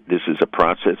 and this is a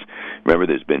process. Remember,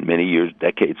 there's been many years,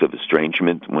 decades of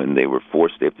estrangement when they were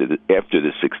forced after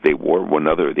the Six-Day War. One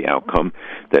other of the outcome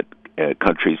that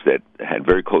countries that had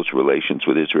very close relations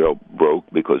with Israel broke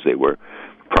because they were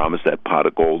promised that pot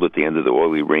of gold at the end of the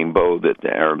oily rainbow, that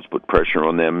the Arabs put pressure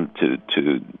on them to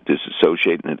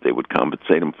disassociate, and that they would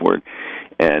compensate them for it.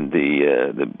 And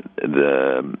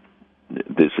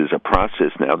this is a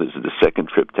process now. This is the second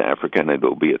trip to Africa, and there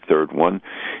will be a third one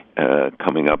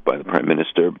coming up by the Prime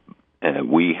Minister.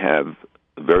 We have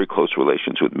very close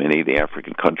relations with many of the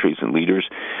African countries and leaders.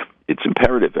 It's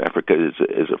imperative. Africa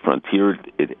is a frontier.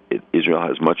 Israel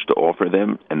has much to offer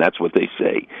them, and that's what they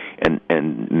say. And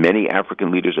many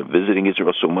African leaders are visiting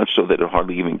Israel, so much so that it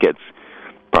hardly even gets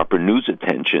proper news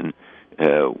attention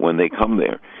when they come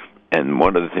there. And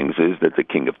one of the things is that the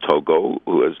King of Togo,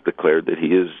 who has declared that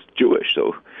he is Jewish,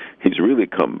 so he's really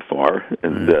come far.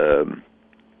 And the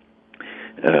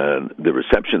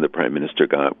reception the Prime Minister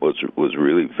got was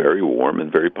really very warm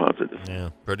and very positive.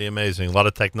 Yeah, pretty amazing. A lot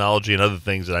of technology and other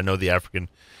things that I know the African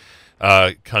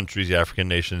countries, the African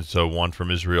nations want from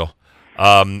Israel.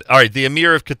 All right, the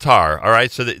Emir of Qatar. All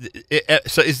right, so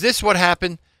so is this what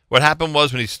happened? What happened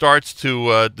was when he starts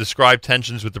to describe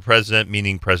tensions with the president,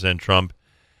 meaning President Trump,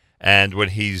 and when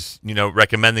he's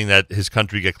recommending that his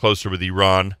country get closer with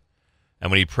Iran, and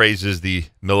when he praises the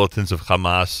militants of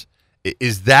Hamas,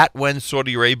 is that when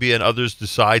Saudi Arabia and others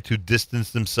decide to distance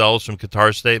themselves from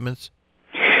Qatar's statements?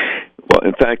 Well,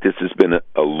 in fact, this has been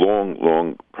a long,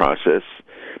 long process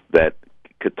that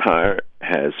Qatar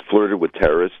has flirted with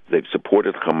terrorists. They've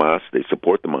supported Hamas. They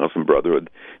support the Muslim Brotherhood.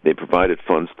 They provided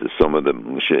funds to some of the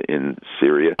militia in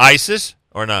Syria. ISIS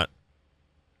or not?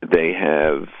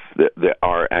 There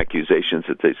are accusations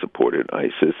that they supported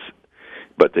ISIS,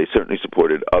 but they certainly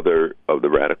supported other of the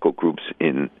radical groups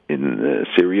in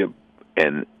Syria,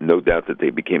 and no doubt that they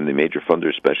became the major funder,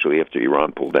 especially after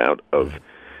Iran pulled out of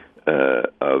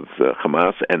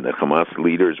Hamas, and the Hamas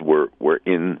leaders were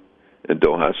in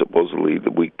Doha supposedly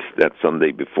that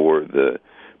Sunday before the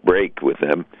break with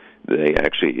them. They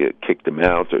actually kicked them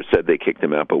out, or said they kicked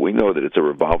them out, but we know that it's a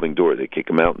revolving door. They kick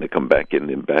them out and they come back in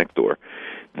the back door.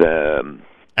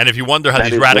 And if you wonder how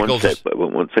these radicals...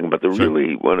 One second, but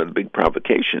really one of the big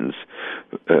provocations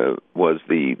was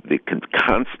the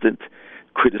constant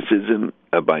criticism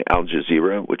by Al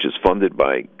Jazeera, which is funded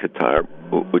by Qatar,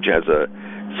 which has a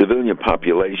civilian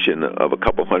population of a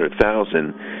couple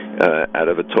 100,000 out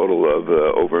of a total of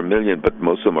over 1 million, but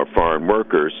most of them are foreign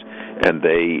workers, and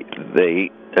they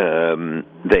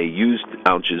used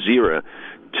Al Jazeera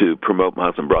to promote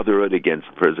Muslim Brotherhood against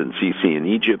President Sisi in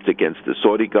Egypt, against the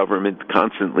Saudi government,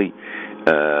 constantly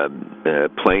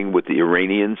playing with the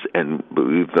Iranians and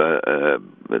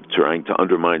trying to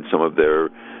undermine some of their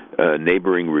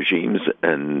neighboring regimes.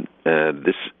 And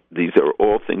these are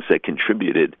all things that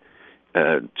contributed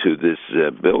to this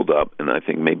build-up. And I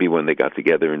think maybe when they got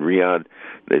together in Riyadh,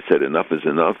 they said enough is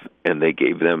enough, and they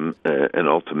gave them an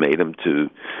ultimatum to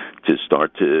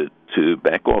start to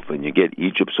back off. And you get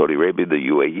Egypt, Saudi Arabia, the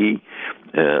UAE,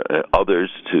 others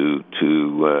to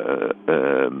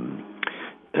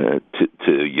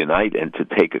unite and to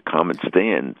take a common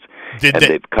stand.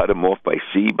 They've cut them off by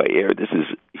sea, by air. This is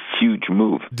a huge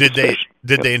move. Did they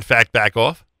in fact back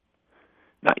off?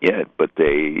 Not yet, but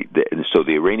so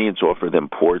the Iranians offer them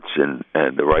ports and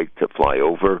the right to fly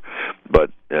over,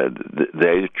 but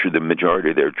the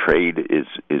majority of their trade is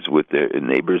with their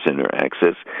neighbors and their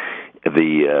access.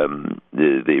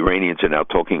 the Iranians are now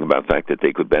talking about the fact that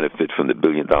they could benefit from the $1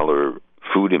 billion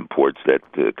food imports that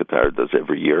Qatar does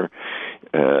every year.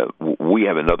 We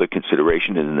have another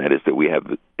consideration, and that is that we have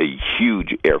a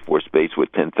huge Air Force base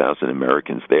with 10,000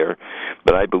 Americans there.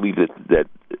 But I believe that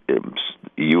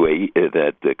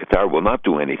Qatar will not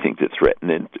do anything to threaten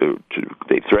it.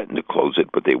 They threaten to close it,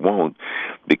 but they won't,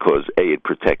 because it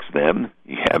protects them.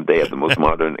 They have the most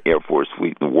modern Air Force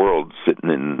fleet in the world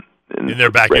sitting in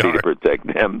their backyard, ready to protect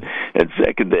them. And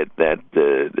second, that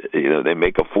they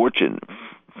make a fortune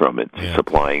from it,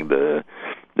 supplying the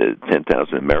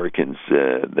 10,000 Americans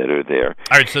that are there.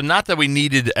 All right, so not that we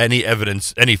needed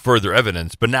any further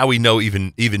evidence, but now we know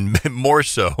even more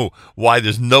so why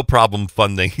there's no problem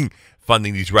funding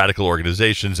these radical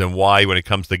organizations, and why, when it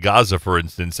comes to Gaza, for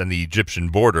instance, and the Egyptian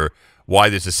border, why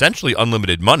there's essentially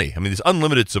unlimited money. I mean, there's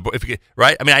unlimited support,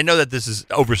 right? I mean, I know that this is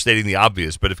overstating the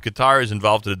obvious, but if Qatar is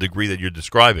involved to the degree that you're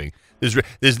describing,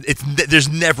 there's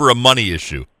never a money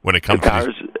issue when it comes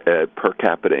Qatar's to per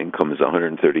capita income is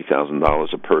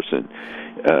 $130,000 a person,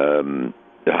 the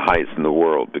highest in the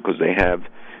world, because they have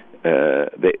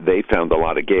they found a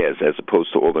lot of gas as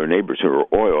opposed to all their neighbors who are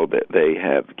oil. That they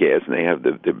have gas, and they have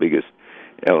the biggest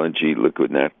LNG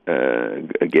liquid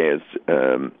gas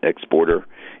exporter,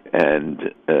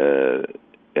 and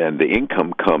the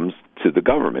income comes to the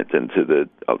government and to the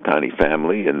Al-Thani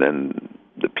family, and then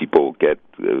the people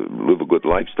live a good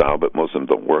lifestyle, but most of them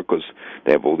don't work because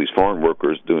they have all these foreign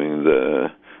workers doing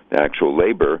the actual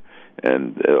labor,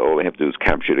 and all they have to do is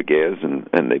capture the gas, and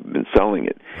they've been selling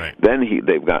it. Right. Then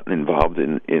they've gotten involved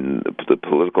in the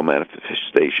political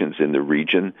manifestations in the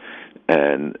region,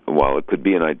 and while it could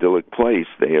be an idyllic place,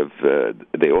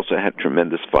 they also had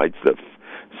tremendous fights, the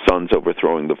sons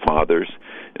overthrowing the fathers,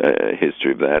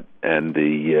 history of that, and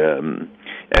the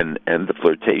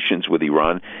flirtations with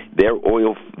Iran.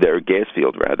 Their gas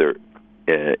field rather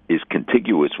is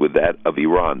contiguous with that of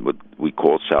Iran, what we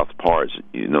call South Pars.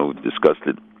 We've discussed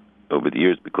it over the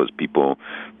years because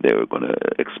they were going to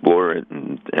explore it,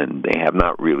 and they have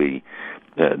not really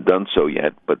done so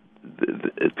yet. But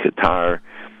Qatar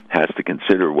has to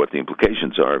consider what the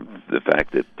implications are. The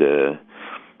fact that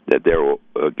their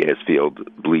gas field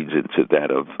bleeds into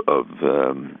that of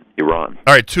Iran.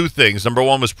 All right, two things. Number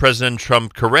one, was President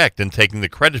Trump correct in taking the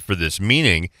credit for this,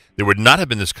 meaning there would not have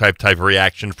been this type of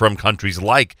reaction from countries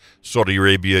like Saudi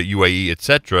Arabia, UAE,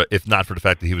 etc., if not for the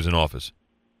fact that he was in office?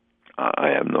 I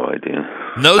have no idea.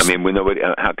 I mean, we know.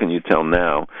 How can you tell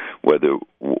now what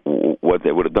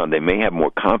they would have done? They may have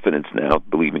more confidence now,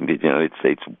 believing that the United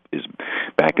States is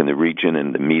back in the region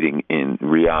and the meeting in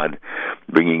Riyadh,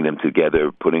 bringing them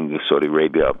together, putting Saudi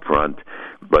Arabia up front.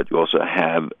 But you also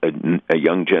have a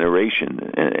young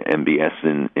generation,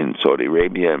 MBS in Saudi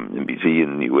Arabia, MBZ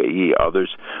in the UAE,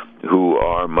 others who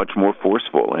are much more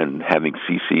forceful, and having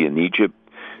Sisi in Egypt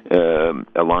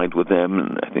aligned with them,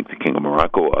 and I think the King of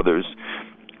Morocco, others,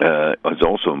 has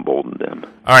also emboldened them.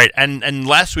 All right, and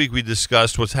last week we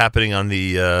discussed what's happening on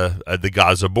the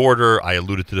Gaza border. I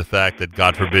alluded to the fact that,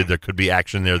 God forbid, there could be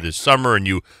action there this summer, and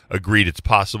you agreed it's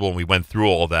possible, and we went through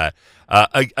all that.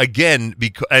 Again,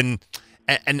 and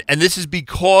this is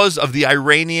because of the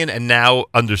Iranian and now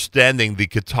understanding the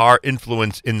Qatar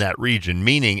influence in that region,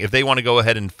 meaning if they want to go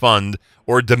ahead and fund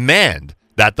or demand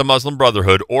that the Muslim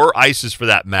Brotherhood, or ISIS for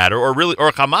that matter, or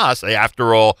Hamas,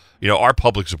 after all, are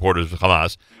public supporters of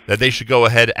Hamas, that they should go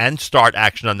ahead and start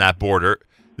action on that border.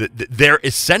 They're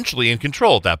essentially in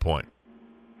control at that point,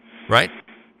 right?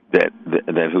 That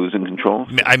who's in control?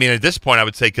 I mean, at this point, I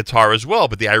would say Qatar as well,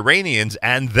 but the Iranians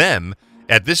and them,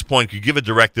 at this point, could give a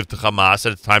directive to Hamas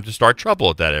that it's time to start trouble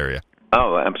at that area.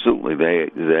 Oh, absolutely. We'll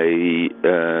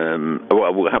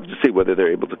have to see whether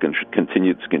they're able to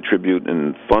continue to contribute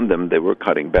and fund them. They were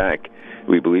cutting back,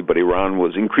 we believe, but Iran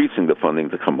was increasing the funding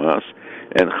to Hamas.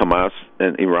 And Hamas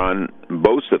and Iran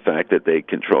boast the fact that they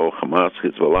control Hamas,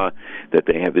 Hezbollah, that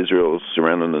they have Israel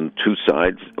surrounded on two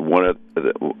sides. One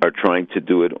are trying to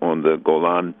do it on the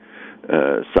Golan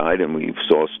side, and we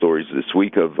saw stories this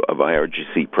week of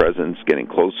IRGC presence getting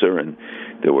closer, and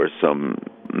there were some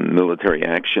military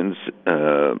actions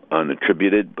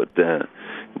unattributed, but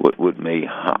what may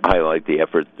highlight the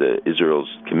effort, Israel's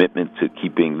commitment to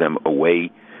keeping them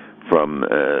away from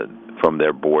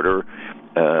their border.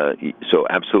 So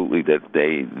absolutely, that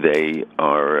they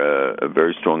are a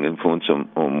very strong influence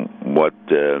on what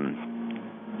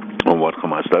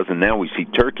Hamas does, and now we see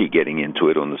Turkey getting into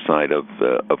it on the side of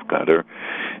Qatar,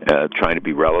 trying to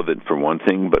be relevant for one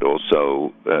thing, but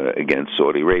also against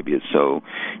Saudi Arabia. So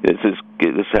this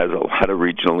has a lot of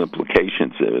regional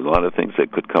implications. There are a lot of things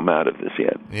that could come out of this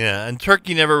yet. Yeah, and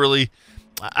Turkey never really,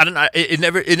 I don't know. It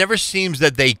never seems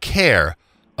that they care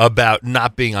about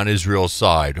not being on Israel's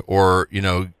side, or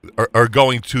or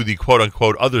going to the quote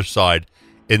unquote other side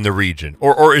in the region,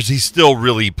 or is he still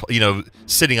really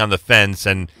sitting on the fence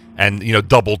and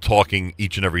double talking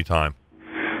each and every time?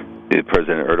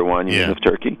 President Erdogan, of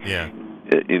Turkey. Yeah.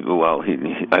 Well,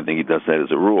 I think he does that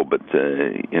as a rule, but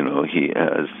he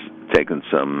has taken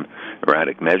some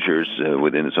erratic measures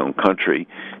within his own country.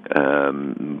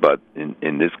 But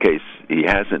in this case, he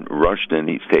hasn't rushed in.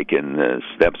 He's taken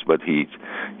steps, but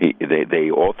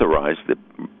they authorized the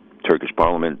Turkish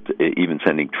Parliament even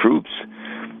sending troops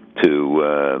to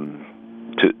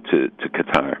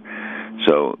Qatar.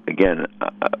 So again,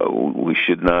 we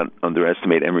should not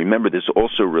underestimate. And remember, this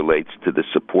also relates to the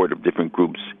support of different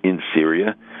groups in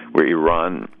Syria, where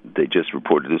Iran, they just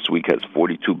reported this week, has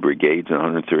 42 brigades and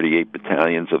 138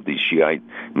 battalions of the Shiite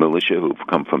militia who've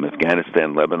come from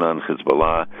Afghanistan, Lebanon,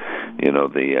 Hezbollah,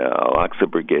 the Al-Aqsa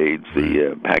brigades,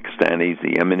 the Pakistanis,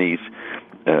 the Yemenis,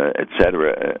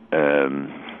 etc.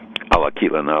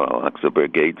 Al-Aqila, not Al-Aqsa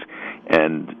brigades,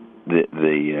 and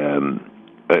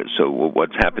so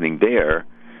what's happening there,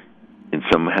 and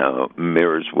somehow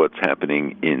mirrors what's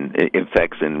happening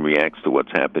affects and reacts to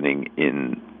what's happening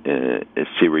in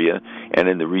Syria and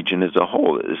in the region as a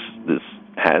whole. This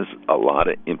has a lot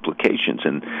of implications,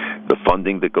 and the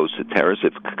funding that goes to terrorists,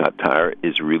 if Qatar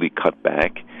is really cut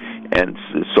back, and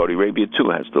Saudi Arabia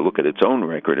too has to look at its own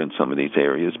record in some of these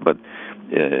areas, but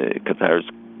Qatar is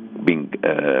being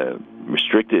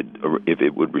restricted, or if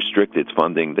it would restrict its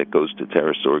funding that goes to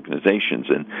terrorist organizations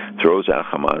and throws out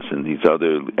Hamas and these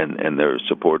other and their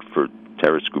support for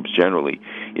terrorist groups generally,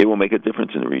 it will make a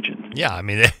difference in the region. Yeah, I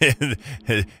mean,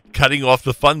 cutting off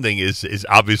the funding is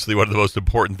obviously one of the most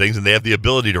important things, and they have the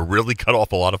ability to really cut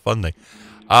off a lot of funding.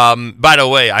 By the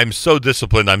way, I'm so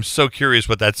disciplined. I'm so curious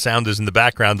what that sound is in the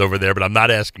background over there, but I'm not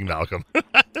asking Malcolm.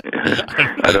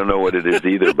 I don't know what it is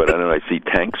either, but I know I see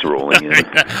tanks rolling in.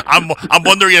 I'm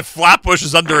wondering if Flatbush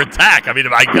is under attack. I mean,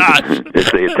 my God.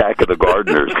 It's the attack of the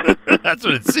gardeners. That's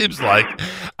what it seems like.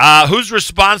 Who's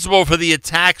responsible for the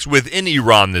attacks within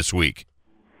Iran this week?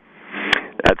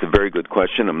 That's a very good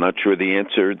question. I'm not sure the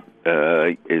answer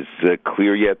is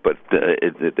clear yet, but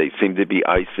they seem to be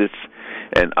ISIS.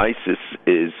 And ISIS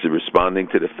is responding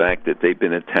to the fact that they've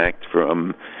been attacked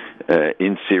from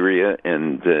in Syria,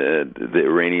 and the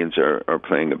Iranians are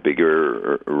playing a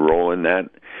bigger role in that.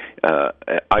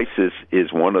 ISIS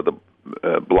is one of the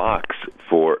blocks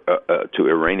to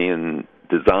Iranian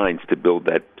designs to build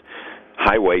that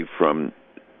highway from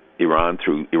Iran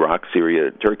through Iraq,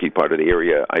 Syria, Turkey, part of the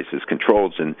area ISIS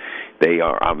controls, and they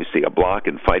are obviously a block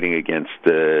and fighting against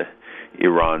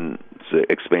Iran's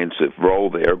expansive role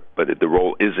there, but the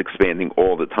role is expanding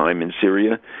all the time in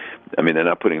Syria. I mean, they're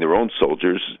not putting their own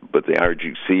soldiers, but the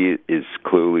IRGC is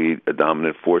clearly a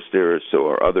dominant force there, so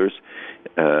are others,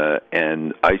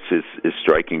 and ISIS is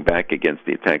striking back against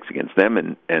the attacks against them,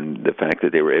 and the fact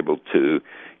that they were able to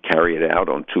carry it out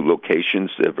on two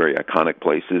locations, very iconic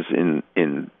places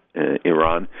in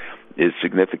Iran, is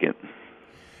significant.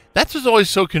 That's just always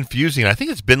so confusing. I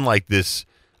think it's been like this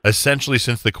essentially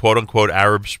since the quote-unquote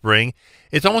Arab Spring.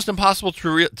 It's almost impossible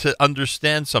to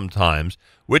understand sometimes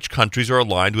which countries are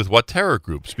aligned with what terror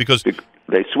groups, because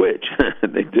they switch.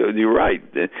 They do. You're right.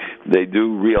 They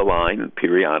do realign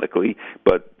periodically,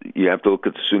 but you have to look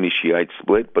at the Sunni-Shiite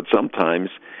split, but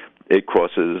sometimes it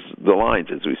crosses the lines,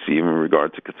 as we see in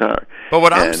regard to Qatar. But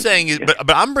what I'm saying is, but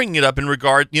I'm bringing it up in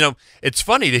regard, it's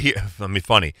funny to hear,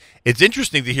 it's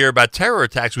interesting to hear about terror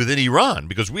attacks within Iran,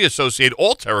 because we associate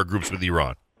all terror groups with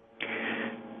Iran.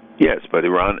 Yes, but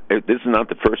Iran, this is not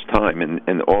the first time,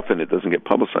 and often it doesn't get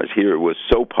publicized. Here it was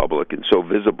so public and so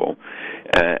visible,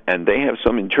 and they have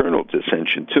some internal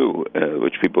dissension too,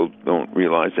 which people don't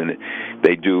realize, and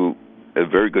they do a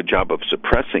very good job of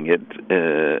suppressing it,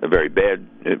 a very bad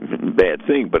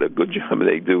thing, but a good job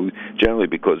they do generally,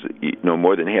 because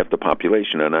more than half the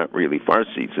population are not really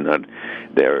Farsis, and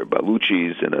they're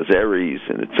Baluchis and Azeris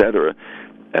and etc.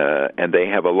 And they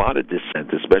have a lot of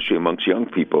dissent, especially amongst young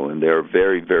people, and they're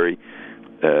very, very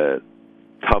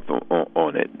tough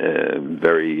on it,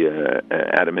 very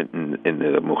adamant in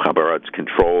the Mukhabarat's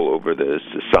control over the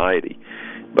society.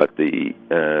 But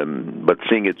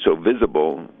seeing it so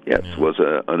visible, yes, was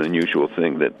an unusual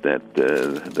thing that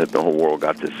the whole world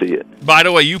got to see it. By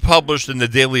the way, you published in the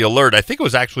Daily Alert, I think it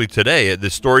was actually today, the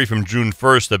story from June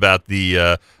 1st about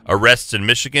the arrests in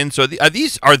Michigan. So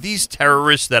are these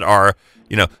terrorists that are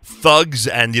thugs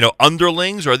and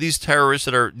underlings, or are these terrorists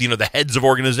that are the heads of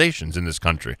organizations in this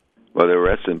country? Well, there are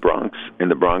arrests in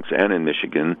the Bronx and in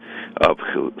Michigan of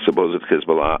supposed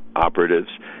Hezbollah operatives,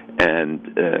 and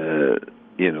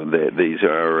these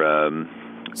are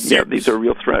these are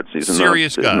real threats. These are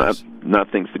serious guys.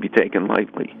 Not things to be taken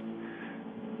lightly.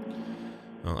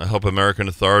 Well, I hope American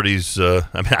authorities.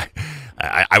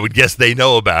 I would guess they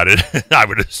know about it. I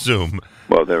would assume.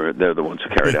 Well, they're the ones who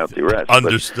carried out the arrest.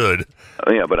 Understood.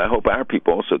 But I hope our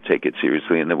people also take it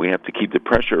seriously, and that we have to keep the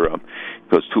pressure up,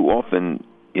 because too often,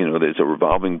 there's a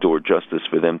revolving door justice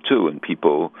for them too. And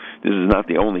people, this is not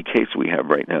the only case we have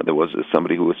right now. There was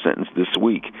somebody who was sentenced this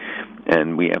week,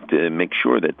 and we have to make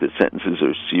sure that the sentences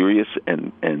are serious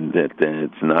and that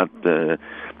it's not a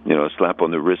slap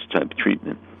on the wrist type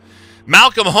treatment.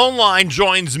 Malcolm Hoenlein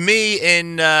joins me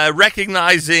in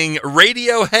recognizing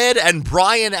Radiohead and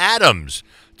Bryan Adams,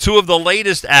 two of the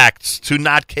latest acts to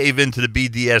not cave into the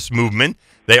BDS movement.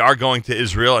 They are going to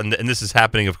Israel, and this is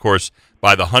happening, of course,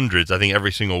 by the hundreds. I think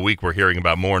every single week we're hearing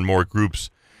about more and more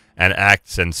groups and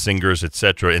acts and singers,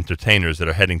 etc., entertainers that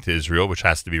are heading to Israel, which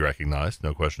has to be recognized,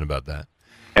 no question about that.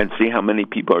 And see how many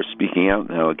people are speaking out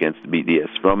now against the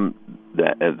BDS from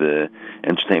the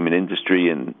entertainment industry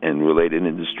and related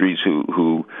industries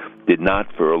who did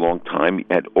not for a long time.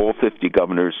 Had all 50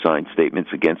 governors signed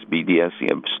statements against BDS. You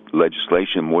have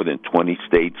legislation in more than 20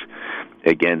 states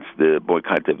against the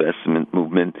boycott divestment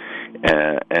movement.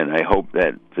 And I hope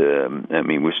that,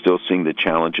 we're still seeing the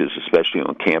challenges, especially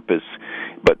on campus,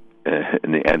 but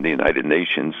and the United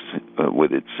Nations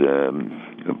with its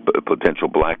potential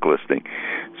blacklisting.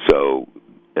 So,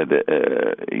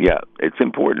 it's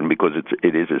important because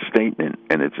it is a statement,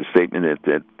 and it's a statement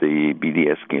that the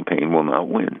BDS campaign will not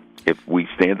win if we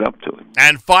stand up to it.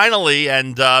 And finally, I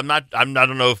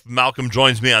don't know if Malcolm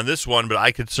joins me on this one, but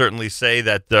I could certainly say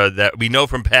that that we know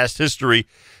from past history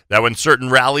that when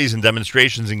certain rallies and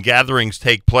demonstrations and gatherings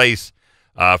take place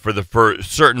for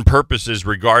certain purposes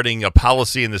regarding a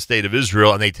policy in the state of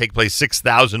Israel, and they take place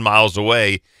 6,000 miles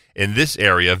away in this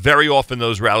area, very often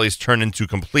those rallies turn into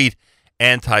complete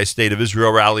anti-state of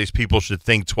Israel rallies. People should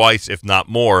think twice, if not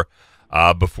more,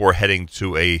 before heading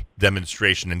to a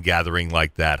demonstration and gathering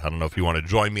like that. I don't know if you want to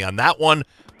join me on that one,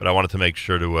 but I wanted to make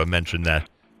sure to mention that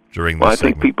during this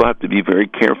segment. Think people have to be very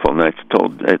careful, and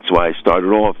that's why I started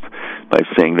off by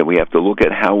saying that we have to look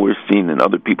at how we're seen in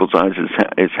other people's eyes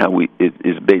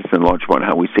is based in large part on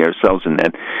how we see ourselves, and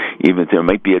that even if there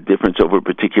might be a difference over a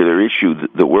particular issue,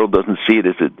 the world doesn't see it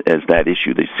as that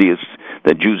issue. They see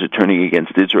that Jews are turning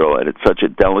against Israel at such a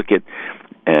delicate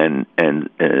and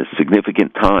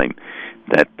significant time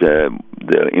that the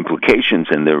implications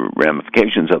and the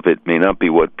ramifications of it may not be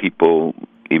what people,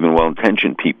 even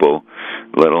well-intentioned people,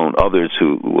 let alone others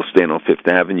who will stand on Fifth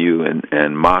Avenue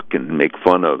and mock and make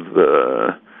fun of,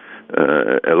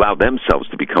 allow themselves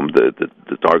to become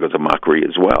the targets of mockery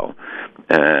as well.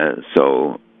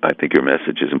 So I think your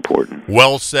message is important.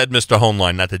 Well said, Mr.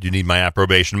 Hoenlein. Not that you need my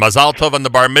approbation. Mazal Tov on the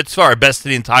bar mitzvah. Our best to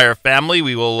the entire family.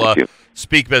 We will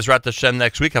speak Bezrat Hashem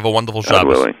next week. Have a wonderful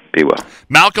Shabbos. Be well.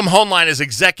 Malcolm Hoenlein is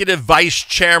Executive Vice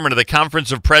Chairman of the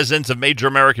Conference of Presidents of Major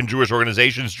American Jewish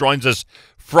Organizations. Joins us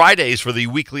Fridays for the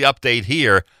weekly update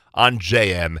here on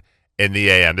JM in the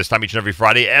AM. This time each and every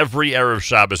Friday, every Erev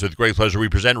Shabbos, with great pleasure, we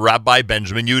present Rabbi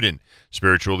Benjamin Yudin,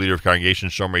 spiritual leader of Congregation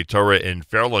Shomrei Torah in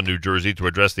Fairlawn, New Jersey, to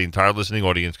address the entire listening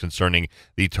audience concerning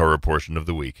the Torah portion of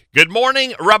the week. Good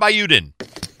morning, Rabbi Yudin.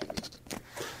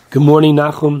 Good morning,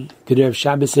 Nachum. Good Erev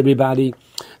Shabbos, everybody.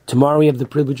 Tomorrow we have the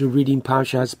privilege of reading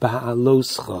Parshas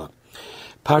Ba'aloscha.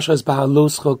 Parshas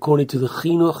Ba'aloscha, according to the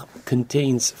Chinuch,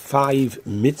 contains 5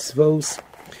 mitzvos,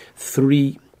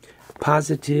 3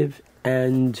 positive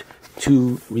and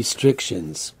 2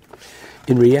 restrictions.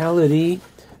 In reality,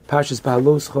 Parshas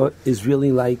Ba'aloscha is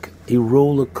really like a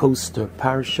roller coaster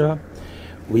parsha.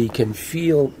 We can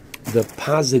feel the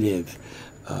positive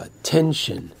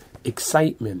tension,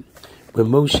 excitement, when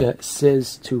Moshe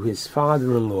says to his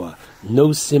father-in-law,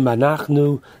 Nosim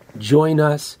anachnu, join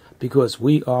us, because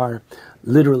we are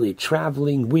literally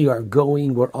traveling, we are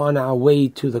going, we're on our way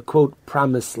to the, quote,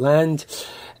 promised land.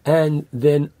 And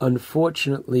then,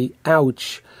 unfortunately,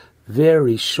 ouch,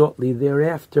 very shortly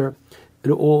thereafter,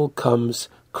 it all comes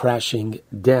crashing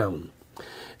down.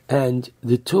 And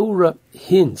the Torah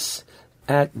hints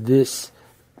at this,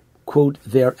 quote,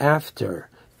 thereafter,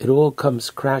 it all comes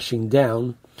crashing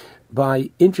down, by,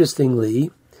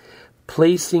 interestingly,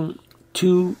 placing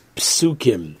 2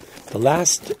 psukim, the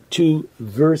last 2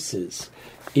 verses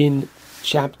in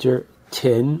chapter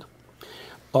 10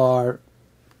 are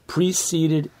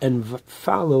preceded and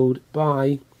followed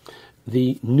by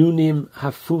the nunim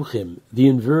hafuchim, the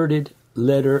inverted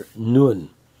letter nun.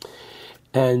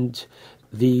 And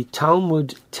the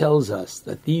Talmud tells us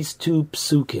that these 2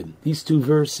 psukim, these 2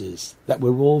 verses that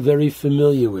we're all very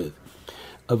familiar with,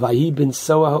 Vahi ben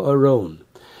Soah Aron,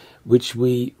 which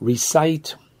we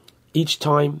recite each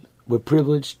time were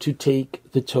privileged to take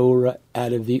the Torah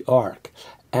out of the ark.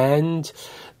 And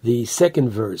the second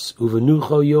verse,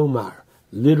 Uvenucho Yomar,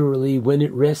 literally when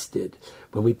it rested,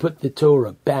 when we put the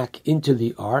Torah back into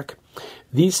the ark.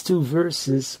 These two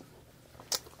verses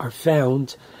are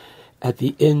found at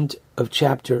the end of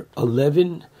chapter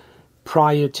 11,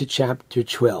 prior to chapter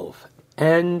 12.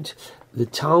 And the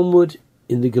Talmud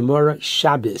in the Gemara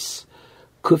Shabbos,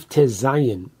 Kuf Tez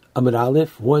Zayin, Amud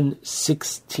Aleph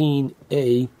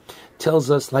 116a, tells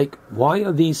us, like, why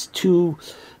are these two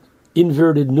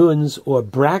inverted nuns or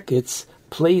brackets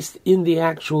placed in the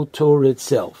actual Torah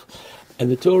itself? And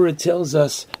the Torah tells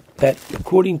us that,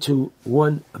 according to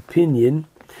one opinion,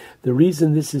 the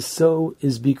reason this is so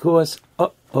is because,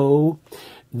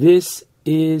 this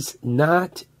is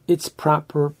not its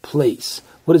proper place.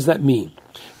 What does that mean?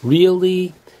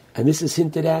 Really, and this is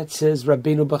hinted at, says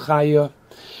Rabbeinu Bachaya,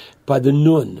 by the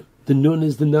nun. The nun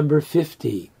is the number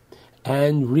 50.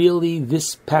 And really,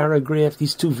 this paragraph,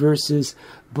 these two verses,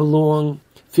 belong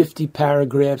 50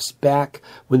 paragraphs back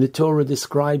when the Torah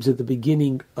describes at the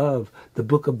beginning of the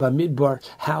book of Bamidbar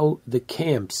how the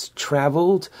camps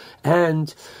traveled,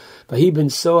 and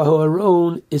Vahibin Soah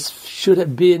Aaron should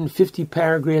have been 50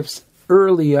 paragraphs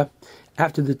earlier.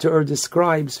 After the Torah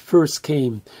describes, first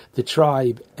came the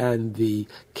tribe and the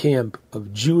camp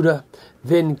of Judah,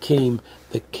 then came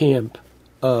the camp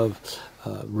of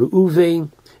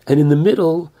Reuven, and in the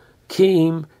middle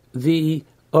came the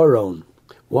Aaron.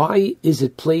 Why is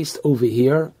it placed over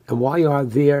here, and why are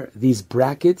there these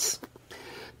brackets?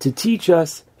 To teach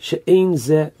us she'ein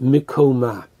ze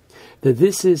mikoma, that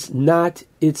this is not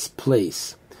its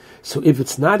place. So if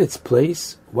it's not its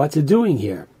place, what's it doing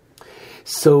here?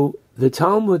 So the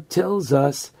Talmud tells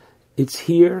us it's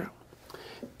here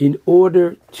in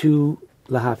order to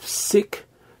lahafsik,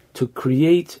 to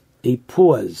create a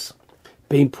pause,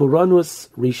 bein puranus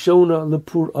rishona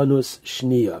lepuranus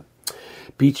shniya,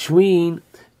 between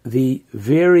the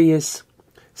various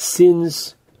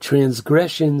sins,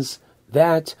 transgressions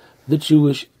that the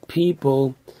Jewish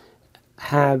people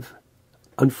have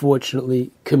unfortunately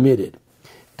committed.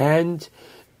 And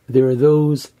there are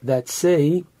those that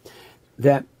say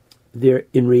that there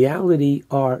in reality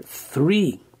are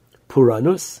 3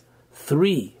 puranus,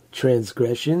 3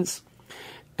 transgressions,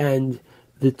 and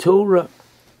the Torah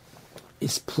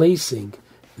is placing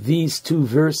these two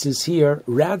verses here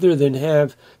rather than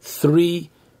have 3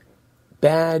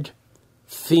 bad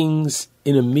things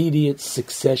in immediate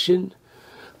succession,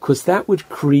 because that would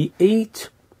create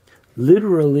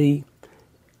literally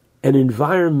an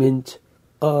environment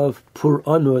of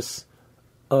puranus,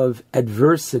 of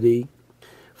adversity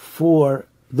for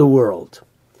the world.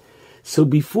 So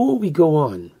before we go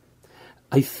on,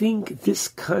 I think this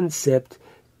concept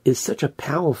is such a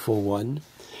powerful one.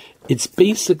 It's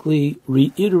basically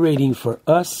reiterating for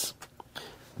us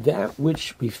that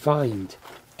which we find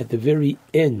at the very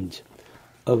end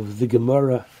of the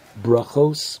Gemara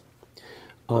Brachos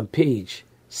on page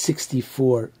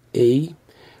 64a,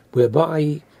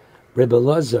 whereby Rebbe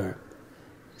Lazar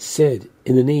said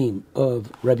in the name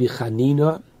of Rabbi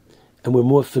Chanina, and we're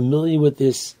more familiar with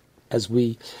this as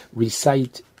we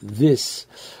recite this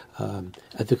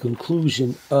at the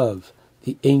conclusion of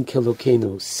the Ein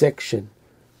Kelokenu section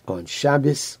on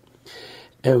Shabbos,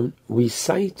 and we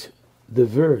cite the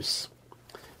verse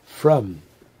from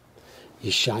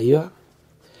Yeshaya,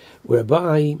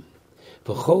 whereby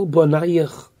V'chol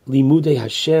bonayach limudei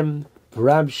Hashem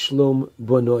v'rab shlom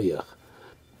bonoyach,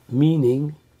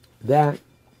 meaning that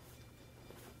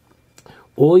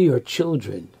all your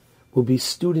children will be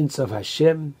students of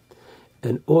Hashem,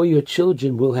 and all your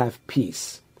children will have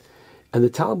peace. And the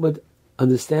Talmud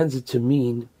understands it to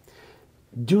mean,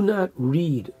 do not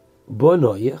read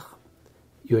bonoyach,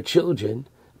 your children,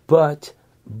 but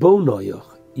bonoyach,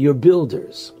 your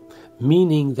builders,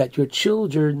 meaning that your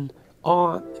children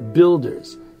are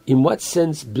builders. In what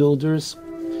sense builders?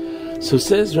 So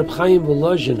says Reb Chaim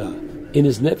Volozhina in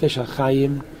his Nefesh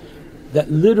HaChaim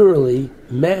that literally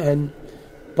man,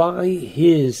 by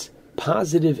his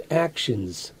positive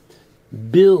actions,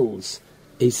 builds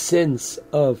a sense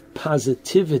of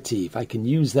positivity, if I can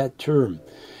use that term,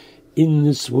 in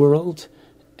this world,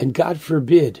 and God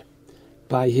forbid,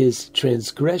 by his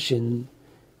transgression,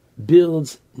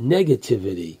 builds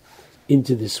negativity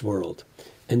into this world.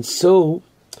 And so,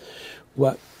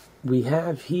 what we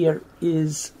have here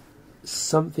is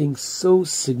something so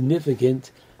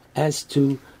significant as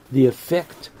to the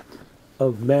effect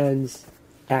of man's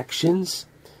actions.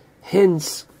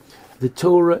 Hence, the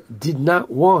Torah did not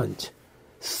want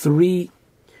 3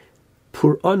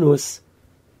 puranus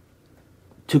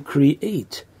to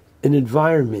create an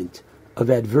environment of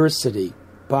adversity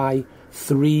by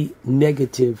 3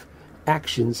 negative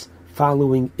actions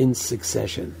following in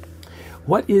succession.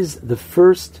 What is the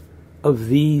first of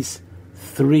these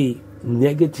 3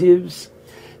 negatives?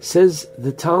 Says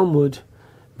the Talmud,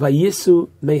 Vayisu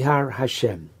Mehar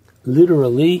Hashem.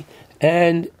 Literally,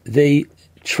 and they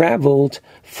traveled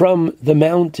from the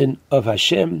mountain of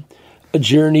Hashem, a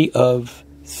journey of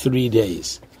 3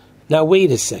 days. Now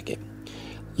wait a second.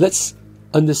 Let's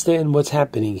understand what's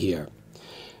happening here.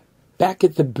 Back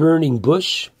at the burning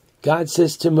bush, God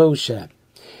says to Moshe,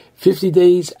 50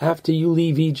 days after you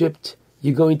leave Egypt,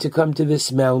 you're going to come to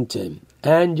this mountain,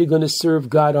 and you're going to serve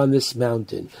God on this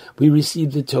mountain. We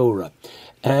received the Torah.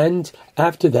 And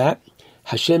after that,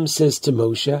 Hashem says to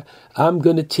Moshe, I'm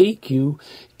going to take you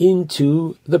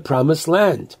into the promised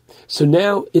land. So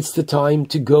now it's the time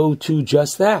to go to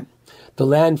just that, the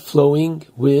land flowing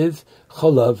with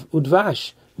chalav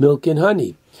udvash, milk and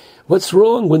honey. What's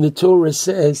wrong when the Torah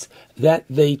says that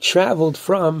they traveled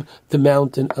from the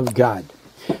mountain of God?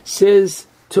 Says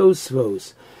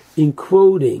Tosfos, in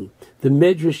quoting the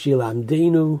Medrash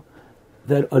Yilamdenu,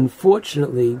 that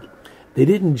unfortunately they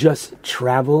didn't just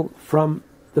travel from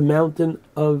the mountain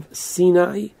of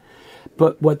Sinai,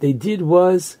 but what they did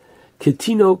was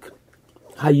Ketinok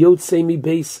Hayotze mi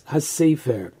beis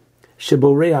hasefer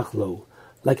sheboreach lo,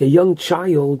 like a young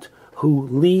child who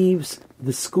leaves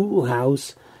the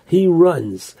schoolhouse, he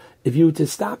runs. If you were to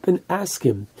stop and ask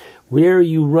him, where are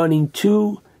you running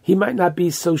to? He might not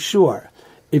be so sure.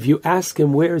 If you ask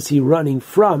him where is he running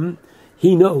from,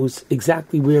 he knows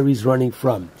exactly where he's running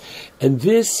from. And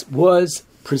this was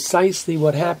precisely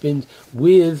what happened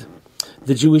with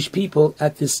the Jewish people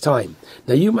at this time.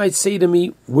 Now you might say to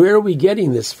me, where are we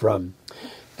getting this from?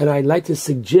 And I'd like to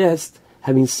suggest,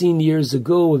 having seen years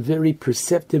ago a very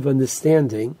perceptive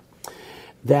understanding,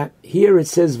 that here it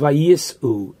says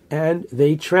Vayisu, and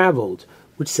they traveled,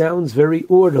 which sounds very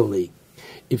orderly.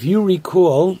 If you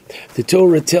recall, the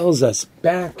Torah tells us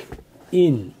back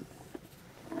in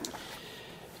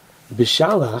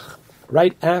Bishalach,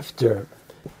 right after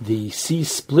the sea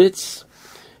splits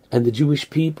and the Jewish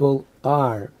people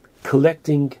are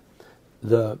collecting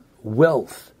the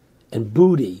wealth and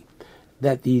booty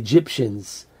that the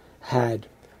Egyptians had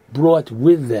brought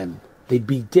with them. They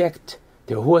bedecked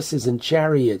their horses and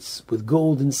chariots with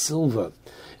gold and silver,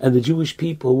 and the Jewish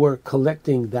people were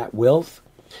collecting that wealth.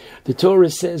 The Torah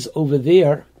says over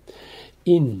there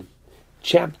in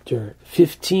chapter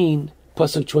 15,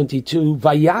 Pasuk 22,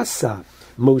 Vayasa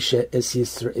Moshe es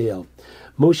Yisrael.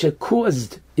 Moshe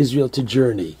caused Israel to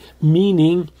journey,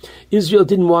 meaning Israel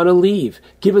didn't want to leave.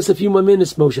 Give us a few more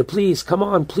minutes, Moshe, please, come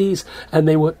on, please. And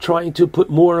they were trying to put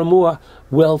more and more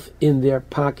wealth in their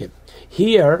pocket.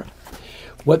 Here,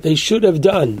 what they should have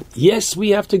done, yes,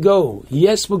 we have to go.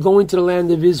 Yes, we're going to the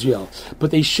land of Israel.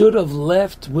 But they should have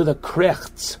left with a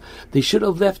krechts. They should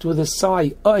have left with a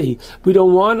sigh. Oy, we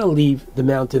don't want to leave the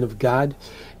mountain of God.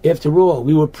 After all,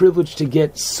 we were privileged to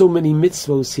get so many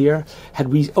mitzvos here. Had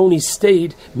we only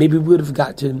stayed, maybe we would have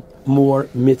gotten more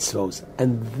mitzvos.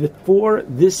 And for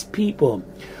this people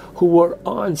who were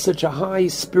on such a high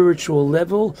spiritual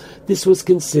level, this was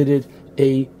considered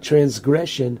a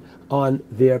transgression on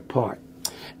their part.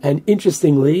 And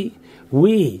interestingly,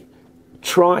 we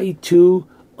try to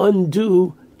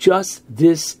undo just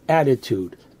this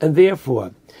attitude. And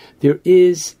therefore, there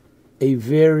is a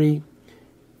very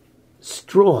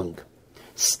strong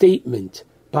statement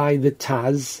by the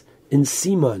Taz in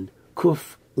Siman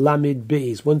Kuf Lamed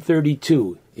Beis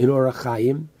 132 in Orach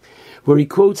Chaim, where he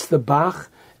quotes the Bach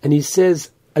and he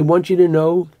says, I want you to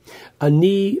know,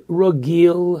 Ani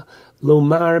Rogil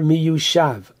Lomar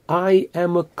Miyushav, I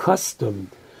am accustomed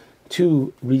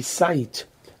to recite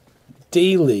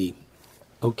daily,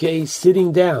 okay,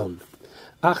 sitting down,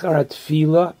 Acharat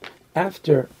Tefillah,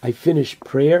 after I finish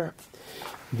prayer,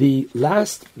 the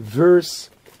last verse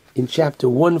in chapter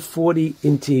 140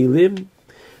 in Tehillim,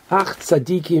 Ach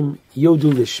tzadikim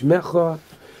yodu lishmecha,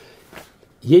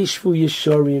 yeshvu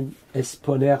yeshorim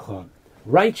esponecha.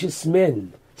 Righteous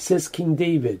men, says King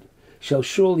David, shall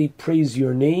surely praise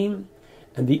your name,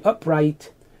 and the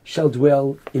upright shall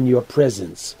dwell in your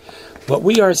presence. What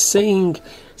we are saying,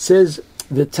 says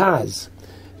the Taz,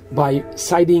 by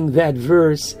citing that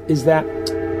verse, is that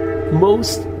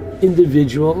most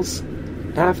individuals,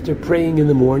 after praying in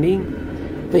the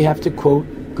morning, they have to, quote,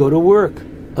 go to work,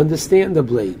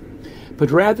 understandably.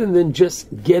 But rather than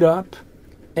just get up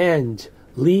and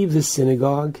leave the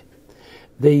synagogue,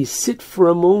 they sit for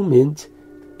a moment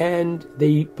and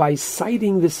they, by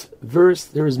citing this verse,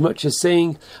 there is much as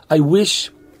saying, I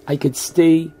wish I could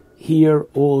stay here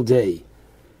all day.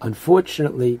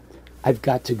 Unfortunately, I've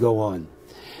got to go on.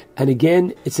 And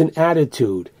again, it's an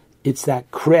attitude. It's that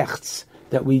krechts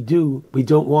that we do. We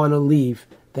don't want to leave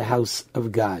the house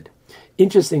of God.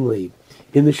 Interestingly,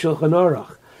 in the Shulchan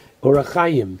Aruch, Orach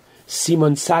Chaim,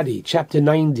 Simon Sadi, chapter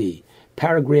 90,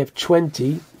 paragraph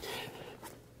 20,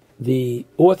 the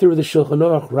author of the Shulchan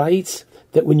Aruch writes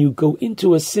that when you go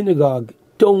into a synagogue,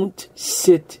 don't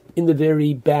sit in the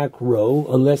very back row,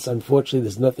 unless, unfortunately,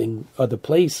 there's nothing other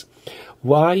place.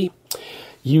 Why?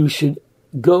 You should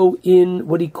go in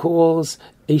what he calls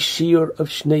a shiur of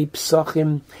shnei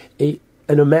psachim,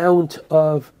 an amount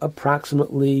of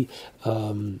approximately,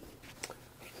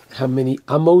 how many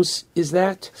amos is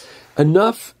that?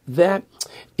 Enough that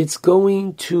it's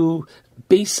going to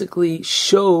basically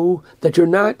show that you're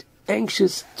not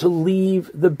anxious to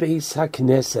leave the Beis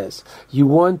HaKnesses. You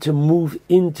want to move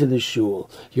into the shul.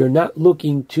 You're not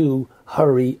looking to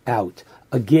hurry out.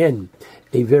 Again,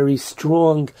 a very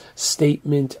strong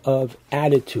statement of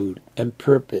attitude and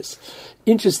purpose.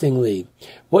 Interestingly,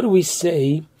 what do we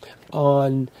say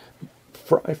on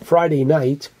Friday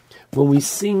night when we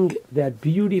sing that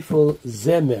beautiful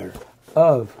zemer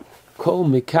of Kol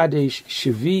Mekadesh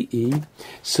Shvi'i?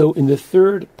 So in the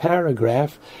third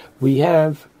paragraph, we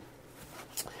have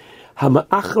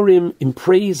Hama'achrim in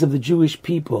praise of the Jewish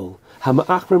people.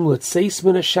 Hama'achrim l'tzeis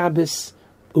min haShabbos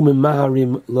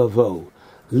u'memaharim lavo.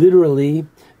 Literally,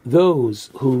 those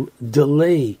who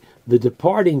delay the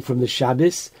departing from the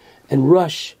Shabbos and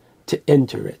rush to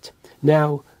enter it.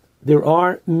 Now, there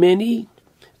are many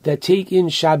that take in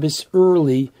Shabbos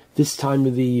early this time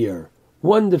of the year.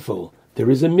 Wonderful.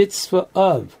 There is a mitzvah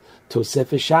of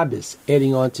Tosefes Shabbos,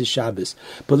 adding on to Shabbos.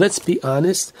 But let's be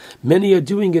honest, many are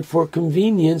doing it for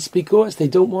convenience because they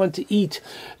don't want to eat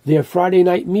their Friday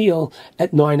night meal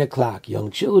at 9 o'clock.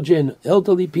 Young children,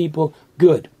 elderly people,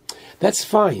 good. That's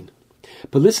fine.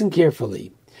 But listen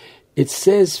carefully. It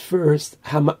says first,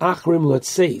 Hama'achrim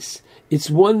lotzeis. It's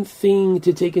one thing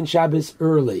to take in Shabbos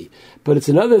early, but it's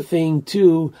another thing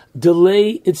to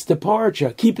delay its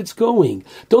departure. Keep it going.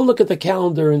 Don't look at the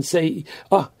calendar and say,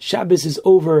 Shabbos is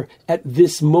over at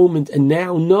this moment and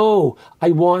now. No,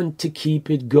 I want to keep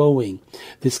it going.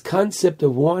 This concept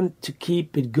of want to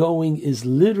keep it going is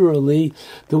literally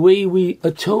the way we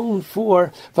atone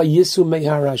for Vayisu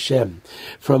Mehar Hashem,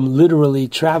 from literally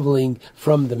traveling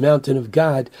from the mountain of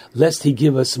God, lest He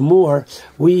give us more.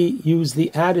 We use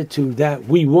the attitude that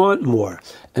we want more.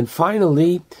 And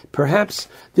finally, perhaps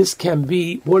this can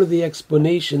be one of the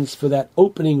explanations for that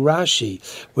opening Rashi,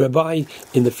 whereby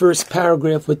in the first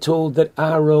paragraph we're told that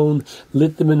Aaron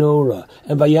lit the menorah,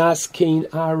 and Vayas Cain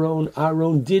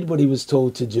Aaron did what he was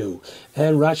told to do.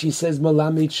 And Rashi says,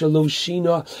 Malamed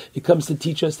Shaloshina, it comes to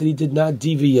teach us that he did not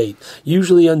deviate.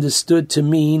 Usually understood to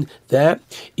mean that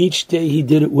each day he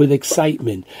did it with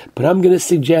excitement. But I'm going to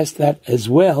suggest that as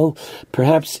well.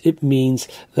 Perhaps it means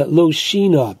that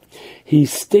Loshina, he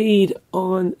stayed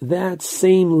on that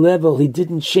same level. He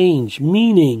didn't change,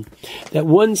 meaning that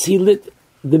once he lit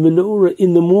the menorah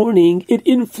in the morning, it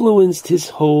influenced his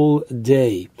whole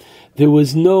day. There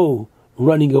was no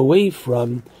running away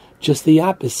from, just the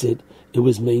opposite. It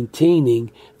was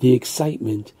maintaining the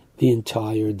excitement the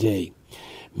entire day.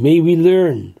 May we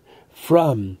learn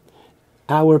from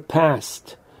our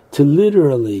past to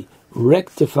literally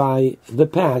rectify the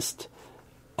past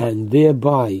and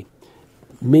thereby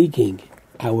making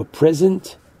our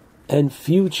present and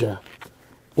future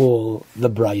all the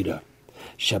brighter.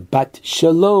 Shabbat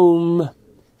Shalom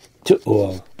to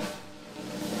all.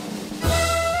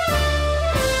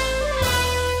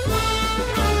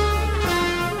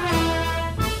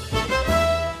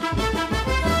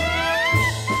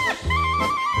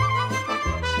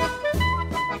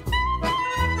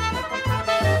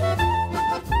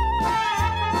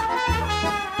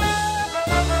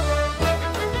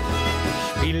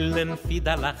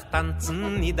 Fiedalach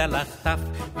tanzen, niederlach taf,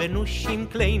 Venushim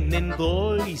kleinen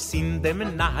Gois in dem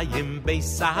nahem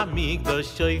Beis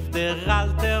Hamikdash auf der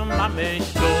alter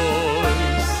Mamesh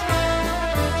Gois.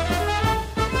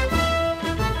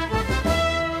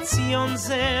 Zion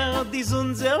zer, dies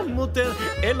unser Mutter,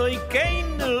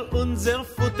 Eloikeinu unser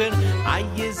Futter,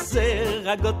 Ayezer,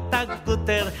 a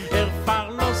Gutter,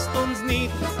 verlost uns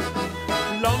nicht.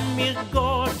 Lass mir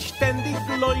Gott ständig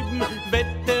gläuben, wird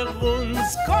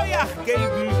uns Koyach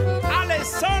geben, alle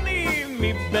Sonne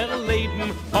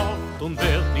überleben, hofft und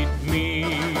wird nicht mehr.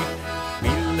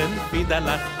 Willen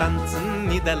Fiedalach tanzen,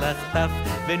 niederlach taf,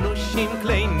 Venushim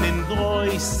kleinen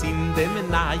Groß in dem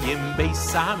nahen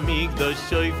Beis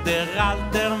Hamikdash auf der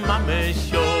alter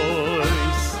Mamesh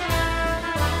Ois.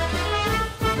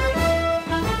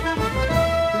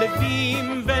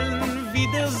 Levim wellen wie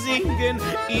wieder singen,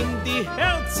 in die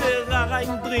Herzen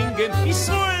reindringen.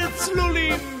 Israel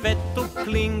Zlulim, Wetto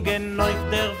klingen, auf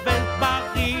der Welt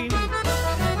Barim.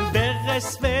 Der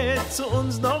Rest wird zu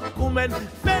uns noch kommen,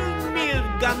 wenn wir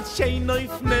ganz schön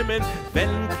aufnehmen,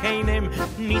 wenn keinem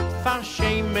nicht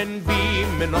verschämen, wie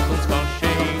wir noch uns verschämen.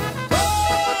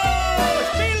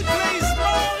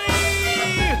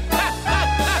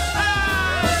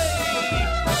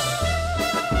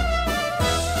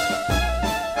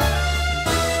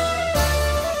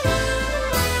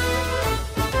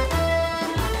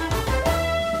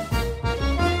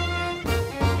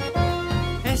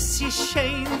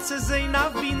 Schön zu sehen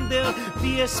auf Winder,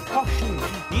 wie es poschen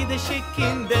jüdische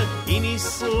Kinder. In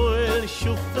Israel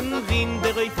schufen Rinder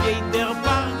auf jeder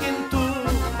Bargentur.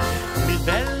 Wir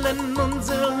wollen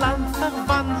unser Land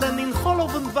verwandeln in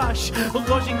Cholov und Wasch,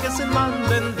 Roschinges und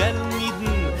Mandeln, wollen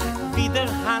Jiden wieder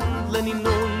handeln in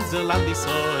unser Land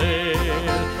Israel.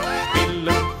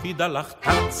 Spielen, Fiederlach,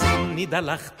 tanzen,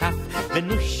 Niederlach, Taf,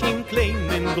 Venuschen,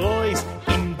 kleinen Groß,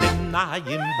 in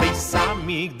Nayem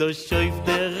Beisamig, da schäuft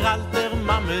der alter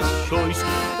Mammes Scheuß.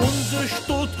 Unser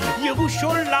Stutt,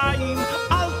 Jerusalem,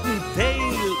 alten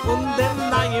Teil und der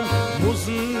Nayem,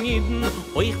 müssen jeden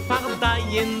euch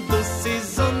verdeihen, das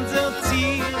ist unser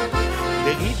Ziel.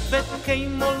 Der Ried wird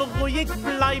keinmal ruhig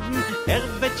bleiben,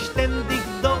 wird ständig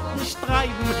dort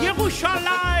streiben.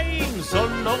 Jerusalem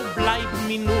soll noch bleiben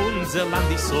in unser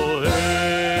Land Israel.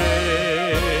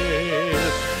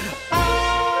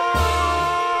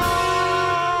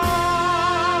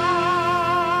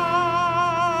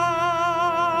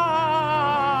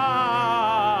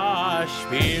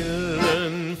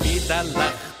 Spielen,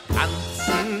 Widerlach,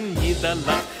 tanzen,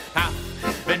 Widerlach,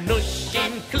 wenn nur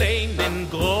im kleinen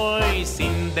Groß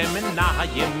in dem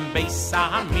nahen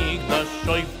Beisamig, da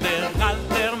schäuft der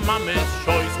alter Mammes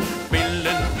Scheuß.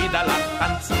 Spielen, Widerlach,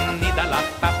 tanzen, Widerlach,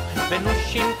 wenn nur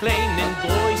im kleinen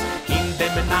Groß in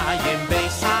dem nahen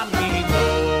Beisamig, da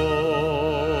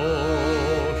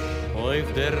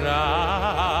schäuft der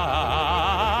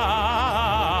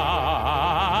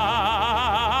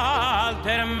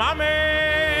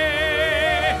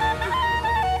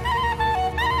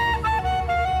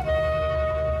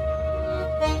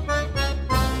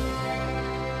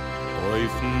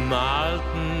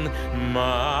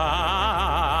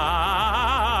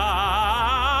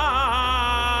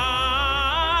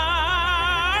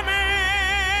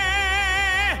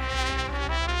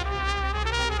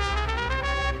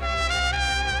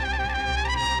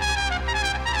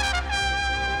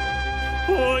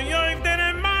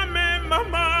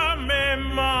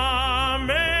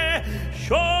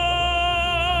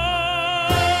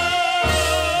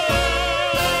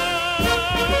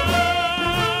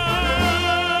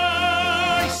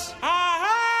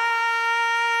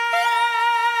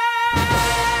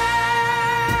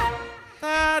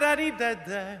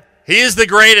He is the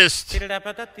greatest.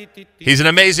 He's an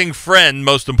amazing friend,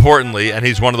 most importantly, and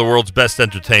he's one of the world's best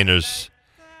entertainers.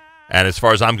 And as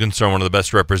far as I'm concerned, one of the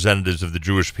best representatives of the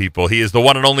Jewish people. He is the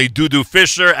one and only Dudu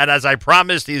Fisher, and as I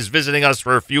promised, he's visiting us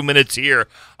for a few minutes here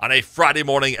on a Friday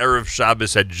morning Erev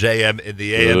Shabbos at JM in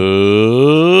the AM.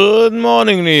 Good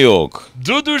morning, New York.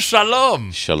 Dudu,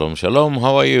 shalom. Shalom, shalom.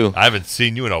 How are you? I haven't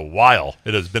seen you in a while.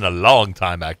 It has been a long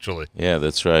time, actually. Yeah,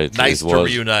 that's right. Nice to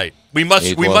reunite. We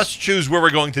must choose where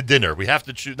we're going to dinner. We have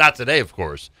to choose, not today, of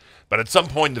course. But at some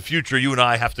point in the future, you and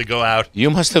I have to go out. You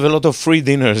must have a lot of free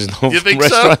dinners. You think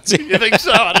so? You think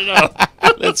so? I don't know.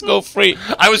 Let's go free.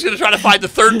 I was going to try to find the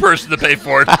third person to pay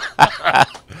for it.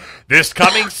 This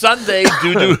coming Sunday,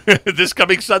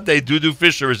 Dudu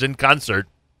Fisher is in concert.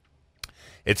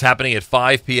 It's happening at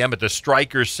 5 p.m. at the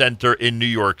Stryker Center in New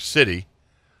York City.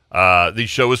 The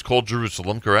show is called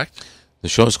Jerusalem, correct? The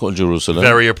show is called Jerusalem.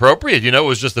 Very appropriate. You know, it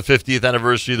was just the 50th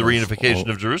anniversary of the reunification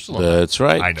of Jerusalem. That's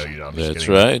right. I know you don't. That's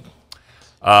right.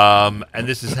 And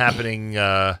this is happening.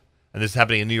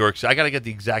 In New York City. I got to get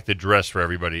the exact address for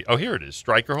everybody. Oh, here it is,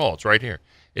 Stryker Hall. It's right here.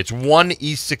 It's 1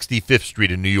 East 65th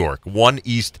Street in New York. 1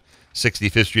 East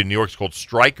 65th Street in New York. It's called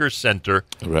Stryker Center.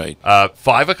 Right.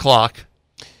 5 o'clock.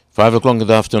 5 o'clock in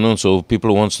the afternoon, so people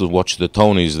who want to watch the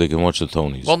Tonys, they can watch the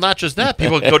Tonys. Well, not just that.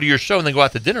 People go to your show and then go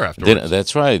out to dinner afterwards.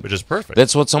 That's right. Which is perfect.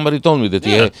 That's what somebody told me, that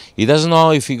he doesn't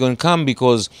know if he's going to come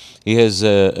because he has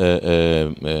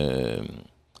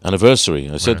anniversary.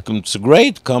 I said, it's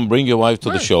great, come bring your wife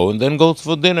to the show and then go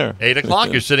for dinner. 8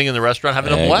 o'clock, you're sitting in the restaurant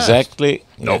having a blast. Exactly.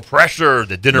 No pressure,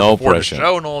 the dinner before the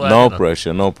show and all that. No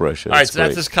pressure. All right, so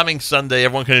that's this coming Sunday.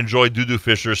 Everyone can enjoy Dudu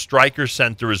Fisher. Stryker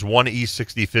Center is 1 East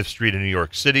 65th Street in New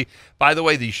York City. By the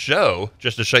way, the show,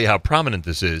 just to show you how prominent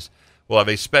this is, will have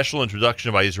a special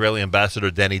introduction by Israeli Ambassador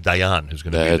Danny Dayan, who's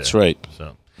going to be there. That's right.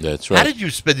 So That's right. How did you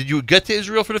spend? Did you get to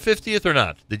Israel for the 50th or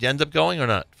not? Did you end up going or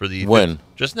not for the When?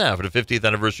 Just now for the 50th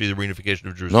anniversary of the reunification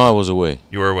of Jerusalem? No, I was away.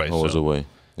 You were away. I was away.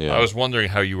 Yeah. I was wondering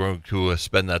how you were going to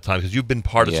spend that time because you've been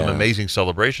part of some Yeah. amazing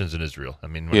celebrations in Israel. I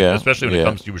mean, Yeah, especially when it yeah.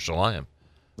 comes to Yerushalayim.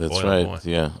 That's Boy, oh right. boy.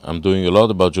 Yeah, I'm doing a lot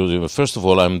about Jerusalem. First of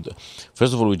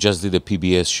all, we just did a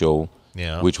PBS show,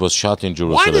 which was shot in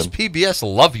Jerusalem. Why does PBS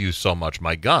love you so much?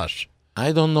 My gosh.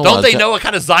 I don't know. Don't they know what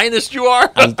kind of Zionist you are?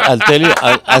 I'll tell you.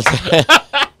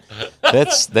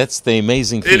 That's the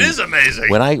amazing thing. It is amazing.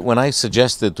 When I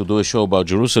suggested to do a show about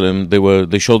Jerusalem,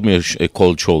 they showed me a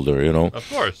cold shoulder, Of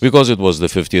course. because it was the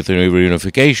 50th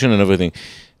reunification and everything.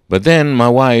 But then my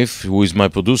wife, who is my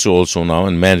producer also now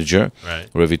and manager,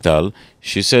 Revital,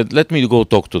 she said, "Let me go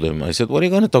talk to them." I said, "What are you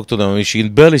going to talk to them?" I mean, she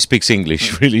barely speaks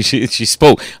English. Really, she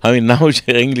spoke. I mean, now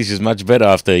her English is much better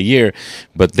after a year,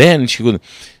 but then she couldn't.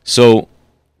 So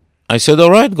I said,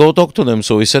 "All right, go talk to them."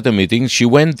 So we set a meeting. She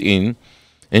went in,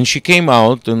 and she came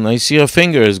out, and I see her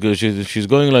fingers. She's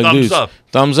going like Thumbs this. up.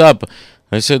 Thumbs up.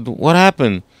 I said, "What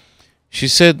happened?" She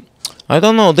said, "I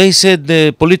don't know. They said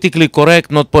politically correct,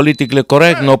 not politically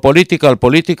correct, no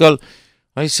political.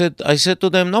 I said to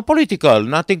them, no political,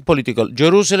 nothing political.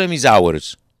 Jerusalem is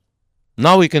ours.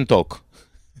 Now we can talk."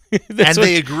 And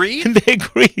they agreed? And they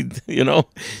agreed,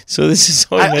 So this is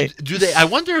so amazing. I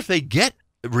wonder if they get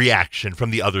reaction from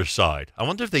the other side. I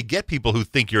wonder if they get people who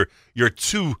think you're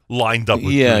too lined up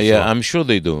with Jerusalem. I'm sure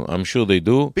they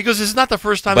do. Because it's not the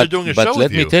first time they're doing a show with you. But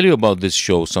let me tell you about this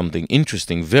show, something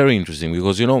interesting, very interesting,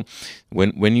 because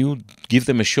when you give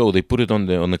them a show, they put it on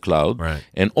the cloud,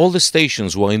 and all the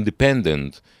stations were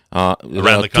independent.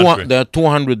 Around the country. There are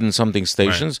 200 and something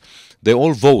stations. They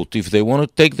all vote if they want to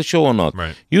take the show or not.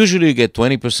 Right. Usually you get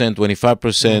 20%,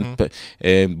 25%.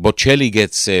 Bocelli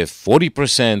gets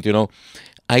 40%,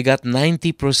 I got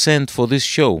 90% for this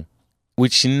show,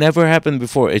 which never happened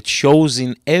before. It shows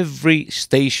in every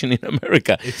station in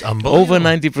America. It's unbelievable. Over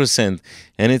 90%.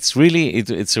 And it's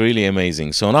really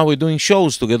amazing. So now we're doing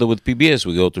shows together with PBS.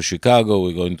 We go to Chicago,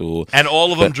 we're going to... And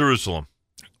all of them Jerusalem.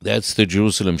 That's the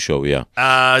Jerusalem show, yeah.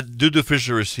 Dudu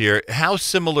Fisher is here. How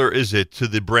similar is it to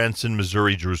the Branson,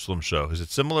 Missouri Jerusalem show? Is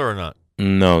it similar or not?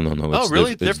 No. Oh,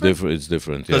 really? It's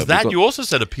different. Because you also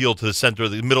said appeal to the center,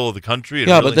 the middle of the country.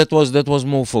 Yeah, but that was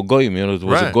more for goyim. It was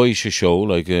a goyish show,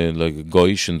 like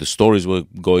goyish, and the stories were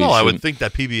goyish. Well, I would think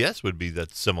that PBS would be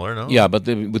that similar, no? Yeah, but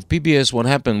with PBS, what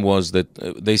happened was that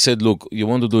they said, "Look, you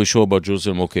want to do a show about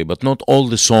Jerusalem, okay, but not all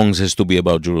the songs has to be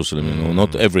about Jerusalem.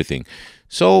 Not everything."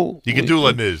 So you can do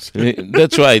Les Mis.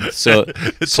 That's right. So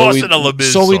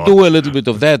we do a little bit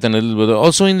of that and a little bit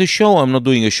also in the show. I'm not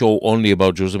doing a show only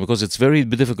about Jerusalem because it's very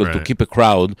difficult to keep a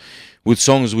crowd with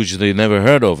songs which they never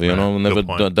heard of.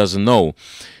 Doesn't know.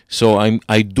 So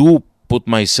I do put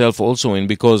myself also in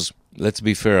because let's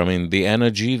be fair. I mean, the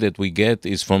energy that we get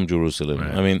is from Jerusalem.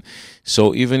 Right. I mean,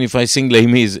 so even if I sing Les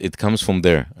Mis, it comes from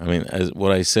there. I mean, as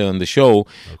what I say on the show,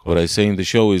 what I say in the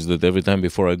show is that every time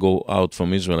before I go out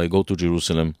from Israel, I go to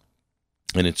Jerusalem.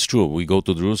 And it's true. We go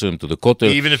to Jerusalem, to the Kotel.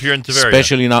 Even if you're in Tveria.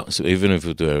 Especially now, even if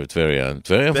you're in Tveria.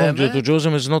 Tveria to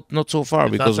Jerusalem is not so far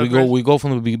because we go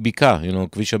from the Bika,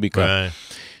 Kvisha Bika. Right.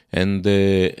 And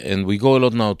we go a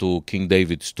lot now to King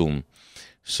David's tomb.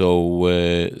 So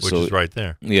which is right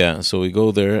there. Yeah, so we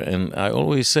go there, and I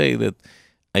always say that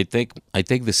I take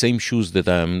the same shoes that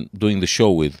I'm doing the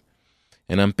show with,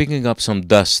 and I'm picking up some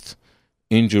dust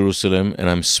in Jerusalem, and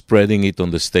I'm spreading it on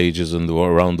the stages and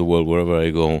around the world wherever I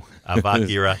go.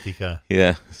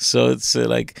 Yeah, so it's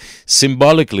like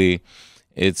symbolically,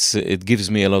 it gives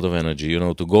me a lot of energy,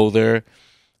 to go there,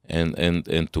 and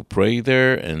to pray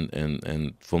there,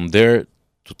 and from there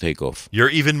to take off. You're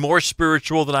even more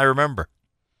spiritual than I remember.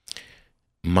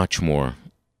 Much more.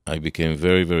 I became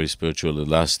very, very spiritual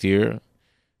last year.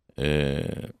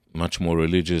 Much more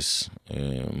religious.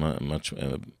 Much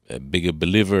a bigger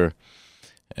believer.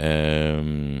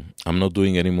 I'm not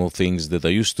doing any more things that I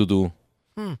used to do.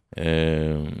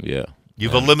 Yeah.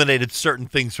 You've eliminated certain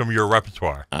things from your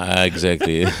repertoire.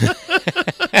 Exactly.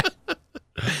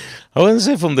 I wouldn't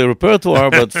say from the repertoire,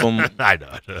 but from... I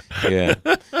know. Yeah.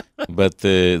 But,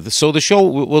 so the show,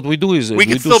 what we do is... We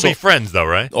can still be friends, though,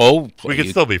 right? Oh. We can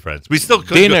still be friends. We still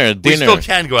could dinner. We still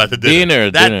can go out to dinner.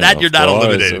 That you're not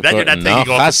eliminated. That you're not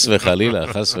taking off. Chas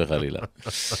v'chalila.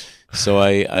 So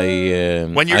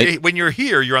when you're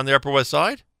here, you're on the Upper West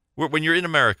Side? When you're in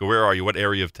America, where are you? What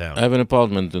area of town? I have an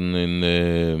apartment in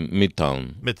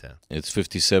Midtown. Midtown. It's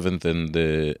 57th and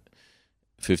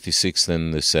 56th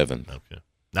and 7th. Okay.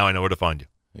 Now I know where to find you.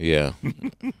 Yeah.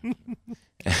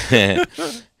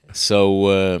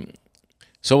 So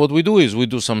So what we do is we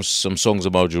do some songs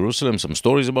about Jerusalem, some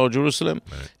stories about Jerusalem,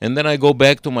 and then I go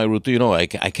back to my routine. You know, I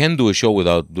can't do a show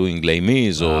without doing Les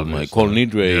Mis or my Kol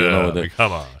Nidre. Yeah, you know,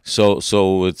 come on.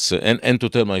 So it's and to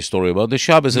tell my story about the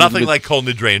Shabbos. Nothing like Kol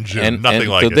Nidre in June. Nothing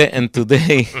like today, it. And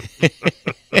today,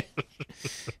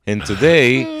 and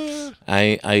today,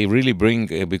 I really bring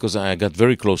because I got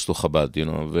very close to Chabad. You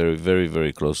know, very, very,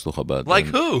 very close to Chabad. Like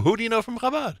who? Who do you know from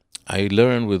Chabad? I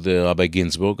learned with Rabbi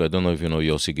Ginsburg. I don't know if you know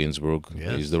Yossi Ginsburg.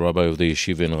 Yes. He's the rabbi of the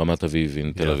yeshiva in Ramat Aviv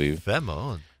in Tel Aviv.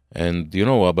 Femon. And you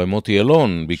know, Rabbi Moti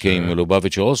Elon became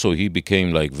Lubavitcher also. He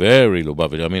became like very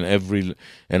Lubavitcher. I mean,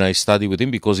 and I study with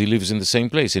him because he lives in the same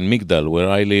place, in Migdal, where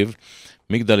I live.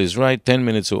 Migdal is right 10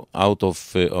 minutes out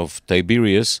of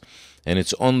Tiberias, and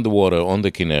it's on the water, on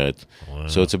the Kinneret. Wow.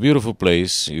 So it's a beautiful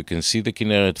place. You can see the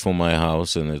Kinneret from my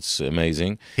house, and it's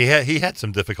amazing. He had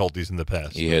some difficulties in the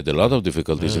past. He had a lot of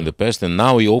difficulties in the past, and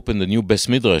now he opened a new Bes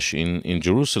Midrash in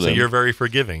Jerusalem. So you're very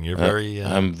forgiving. You're very...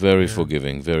 I'm very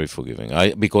forgiving, very forgiving.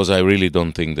 Because I really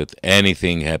don't think that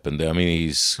anything happened there. I mean,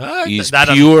 he's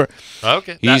pure.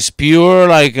 Okay. He's pure,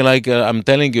 like I'm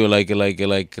telling you, like.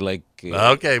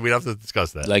 Okay, we have to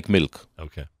discuss that. Like milk.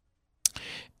 Okay.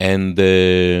 And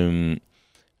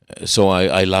so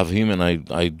I love him, and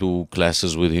I do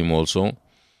classes with him also.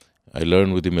 I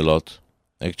learn with him a lot.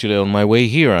 Actually, on my way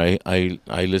here, I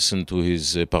listened to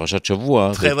his Parashat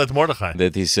Shavua. Tchelet Mordechai.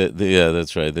 That he said, yeah,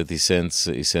 that's right. That he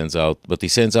sends out, but he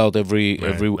sends out every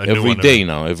day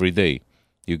now. Every day,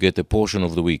 you get a portion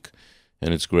of the week,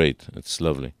 and it's great. It's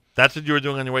lovely. That's what you were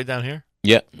doing on your way down here?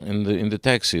 Yeah, in the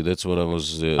taxi. That's what I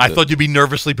was. I thought you'd be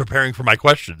nervously preparing for my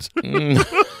questions.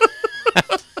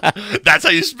 That's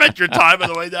how you spent your time on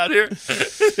the way down here,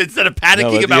 instead of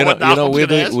panicking about what Nachum's going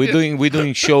to ask you. We're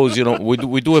doing shows. You know,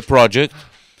 we do a project,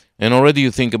 and already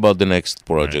you think about the next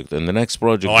project, and the next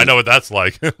project. Oh, I know what that's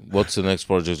like. What's the next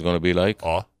project going to be like?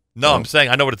 No, I'm saying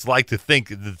I know what it's like to think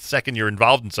the second you're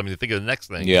involved in something, to think of the next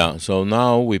thing. Yeah, so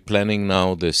now we're planning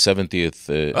the 70th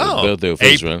birthday of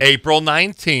Israel. April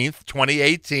 19th,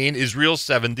 2018, Israel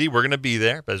 70. We're going to be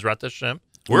there, Bezrat Hashem.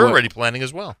 We're already planning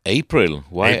as well. April?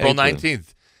 Why April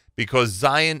 19th? Because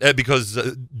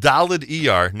Daled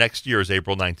Iyar next year is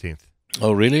April 19th.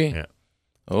 Oh, really? Yeah.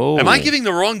 Oh. Am I giving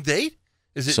the wrong date?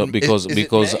 Is it, so because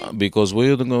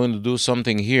we're going to do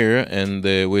something here, and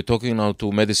we're talking now to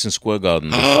Madison Square Garden,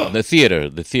 the theater.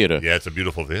 Yeah, it's a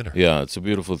beautiful theater. Yeah, it's a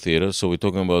beautiful theater. So we're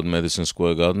talking about Madison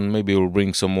Square Garden. Maybe we'll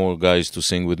bring some more guys to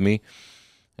sing with me,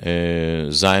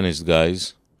 Zionist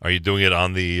guys. Are you doing it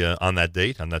on that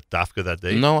date, on that Dafka that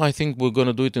date? No, I think we're going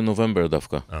to do it in November,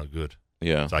 Dafka. Oh, good.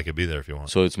 Yeah, so I could be there if you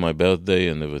want. So it's my birthday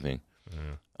and everything.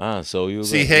 So you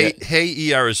see,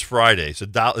 Hey ER is Friday, so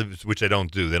which they don't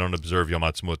do. They don't observe Yom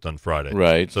Ha'atzmaut on Friday.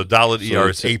 Right. So Dalet ER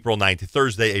is April 19th,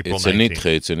 Thursday, April 19th.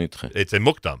 It's a nitche. It's a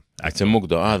mukdam. It's a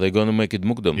mukdam. They're going to make it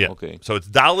mukdam. Yeah. Okay. So it's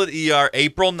Dalet ER,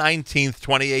 April 19th,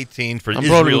 2018 for Israel. I'm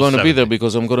probably going to be there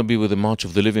because I'm going to be with the March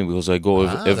of the Living, because I go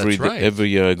every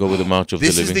year. I go with the March of the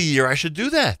Living. This is the year I should do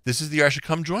that. This is the year I should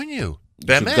come join you.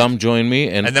 You should come join me,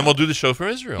 and then we'll do the show for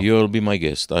Israel. You'll be my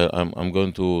guest. I'm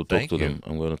going to talk to them.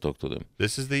 I'm going to talk to them.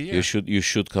 This is the year. You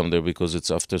should come there because it's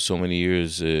after so many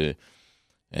years, and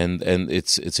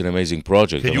it's an amazing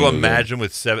project. Can you imagine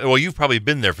with 7? Well, you've probably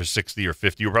been there for 60 or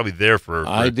 50. You were probably there for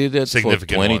I did that for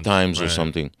 20 times or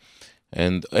something.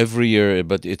 And every year,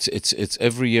 but it's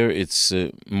every year it's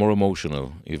more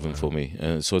emotional even for me.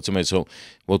 So it's amazing. So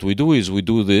what we do is we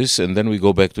do this, and then we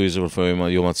go back to Israel for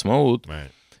Yom Ha'atzmaut.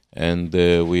 Right. And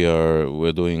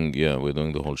we're doing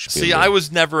the whole spiel. See, I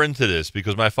was never into this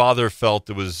because my father felt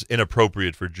it was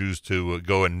inappropriate for Jews to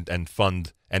go and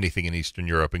fund anything in Eastern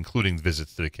Europe, including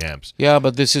visits to the camps. Yeah,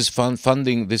 but this is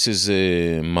funding. This is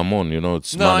mammon,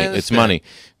 it's money. It's money.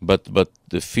 But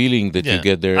the feeling that you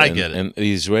get there, and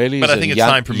the Israelis, but I think it's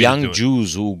time for me young to do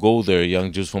Jews who go there,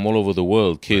 young Jews from all over the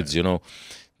world, kids,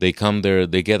 they come there,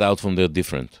 they get out from there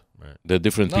different. Right. They're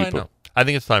different people. I know. I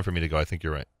think it's time for me to go. I think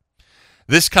you're right.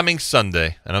 This coming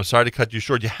Sunday, and I'm sorry to cut you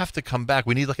short, you have to come back.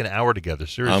 We need like an hour together,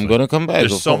 seriously. I'm going to come back.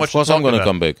 There's so much of course to talk I'm going to about.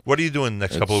 come back. What are you doing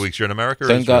next couple of weeks? You're in America?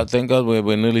 Thank God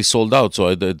we're nearly sold out, so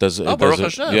it does. Baruch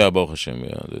Hashem. Yeah, Baruch Hashem,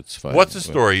 yeah, that's fine. What's the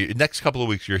story? Next couple of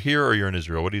weeks, you're here or you're in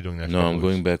Israel? What are you doing next No, couple I'm of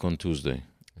weeks? going back on Tuesday.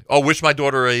 Oh, wish my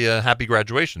daughter a happy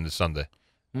graduation this Sunday.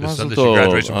 This Sunday Tov. she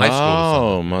graduates from high school.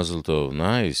 Oh, Mazel Tov,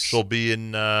 nice. She'll be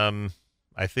in,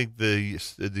 I think the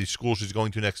school she's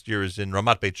going to next year is in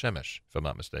Ramat Beit Shemesh, if I'm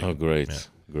not mistaken. Oh, great,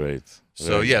 great.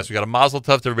 So, yes, we got a Mazel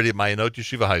Tov to everybody at Mayanot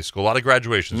Yeshiva High School. A lot of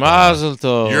graduations. Mazel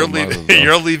Tov.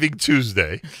 You're leaving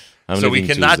Tuesday. So we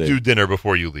cannot do dinner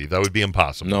before you leave. That would be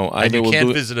impossible. No, and you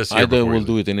can't visit us here either before we'll you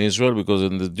do leave. it in Israel because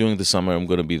during the summer I'm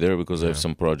going to be there because I have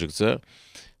some projects there.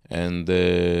 And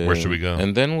Where should we go?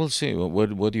 And then we'll see.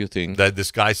 What do you think?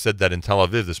 This guy said that in Tel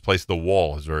Aviv, this place, The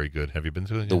Wall, is very good. Have you been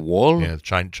to it? The Wall? Yeah,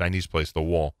 Chinese place, The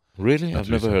Wall. Really? I've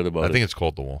never heard about it. I think it's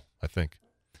called The Wall. I think.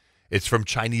 It's from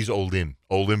Chinese Olim.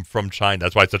 Olim from China.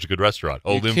 That's why it's such a good restaurant.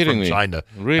 You're Olim kidding from me. China.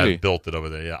 Really? Has built it over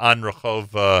there. Yeah. On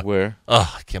Rehov. Where?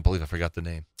 Oh, I can't believe I forgot the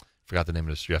name. Forgot the name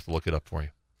of this. You have to look it up for you.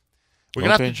 We're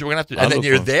gonna have to. I'll And then look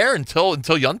you're for it. there until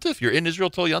Yontif. You're in Israel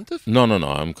till Yontif. No.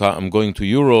 I'm going to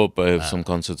Europe. I have some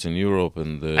concerts in Europe,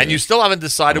 and And you still haven't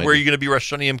decided where maybe. you're going to be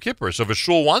Rosh Hashanah Yom Kippur. So if a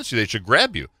shul wants you, they should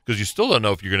grab you because you still don't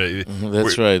know if you're going to.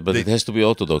 That's right, but it has to be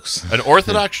Orthodox. An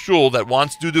Orthodox shul that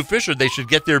wants Dudu Fisher, they should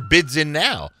get their bids in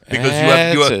now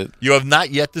because you have not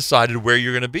yet decided where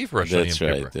you're going to be for Rosh Hashanah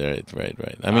Yom Kippur.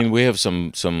 Right. I mean, we have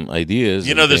some ideas.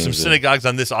 You know, there's some synagogues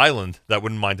on this island that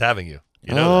wouldn't mind having you.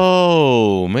 You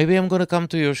know maybe I'm gonna come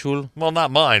to your shul. Well,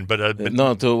 not mine, but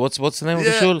no. To what's the name of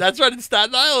the shul? That's right, in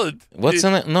Staten Island. What's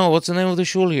the name of the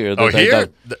shul here? Here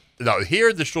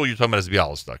the shul you're talking about is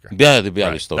Bialystoker. Yeah, the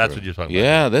Bialystoker. That's what you're talking about.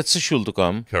 Yeah, that's a shul to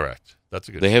come. Correct. That's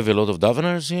a good. They have a lot of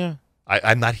daveners here.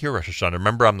 I'm not here Rosh Hashanah.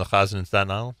 Remember, I'm the chazan in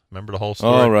Staten Island. Remember the whole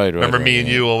story. Oh, right. Remember me and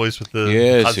you always with the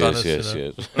chazanas,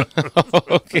 Yes.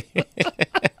 Okay.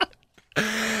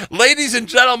 Ladies and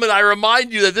gentlemen, I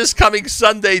remind you that this coming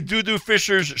Sunday, Dudu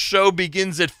Fisher's show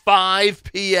begins at 5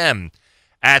 p.m.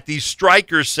 at the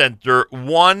Stryker Center,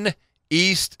 1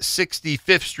 East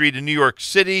 65th Street in New York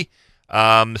City.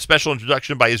 Special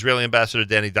introduction by Israeli Ambassador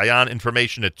Danny Dayan.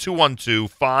 Information at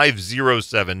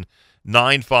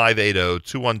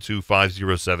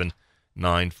 212-507-9580,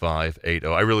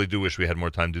 212-507-9580. I really do wish we had more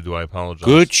time to do. I apologize.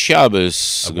 Good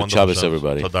Shabbos. Good Shabbos,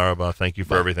 everybody. Toda rabah. Thank you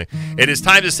for everything. It is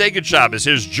time to say good Shabbos.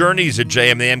 Here's Journeys at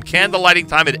JMAM. Candle lighting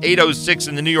time at 8:06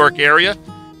 in the New York area.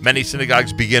 Many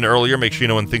synagogues begin earlier. Make sure you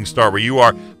know when things start where you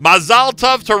are. Mazal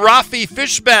Tov to Rafi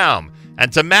Fishbaum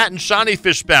and to Matt and Shani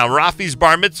Fishbaum. Rafi's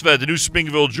bar mitzvah at the New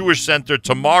Springville Jewish Center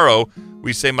tomorrow.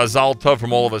 We say Mazal Tov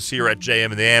from all of us here at JM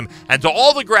and the AM. And to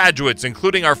all the graduates,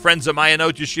 including our friends at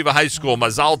Mayanot Yeshiva High School,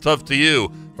 Mazal Tov to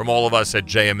you from all of us at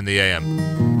JM and the AM.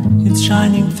 It's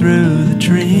shining through the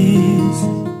trees.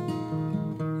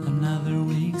 Another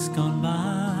week's gone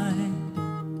by.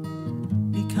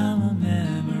 Become a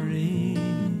memory.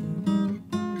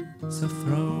 So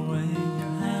throw away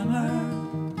your hammer.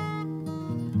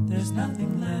 There's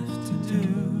nothing left to do.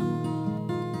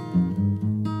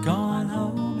 Go on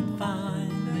home and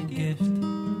find a gift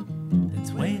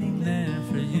that's waiting there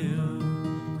for you.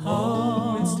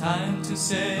 Oh, it's time to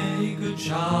say good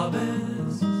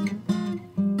Shabbos,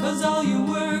 'cause all your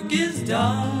work is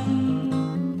done.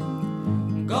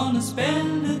 I'm gonna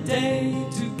spend a day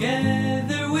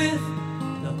together with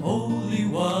the Holy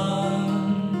One.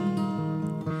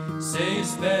 Say a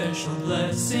special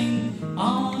blessing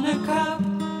on a cup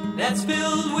that's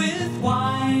filled with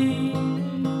wine.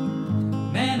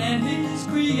 Man and his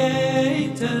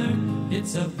creator,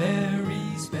 it's a very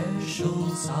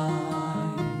special sign.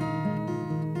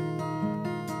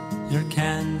 Your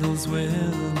candles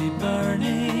will be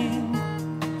burning,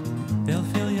 they'll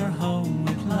fill your home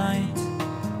with light,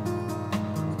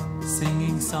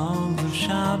 singing songs of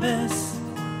Shabbos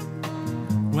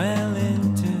well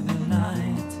into the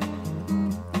night.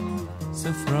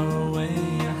 So throw away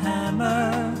your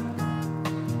hammer,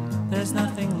 there's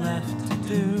nothing left to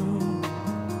do.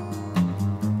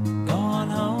 Go on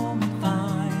home and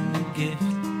find a gift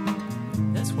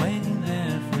that's waiting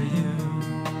there for you.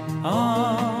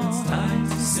 Oh, it's time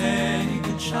to say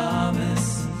good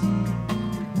Shabbos,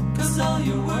 'cause all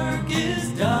your work is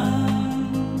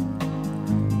done.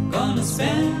 Gonna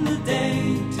spend the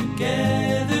day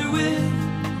together with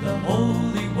the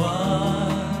Holy One.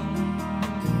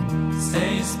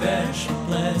 Say a special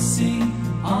blessing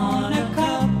on a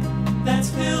cup that's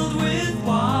filled with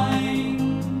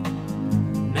wine.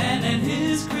 Man and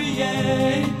his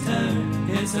creator,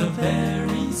 it's a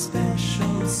very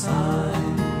special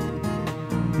sign.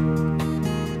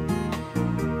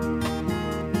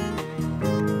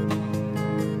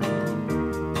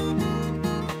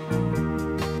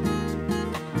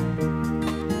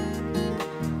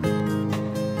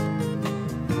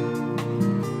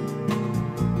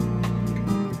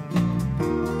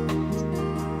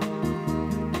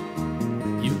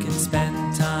 You can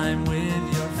spend time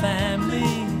with your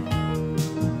family,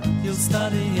 you'll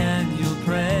study and you'll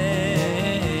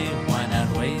pray. Why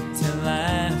not wait till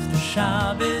after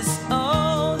Shabbos?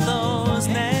 Oh, those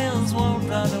nails won't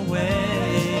run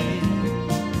away.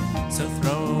 So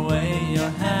throw away your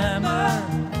hammer,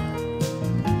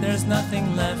 there's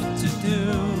nothing left to do.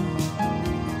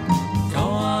 Go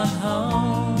on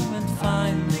home and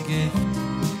find the gift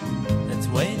that's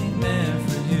waiting there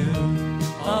for you.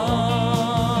 Oh,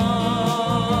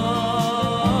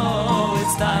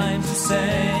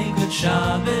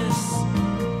 Shabbos,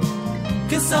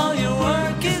 'cause all your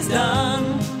work is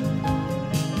done.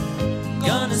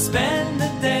 Gonna spend the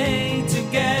day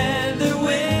together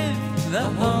with the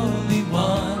Holy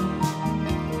One.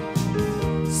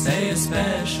 Say a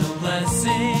special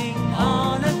blessing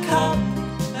on a cup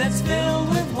that's filled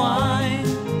with wine.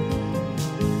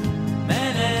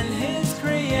 Man and his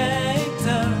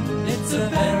creator, it's a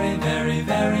very, very,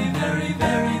 very, very,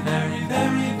 very, very,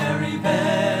 very, very,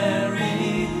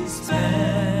 very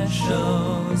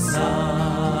special sign.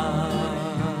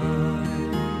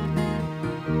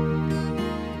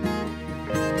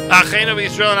 Achenu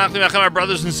Israel and Achim Achem, our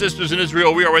brothers and sisters in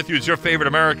Israel, we are with you. It's your favorite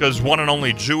America's one and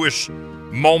only Jewish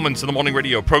Moments in the Morning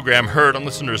radio program, heard on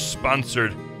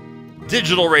listeners-sponsored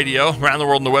digital radio around the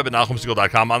world on the web at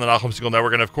NachumSegal.com, on the Nachum Segal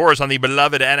Network, and of course on the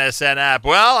beloved NSN app.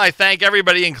 Well, I thank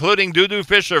everybody, including Dudu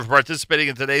Fisher, for participating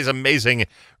in today's amazing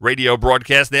radio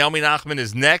broadcast. Naomi Nachman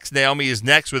is next. Naomi is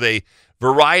next with a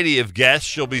variety of guests.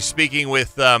 She'll be speaking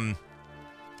with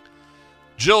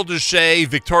Jill Deshay,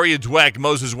 Victoria Dweck,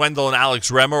 Moses Wendell, and Alex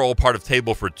Remmer, all part of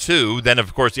Table for Two. Then,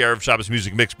 of course, the Erev Shabbos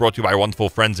Music Mix brought to you by our wonderful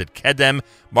friends at Kedem.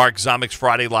 Mark Zamek's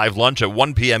Friday Live Lunch at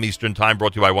 1 p.m. Eastern Time,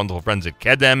 brought to you by wonderful friends at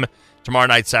Kedem. Tomorrow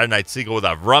night, Saturday Night Segal with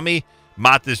Avrami.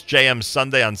 Matis JM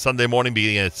Sunday on Sunday morning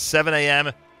beginning at 7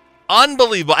 a.m.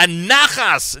 Unbelievable. And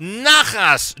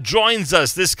Nachas joins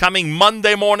us this coming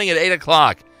Monday morning at 8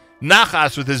 o'clock.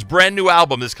 Nachas with his brand new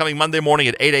album this coming Monday morning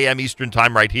at 8 a.m. Eastern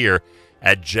Time right here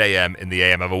at JM in the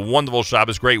AM. Have a wonderful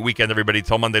Shabbos, great weekend, everybody.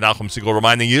 Till Monday, Nachum Segal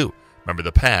reminding you, remember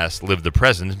the past, live the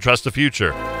present, and trust the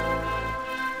future.